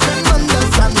hope you can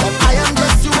understand that I am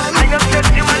just human. I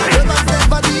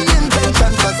never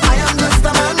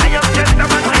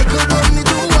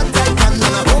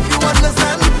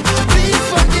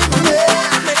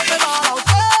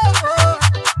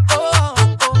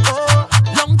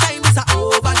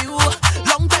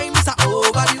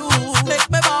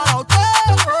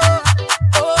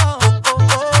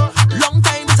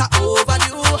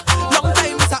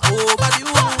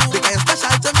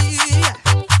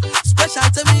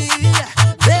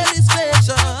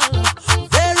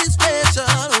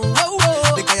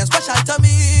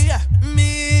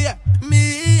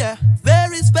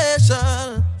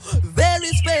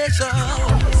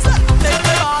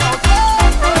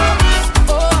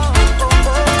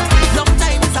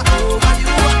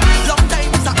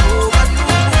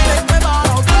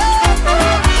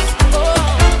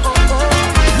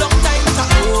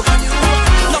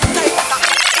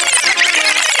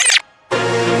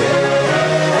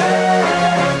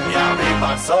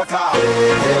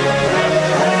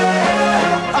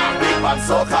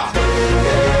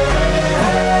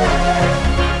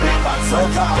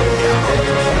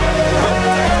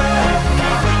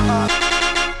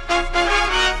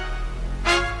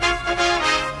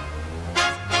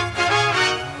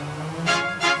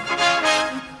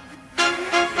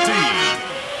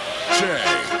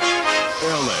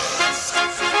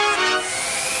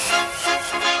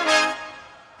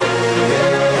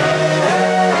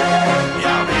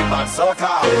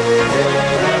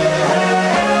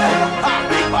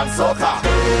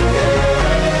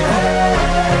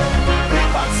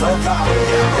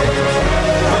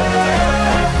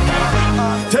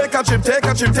a trip, take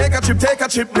a trip, take a trip, take a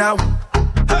trip now.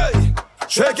 Hey,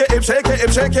 shake it, hip, shake it, hip,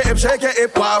 shake it, hip, shake it,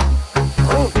 hip, wow.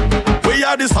 We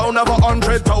are the sound of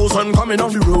 100,000 coming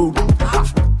on the road.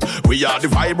 We are the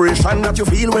vibration that you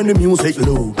feel when the music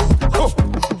load.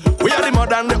 We are the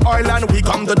mud and the oil and we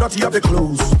come the dirty of the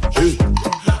clothes.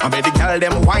 I made the girl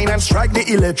them wine and strike the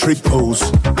electric pose.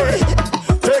 Hey,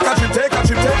 take a trip, take a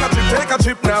trip, take a trip, take a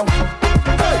trip now.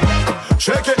 Hey,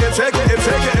 shake it, hip, shake it, hip,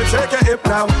 shake it, hip, shake it, hip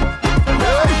now.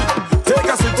 Hey, take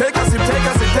a sip, take a sip, take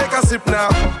a sip, take a sip now.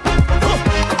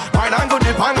 Wine and go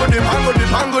dip, and go dip, and go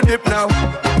dip, and go dip now.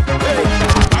 Hey,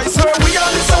 I swear we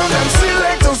are the sound and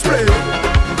selectors play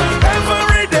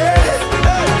every day,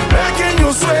 making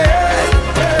you sway.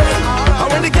 And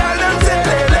when the girl them say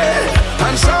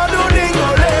and shadow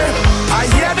dingole, I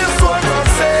hear the soul God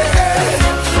say,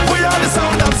 we are the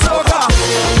sound of soca.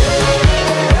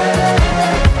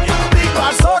 Big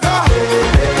bad soca.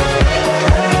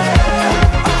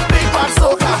 Big bad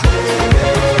soca.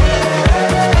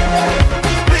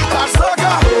 Big bad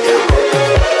soca.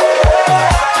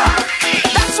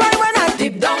 That's why when I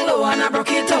dip down low and I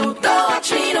broke it out, don't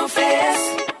watch me no face.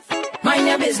 Mind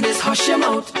your business, hush your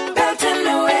mouth. Belt in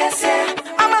the waist, yeah.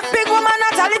 I'm a big woman,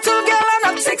 not a little girl, and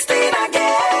I'm 16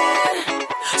 again.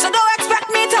 So don't expect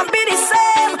me to be the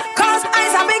same, cause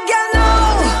I's a big girl now.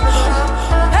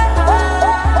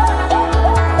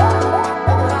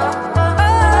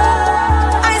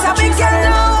 I's a big girl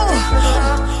now.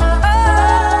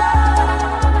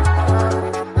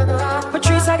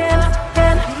 Patrice again.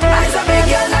 I's a big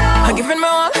girl now. I'm giving my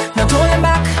all, not holding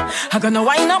back. I'm gonna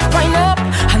wind up,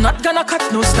 I'm not gonna cut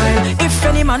no style. If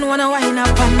any man wanna wind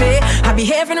up on me, I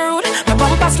behaving rude, my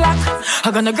bumper slack.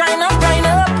 I'm gonna grind up.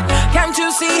 Can't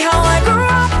you see how I grew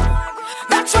up?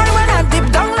 That's why when I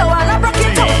dip down low and I broke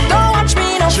it up, don't watch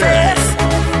me no face.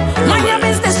 Mind your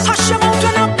business, hush your mouth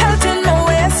when I'm pelting my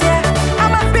waist, yeah.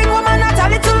 I'm a big woman, not a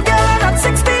little girl, and I'm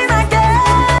 16 again.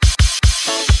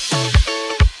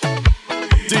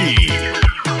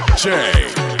 DJ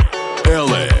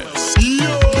Ellis.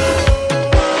 Yo.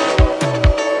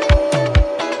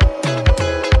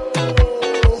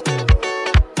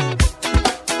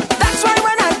 That's why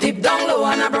when I dip down low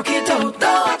and I broke it out,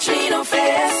 don't watch me no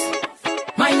face.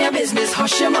 Mind your business,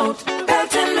 hush your mouth,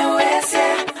 belt in my waist,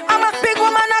 yeah. I'm a big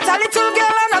woman, not a little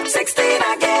girl, and I'm 16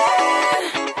 again.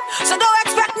 So don't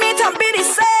expect me to be the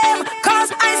same, cause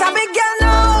I's a big girl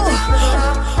now.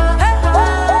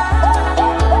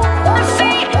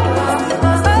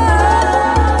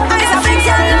 I's a big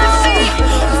girl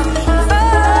now.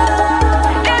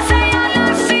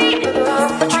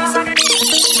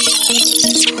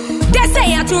 They say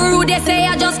you're too rude, they say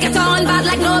I just get on bad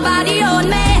like nobody own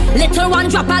me. Little one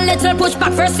drop a little push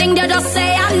back, first thing they just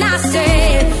say I'm nasty.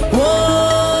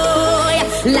 Whoa,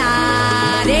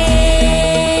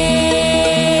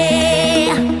 laddie.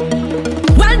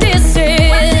 Well, this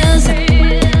is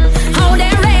how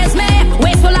they raise me.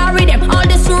 Wasteful I read them, all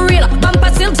this surreal,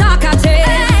 bumper still talkative.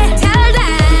 Tell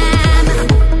them,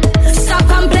 stop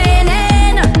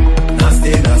complaining.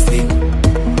 Nasty.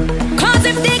 Cause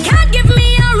if they can't give me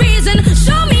a reason,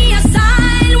 show me a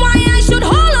sign why I should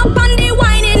hold up on the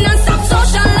whining and stop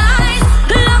socialize.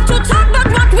 Love to talk, but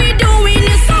what we doing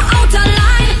is so out of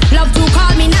line. Love to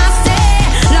call me nasty,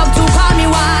 love to call me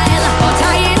wild, but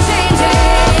I ain't changing.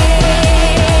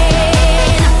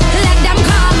 Let them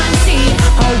come and see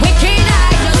how wicked I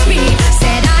just be.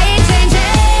 Said I ain't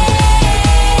changing.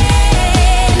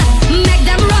 Make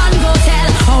them run, go tell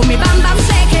how me bam bam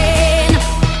shaking.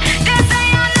 They say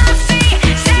I'm nasty,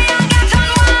 say I get on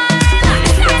one.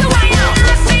 Stop the wine now.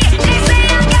 They say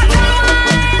I get on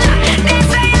one. They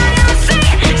say I'm nasty,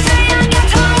 say I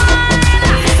get on one.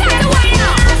 Stop the wine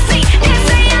now. They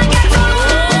say I get on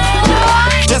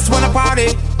one. Just wanna party.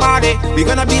 We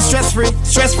gonna be stress free.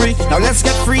 Now let's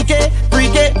get freaky.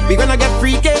 We gonna get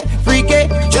freaky.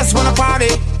 Just wanna party.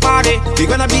 We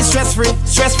gonna be stress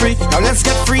free. Now let's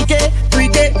get freaky.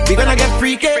 We gonna get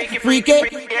freaky.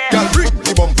 Girl, bring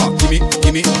the bumper, gimme,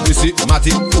 Missy,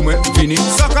 Matty, Pume, Vini.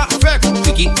 Sucker, fake,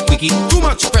 wiki, too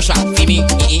much pressure, gimme.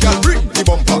 Girl, bring the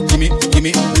bumper, gimme,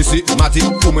 Missy, Matty,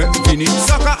 Pume, Vini.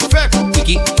 Sucker, fake,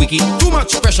 wiki, too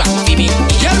much pressure, gimme.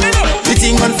 Girl, me know The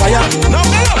thing on fire. no,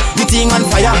 me know The thing on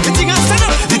fire. the thing I stand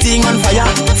up. The thing on fire.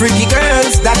 Freaky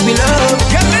girls that we love.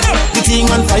 Girl, me know The thing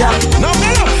on fire. no, me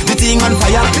know The thing on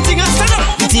fire. the thing I stand up.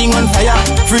 The thing on fire.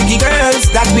 Freaky girls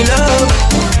that we love.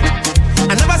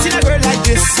 I never seen a girl like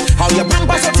this. How your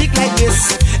bumper so thick like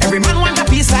this. Every man want a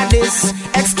piece like this.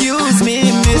 Excuse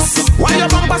me, miss. Why your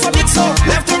bumper so big so?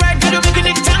 Left to right, girl, you making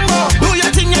it tango. Do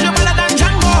your thing, you're better than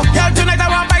Django. Girl, tonight I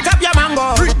want bite up your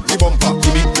mango. Bring the bumper,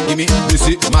 gimme,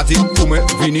 Missy, Matty, Pume,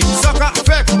 Vini. Sucker,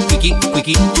 fake,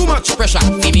 wiki, too much much pressure.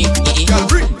 Gimme, girl,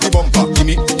 bring the bumper.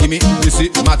 Gimme,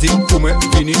 Missy, Matty, Kume,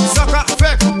 Vini, Saka,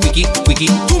 Fek, Wiki,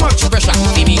 too much pressure.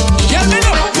 Gimme, girl, me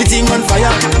know. The thing on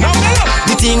fire,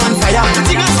 the thing on fire,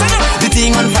 the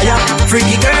thing on fire.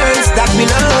 Freaky girls that me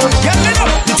love.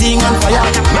 The thing on fire,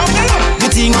 the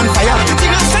thing on fire,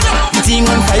 the thing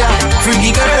on fire. Freaky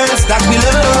girls that we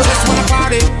love. Just wanna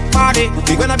party.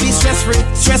 We gonna be stress free.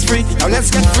 Now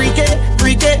let's get freaky.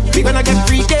 We gonna get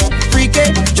freaky.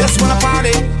 Just wanna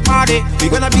party. We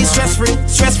gonna be stress free.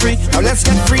 Now let's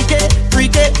get freaky. We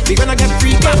gonna get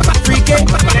freaky.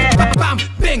 Bam,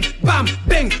 bing, bam,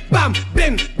 bing, bam,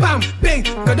 bing, bam, bing.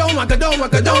 Go down,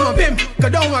 bim. Go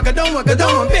down,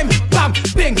 bim. Bam,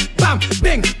 bing, bam,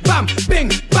 bing, bam, bing,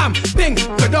 bam, bing.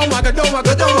 Go down,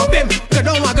 bim. Go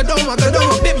down,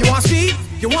 bim. You want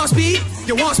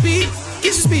speed? Get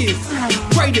your speed.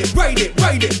 Ride it.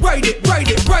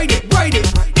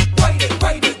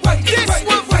 This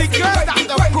one for the girls that the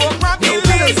program is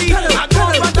lazy. Take off something,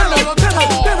 I'll belt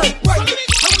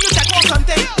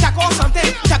it.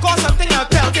 Take off something,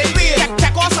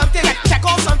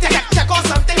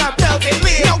 I'll belt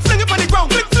it. Now fling it on the ground,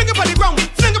 girl. Look, fling it on the ground.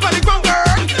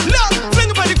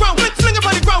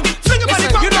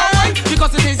 You know why?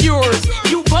 Because it is yours.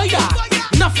 You buy that.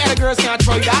 Enough other girls can't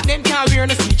try that. Them can't wear in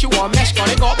the street. You want mesh,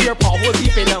 gonna go up your paw, hold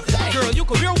deep enough. Girl, you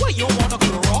could wear what you want to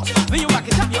cross. When you back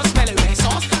it up, you smell it like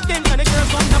sauce. Then when the girls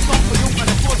come, have come for you on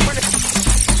the foot for the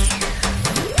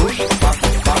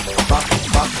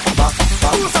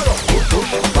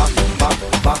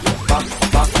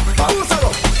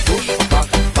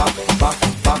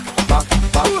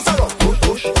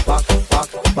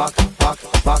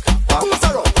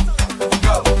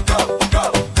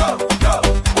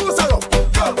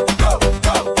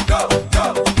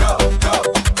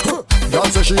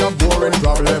she a boring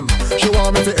problem. She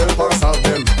want me to help her solve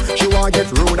them. She want get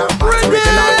rude and fast. Me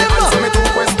tell her to answer me two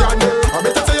questions. I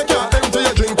better say you can't empty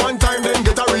your drink one time, then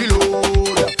get a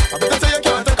reload. I better say you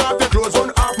can't take off your clothes,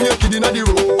 run half naked inna the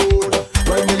road.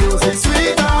 When the music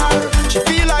sweeter, she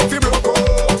feel like she broke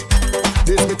out.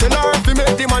 This me tell her to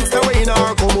make the monster way in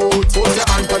her come out. Put your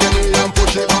hand on the knee and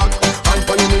push it back. Hand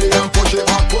on the knee and push it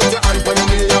back. Put your hand on the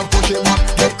knee and push it back.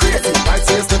 Get crazy, like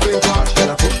say stepping back. Then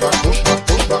I push back.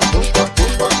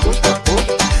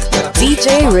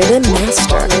 DJ Rhythm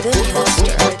Master.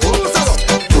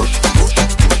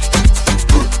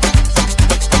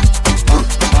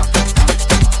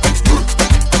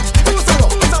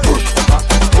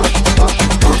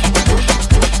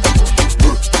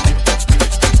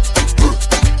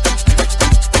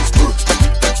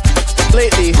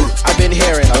 Lately, I've been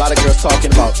hearing a lot of girls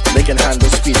talking about they can handle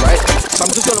speed, right? So I'm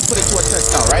just gonna put it to a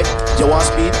test now, right? You want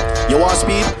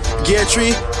speed? Gear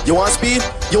 3. You want speed?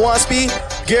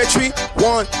 Gear 3,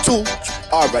 1, 2, 3.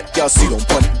 Alright, y'all see them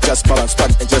punt, just balance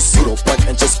punt, and just see them punt,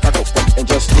 and just crack up punt, and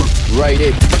just ride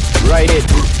it. Alright,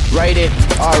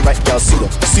 y'all see them,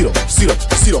 just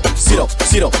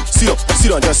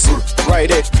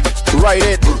ride it.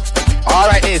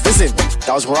 Alright, listen,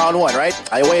 that was round 1, right?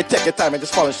 I want you to take your time and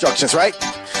just follow instructions, right?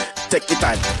 Take your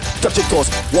time, touch your toes,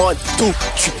 1, 2,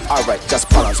 3. Alright, just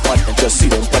balance one and just see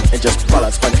them one and just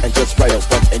balance one and just ride up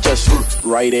one and just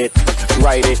ride it.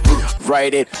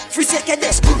 3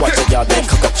 seconds. Watch a girl that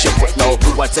cock up shit foot now.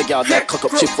 Watch a girl that cock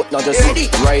up shit foot now. Just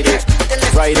ride it.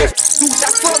 Do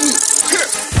that for me.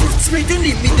 Split in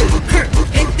the middle.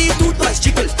 Hit the 2 twice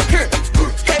jiggle.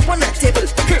 Type on the table.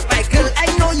 My girl, I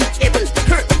know you able.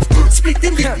 Split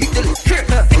in the middle. Hit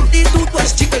the 2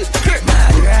 twice jiggle.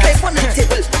 Type on the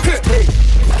table.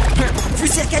 3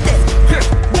 seconds.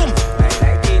 Boom.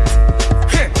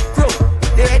 Bro,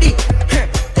 they ready?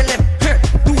 Tell them.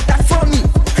 Do that for me.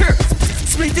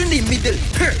 Split in the middle.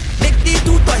 Make the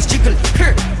 2 twice jiggle.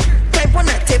 Type on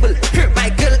the table. My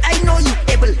girl, I know you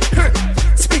able.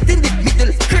 Split in the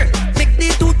middle. Make the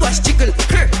 2 twice jiggle.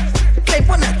 Type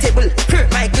on the table.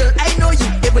 My girl, I know you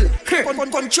able.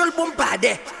 Control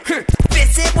bombade.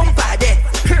 Face bombade.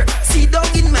 Sit down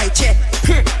in my chair.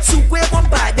 Sukwe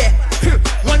bombade.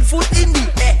 1 foot in the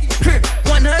air.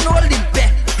 1 hand holding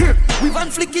back. With 1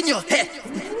 flick in your hair.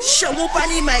 Show up on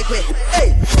the mic way.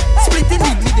 Hey, split in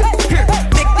the middle.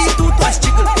 Make the 2 twice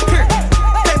jiggle.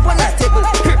 Type on the table.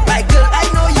 My girl, I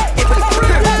know you able.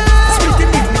 Split in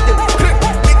the middle.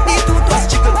 Make the 2 twice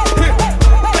jiggle.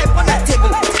 Type on the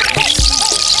table.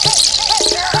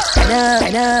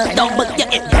 Don't bực giật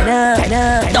it.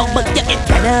 Don't bực giật it.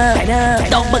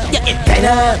 Don't bực giật it. Don't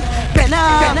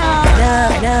bực giật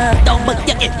it. Don't bực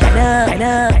giật it.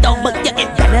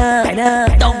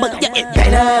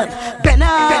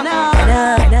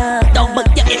 Don't bực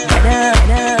giật it.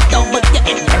 Don't bực giật it. Don't bực giật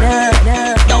it.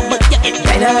 Don't bực giật it.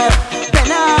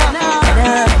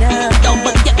 Don't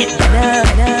bực giật it.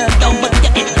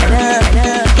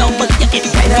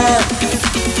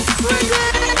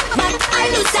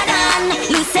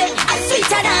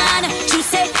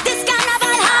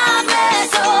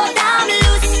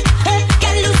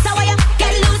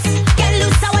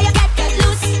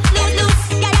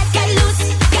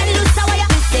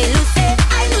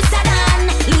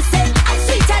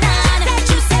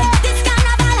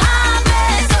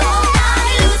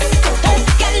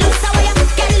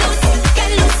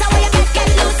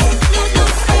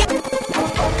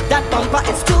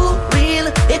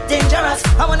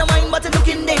 wanna wine, but it's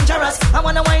looking dangerous. I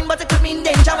wanna wine, but it could mean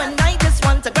danger. And I just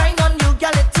want to grind on you,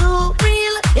 girl, it's too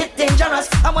real, it's dangerous.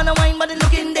 I wanna wine, but it's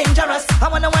looking dangerous. I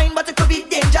wanna wine, but it could be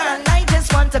danger. And I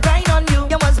just want to grind on you.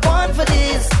 You was born for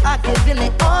this, I giving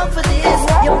it all for this.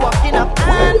 You're walking up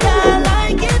and I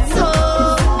like it so.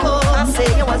 I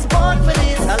say you was born for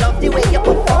this. I love the way you're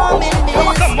performing this.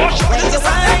 When you're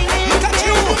whining,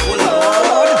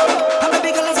 I'm a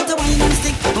big girl, I said to wine and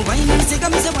stick. Wine and stick,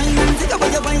 I'm a wine and stick.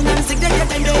 About your wine and stick, then you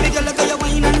time, baby girl, look at your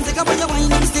wine and stick. About your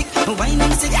wine and stick, wine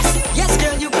and stick. Yes, yes,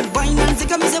 girl, you could wine and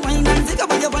stick. I'm a wine and stick.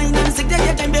 About your wine and stick, then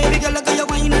you time, baby girl, look at your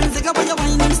wine and stick. About your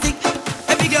wine and stick.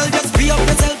 Every girl just free up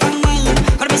yourself and wine.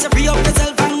 Gotta be so free up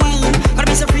yourself and wine.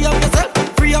 Gotta be so free up yourself,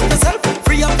 free up yourself,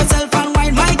 free up yourself and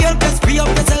wine. My girl, just free up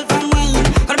yourself and wine.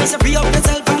 Gotta be so free up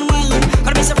yourself and wine.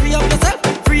 Gotta be so free up yourself,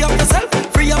 free up yourself,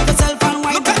 free up yourself and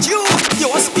wine. Look at you, you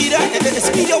a speeder, the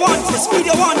speed you want, the speed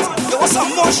you want. You want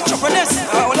some more stupidness,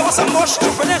 you want some more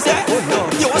stupidness, eh?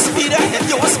 You a speeder,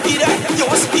 you a speeder, you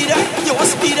a speeder, you a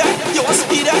speeder, you a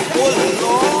speeder. Oh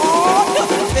Lord,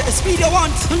 the speed you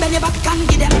want. Bend your back and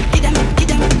give them, give them, give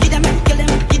them, give them, kill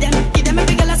them, give them, give them.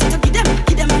 Every girl I say to give them,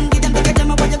 give them, give them, take them.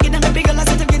 What you give them? Every girl I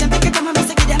say to give them, take them. I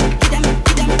say give them, give them,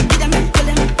 give them, give them, kill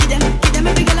them, give them, give them.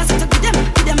 Every girl I say to give them,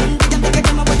 give them, give them, take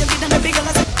them. What you give them? Every girl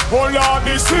I say. Oh Lord,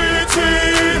 the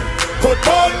city could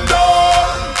burn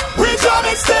down. We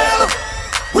jamming still,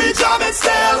 we jamming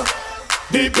still.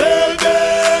 The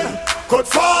building could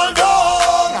fall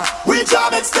down. We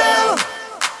jamming still,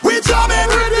 we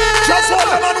jamming. Just hold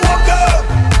them and walk up,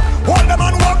 hold them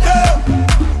and walk up,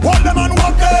 hold them and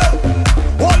walk up,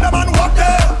 hold them and walk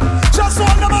up. Just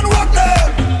hold them and walk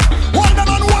up, hold them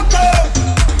and walk up,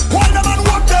 hold them and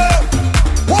walk up,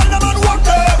 hold them and walk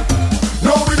up.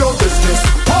 No, we don't business.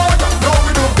 No,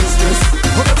 we don't business.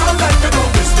 Put it on like you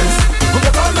don't business. Put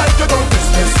it on like you don't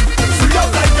business. Free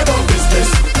up like you don't business.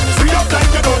 Free up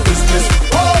like you don't business.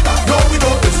 No, we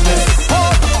don't business.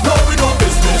 No, we don't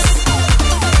business.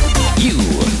 You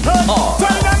are.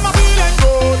 Tell them I'm feeling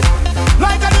good,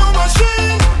 like a new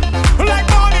machine, like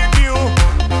morning dew,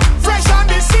 fresh on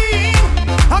the scene.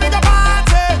 I make a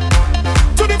party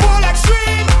to the full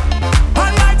extreme,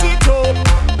 and light it up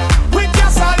with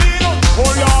gasoline.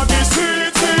 Oh Lord, the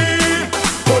city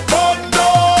could burn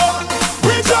down.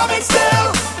 We jamming still,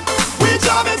 we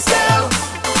jamming still.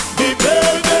 The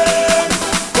building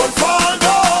could fall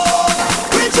down.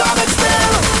 We jamming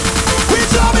still, we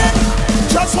jamming.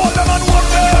 Just hold them and walk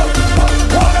there,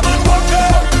 hold them and walk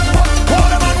there, hold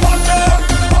them and walk there,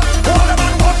 hold them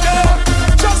and walk there.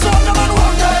 Just hold them and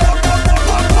walk there, walk there,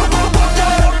 walk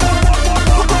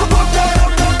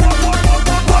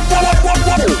there, walk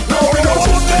there. No, we don't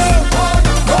walk there.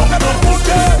 Hold them and walk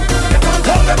there,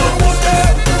 hold them and walk there,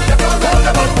 hold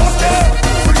them and walk there.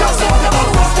 Just hold them and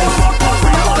walk there.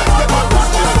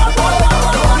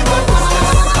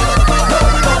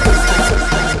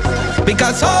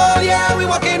 Because oh yeah, we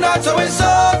walking out, so it's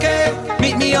okay.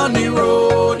 Meet me on the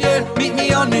road, yeah. Meet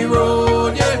me on the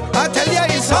road, yeah. I tell ya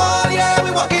it's all yeah,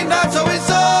 we walking out, so it's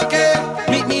okay.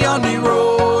 Meet me on the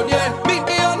road, yeah. Meet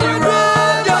me on the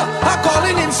road, yeah. I'm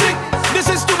calling in sick. This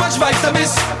is too much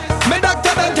vitamins. My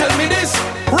doctor don't tell me this.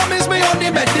 Rum is me on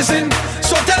the medicine.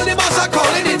 So tell the boss I'm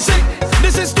calling in sick.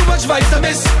 This is too much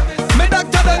vitamins. My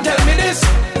doctor don't tell me this.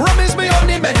 Rum is me on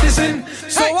the medicine.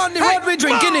 So on the road we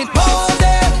drinking it all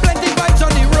day. Plenty vibes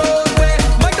on the roadway.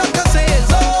 My doctor says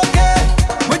okay.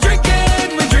 We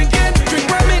drinking, drink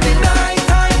rum in the night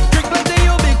time. Drink plenty,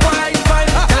 you'll be quite fine.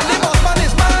 Tell the boss man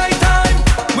it's my time.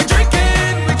 We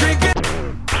drinking.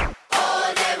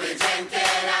 All day we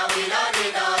drinking and we don't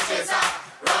need no chaser.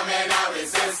 Rum in our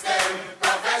system,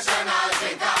 professional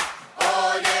drinker.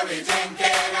 All day we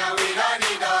drinking and we don't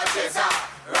need no chaser.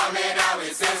 Rum in our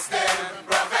system,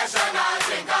 professional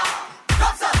drinker.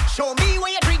 show me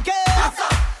where you're drinking.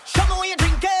 Show me where you're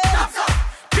drinking.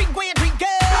 Drink where you're drinking.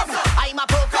 I'm a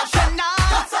professional.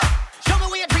 Show me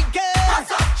where you're drinking.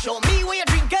 Show me where you're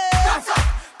drinking.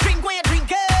 Drink where you're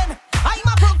drinking. I'm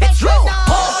a professional.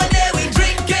 All day we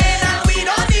drinking and we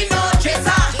don't need no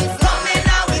chaser. Rum in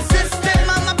our system,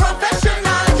 I'm a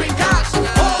professional drinker.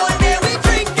 All day we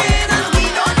drinking and we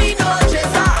don't need no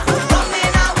chaser. Rum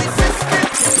in our system.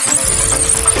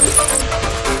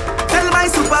 Tell my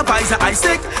supervisor I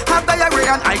sick, have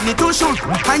diarrhea and I need to shoot.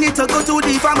 I need to go to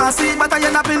the pharmacy, but I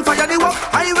end up in fire the walk.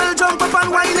 I will jump up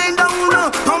and whining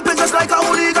down, pumping just like a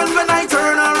hooligan when I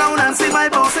turn around and see my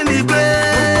boss in the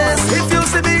place. If you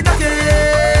see me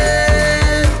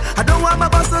again, I don't want my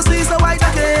boss to see so white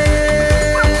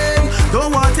again.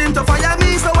 Don't want him to fire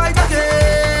me so white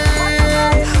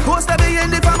again. Post to be in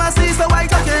the pharmacy so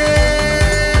white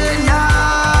again.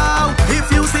 Yeah.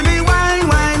 If you see me wine,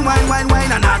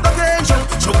 and I go again,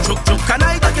 choke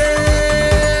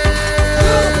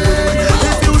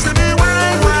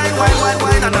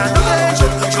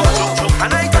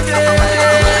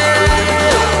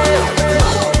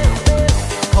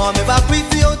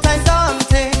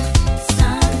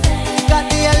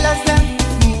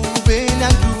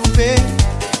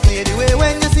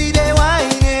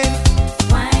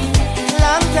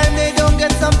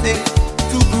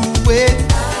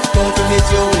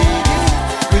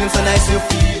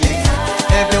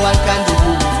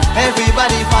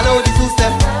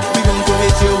two-step. We going to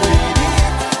hit you with it.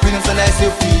 We them so nice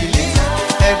you feel it.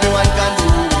 Everyone can do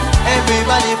it.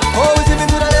 Everybody, oh, we tip it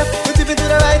to the left, we tip it to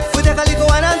the right. We take a little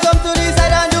one and jump to the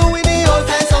side and do it the old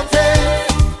time something.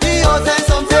 The old time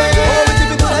something. Oh, we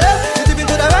tip it to the left, we tip it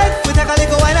to the right. We take a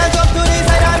little one and jump to the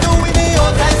side and do it the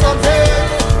old time something.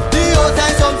 The old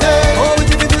time something. Oh, we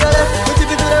tip it to the left, we tip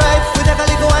it to the right. We take a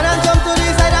little one and jump to the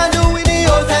side and do it the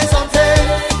old time something.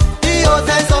 The old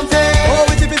time something. Oh,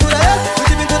 we tip it to the left, we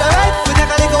tip it to the right. We take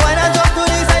a little one and jump to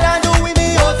the side and do it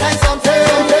the old time something.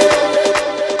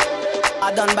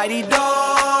 I done by the door.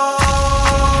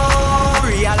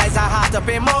 Realize I have to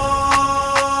pay more.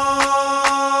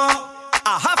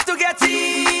 I have to get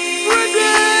in.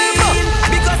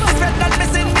 Because this red not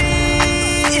missing me.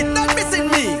 It's not missing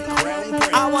me.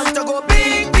 I want to go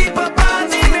big, people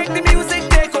party. Make the music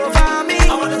take over me.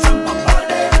 I want to jump up all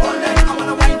day, all night. I want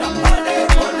to wind up all day,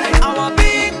 all night. I want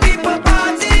big people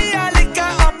party. I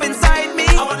liquor up inside me.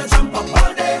 I want to jump up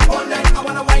all day, all night. I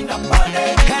want to wind up all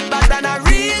day. Head back and a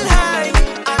real high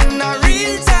and a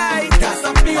real tight. Can't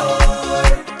stop me, oh.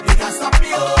 You can't stop me,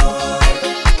 oh.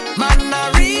 Man, a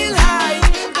real high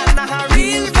and a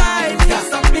real vibe. Can't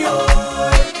stop me, oh.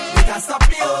 You can't stop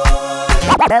me, oh.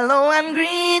 Hello and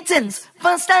greetings.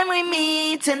 First time we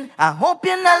meeting. I hope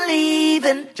you're not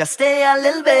leaving. Just stay a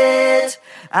little bit.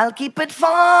 I'll keep it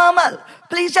formal.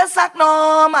 Please just act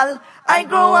normal. I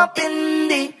grew up in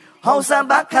the house of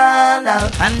Bacchanal,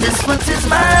 and this foot is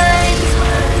mine.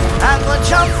 I go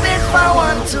jump if I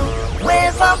want to.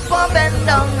 Wave up or bend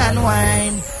down and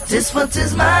whine. This foot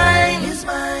is mine.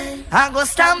 I go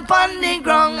stamp on the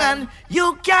ground and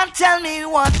you can't tell me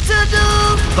what to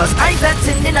do. Cause I bet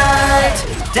in the night,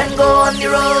 then go on the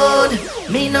road.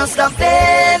 Me no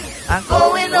stopping, I'm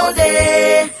going all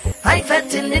day. I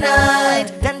bet in the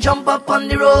night, then jump up on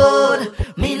the road.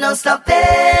 Me no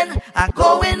stopping, I'm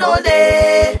going all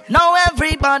day. Now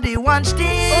everybody watch this.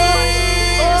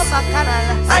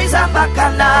 Eyes are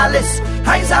Bacchanalist,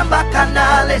 eyes are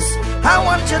Bacchanalist. I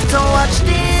want you to watch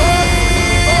this.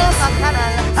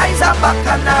 Eyes are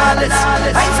Bacchanalist,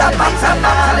 eyes are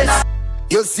Bacchanalist.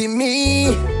 You see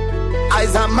me,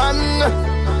 I's a man,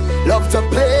 love to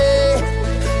play,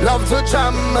 love to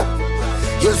jam.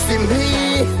 You see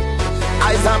me,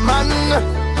 I's a man,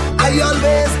 I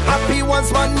always happy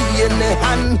once money in the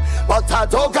hand. But I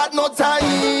don't got no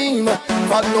time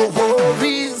for no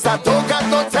worries, I don't got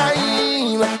no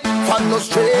time for no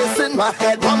stress in my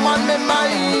head, one on my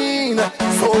mind.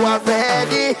 So I'm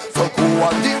ready to go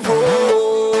on the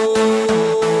road.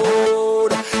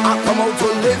 I come out to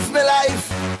live my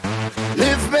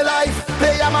life,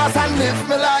 play a mass and live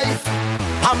my life.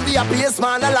 I'm the happiest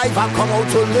man alive. I come out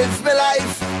to live my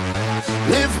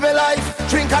life,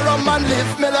 drink a rum and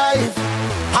live my life.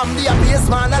 I'm the happiest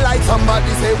man alive.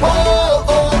 Somebody say, whoa,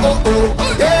 oh, oh,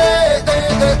 oh, yeah,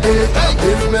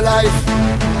 live my life,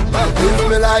 live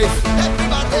my life.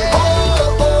 Oh,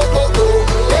 oh, oh,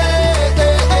 oh, yeah,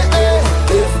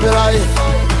 live my life,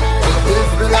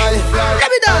 live my life. Let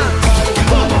me down.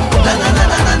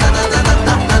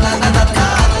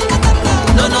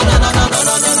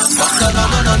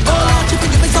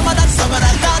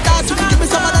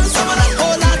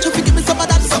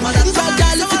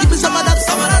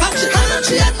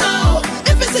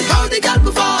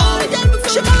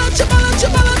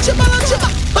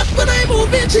 But when I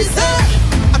move it, she say,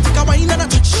 I take a wine and a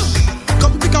touch.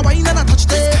 Come take a wine and a touch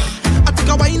there. I take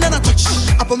a wine and a touch.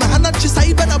 I put my hand on she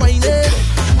side and I wine it.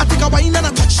 I take a wine and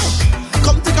a touch.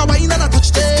 Come take a wine and a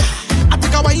touch there. I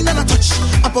take a wine and a touch.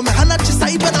 I put my hand on she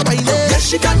side and I wine it. Yes,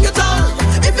 she can get on.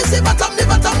 If you say bottom, the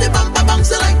bumper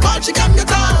bounce like ball, she can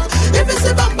get on. If you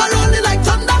say bumper rolling like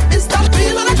thunder, it's that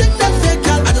real and I think that fake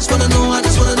girl. I just wanna know, I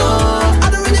just wanna know. I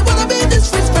don't really wanna be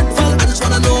disrespectful. I just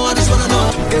wanna know, I just wanna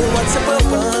know. Girl, what's your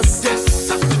purpose?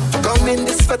 Yes. Come in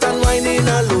this fat and whining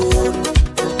alone.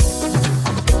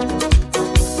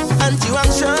 And you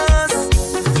anxious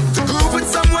to groove with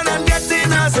someone and get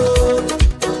in a zone.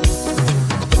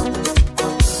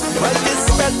 Well, this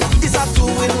spell is a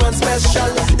 2-in-1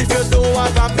 special. If you don't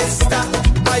have a mister,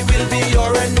 I will be your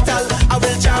rental. I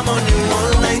will jam on you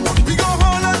all night. We go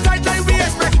hold on tight like we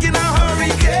expecting a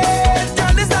hurricane.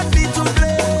 Girl, is that beat to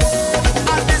play?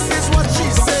 And this is what she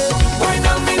said. Wine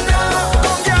on me now,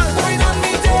 come girl, wine on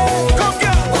me there. Come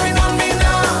girl, wine on me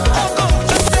now. Oh, go,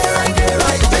 just stay right there,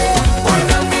 right there.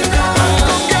 Wine on me now,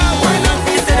 come girl, wine on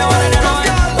me there. Come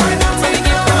girl, wine on me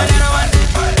now.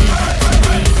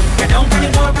 Get down for the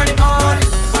board, for the board.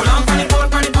 Hold on for the board,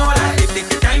 for the board. If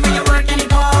the time when you work any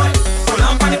board. Hold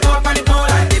on for the board, for the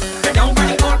board. Get down for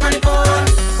the board, for the board.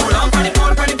 Hold on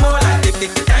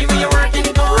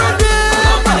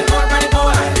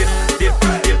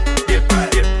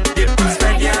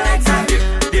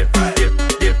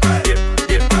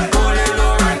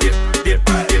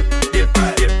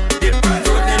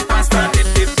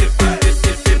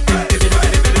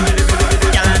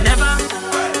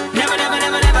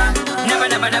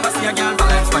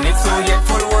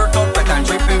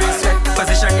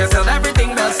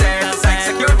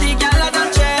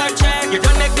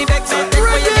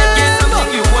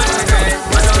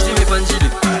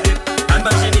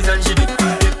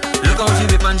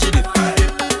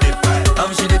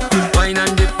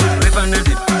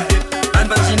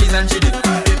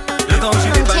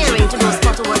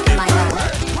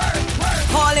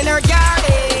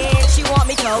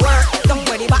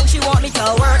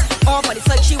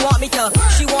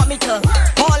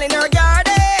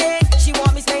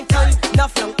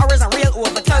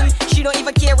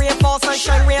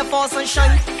sunshine, rain fall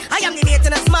sunshine. I am the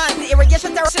maintenance man, the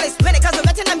irrigation therapist. When it comes to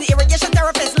vetting, I'm the irrigation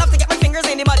therapist. Love to get my fingers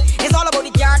in the mud. It's all about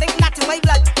the garden, not in my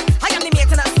blood. I am the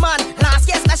maintenance man, last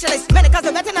year specialist. When it comes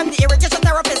to vetting, I'm the irrigation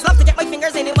therapist. Love to get my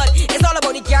fingers in the mud. It's all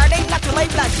about the garden, not in my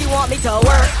blood. She want me to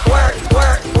work, work,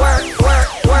 work, work, work,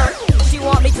 work. She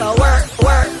want me to work,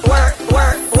 work, work,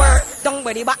 work, work. Don't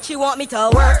worry back, she want me to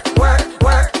work, work,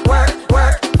 work, work,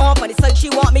 work. On for the side, she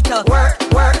want me to work,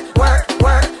 work, work,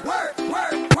 work, work,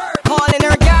 work, work. All in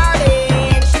her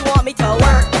garden, she want me to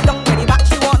work. Don't worry back,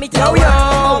 she want me to work.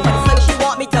 On for the side, she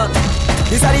want me to.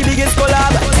 This are the biggest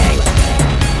collab.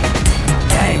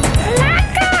 Gang,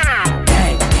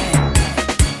 gang,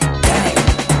 gang,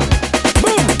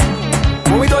 boom.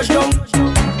 When we touch down,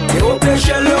 they won't play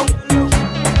shell long.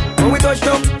 When we touch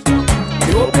down,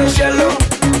 they won't play shell long.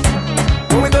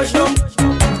 When we touch down,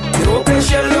 they won't play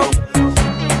shell long.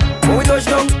 When we touch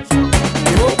down,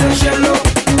 they won't play shell long.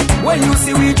 When you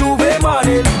see we Juve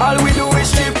morning, all we do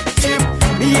is chip, chip.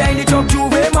 Behind the truck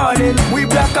Juve morning, we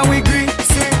black and we green,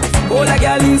 see. All a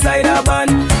girl inside a van,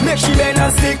 make she bend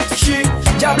and stick, she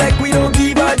job like we don't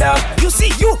give a damn. You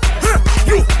see you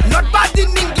not bad in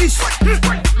English,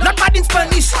 not bad in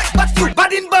Spanish, but you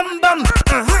bad in bum bum.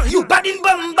 You bad in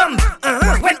bum bum.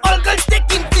 When all girls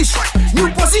taking fish, new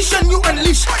position you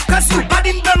unleash, cause you bad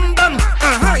in bum bum.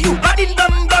 You bad in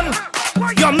bum bum.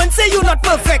 Your man say you not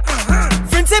perfect,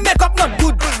 friends say makeup not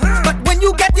good, but when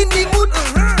you get in the mood,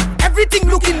 everything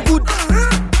looking good.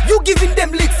 You giving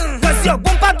them licks, cause your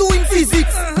bumper doing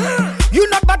physics. You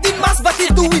not bad in mass, but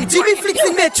it's doing Jimmy flicks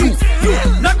in Metri.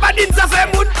 Not bad in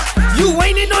Zafemun, you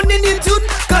whining on the new tune,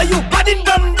 cause you bad in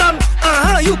bum bum.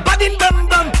 You bad in bum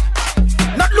bum.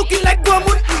 Not looking like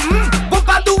Guamun,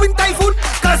 bumper doing typhoon,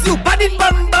 cause you bad in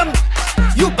bum bum.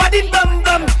 You bad in bum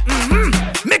bum.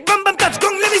 Make bum bum touch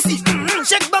gong, let me see.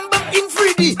 Check bum bum in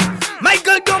 3D. My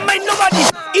girl don't mind nobody.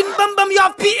 In bum bum you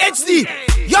have PhD.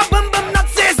 Your bum bum not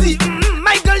sassy.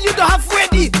 My girl you don't have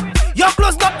ready. Your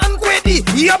clothes not unqueady.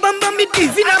 Your bum bum it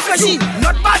even a flashy.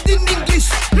 Not bad in English,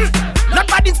 not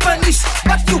bad in Spanish,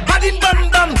 but you bad in bum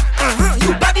bum.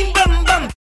 You bad in bum bum.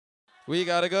 We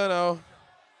gotta go now.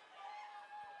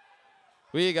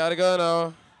 We gotta go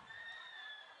now.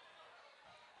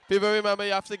 People, remember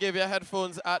you have to give your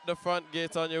headphones at the front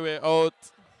gate on your way out.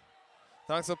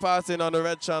 Thanks for passing on the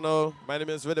Red Channel. My name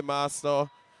is Rhythm Master.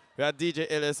 We are DJ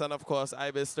Illis and of course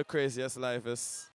Ibis, the craziest lifest.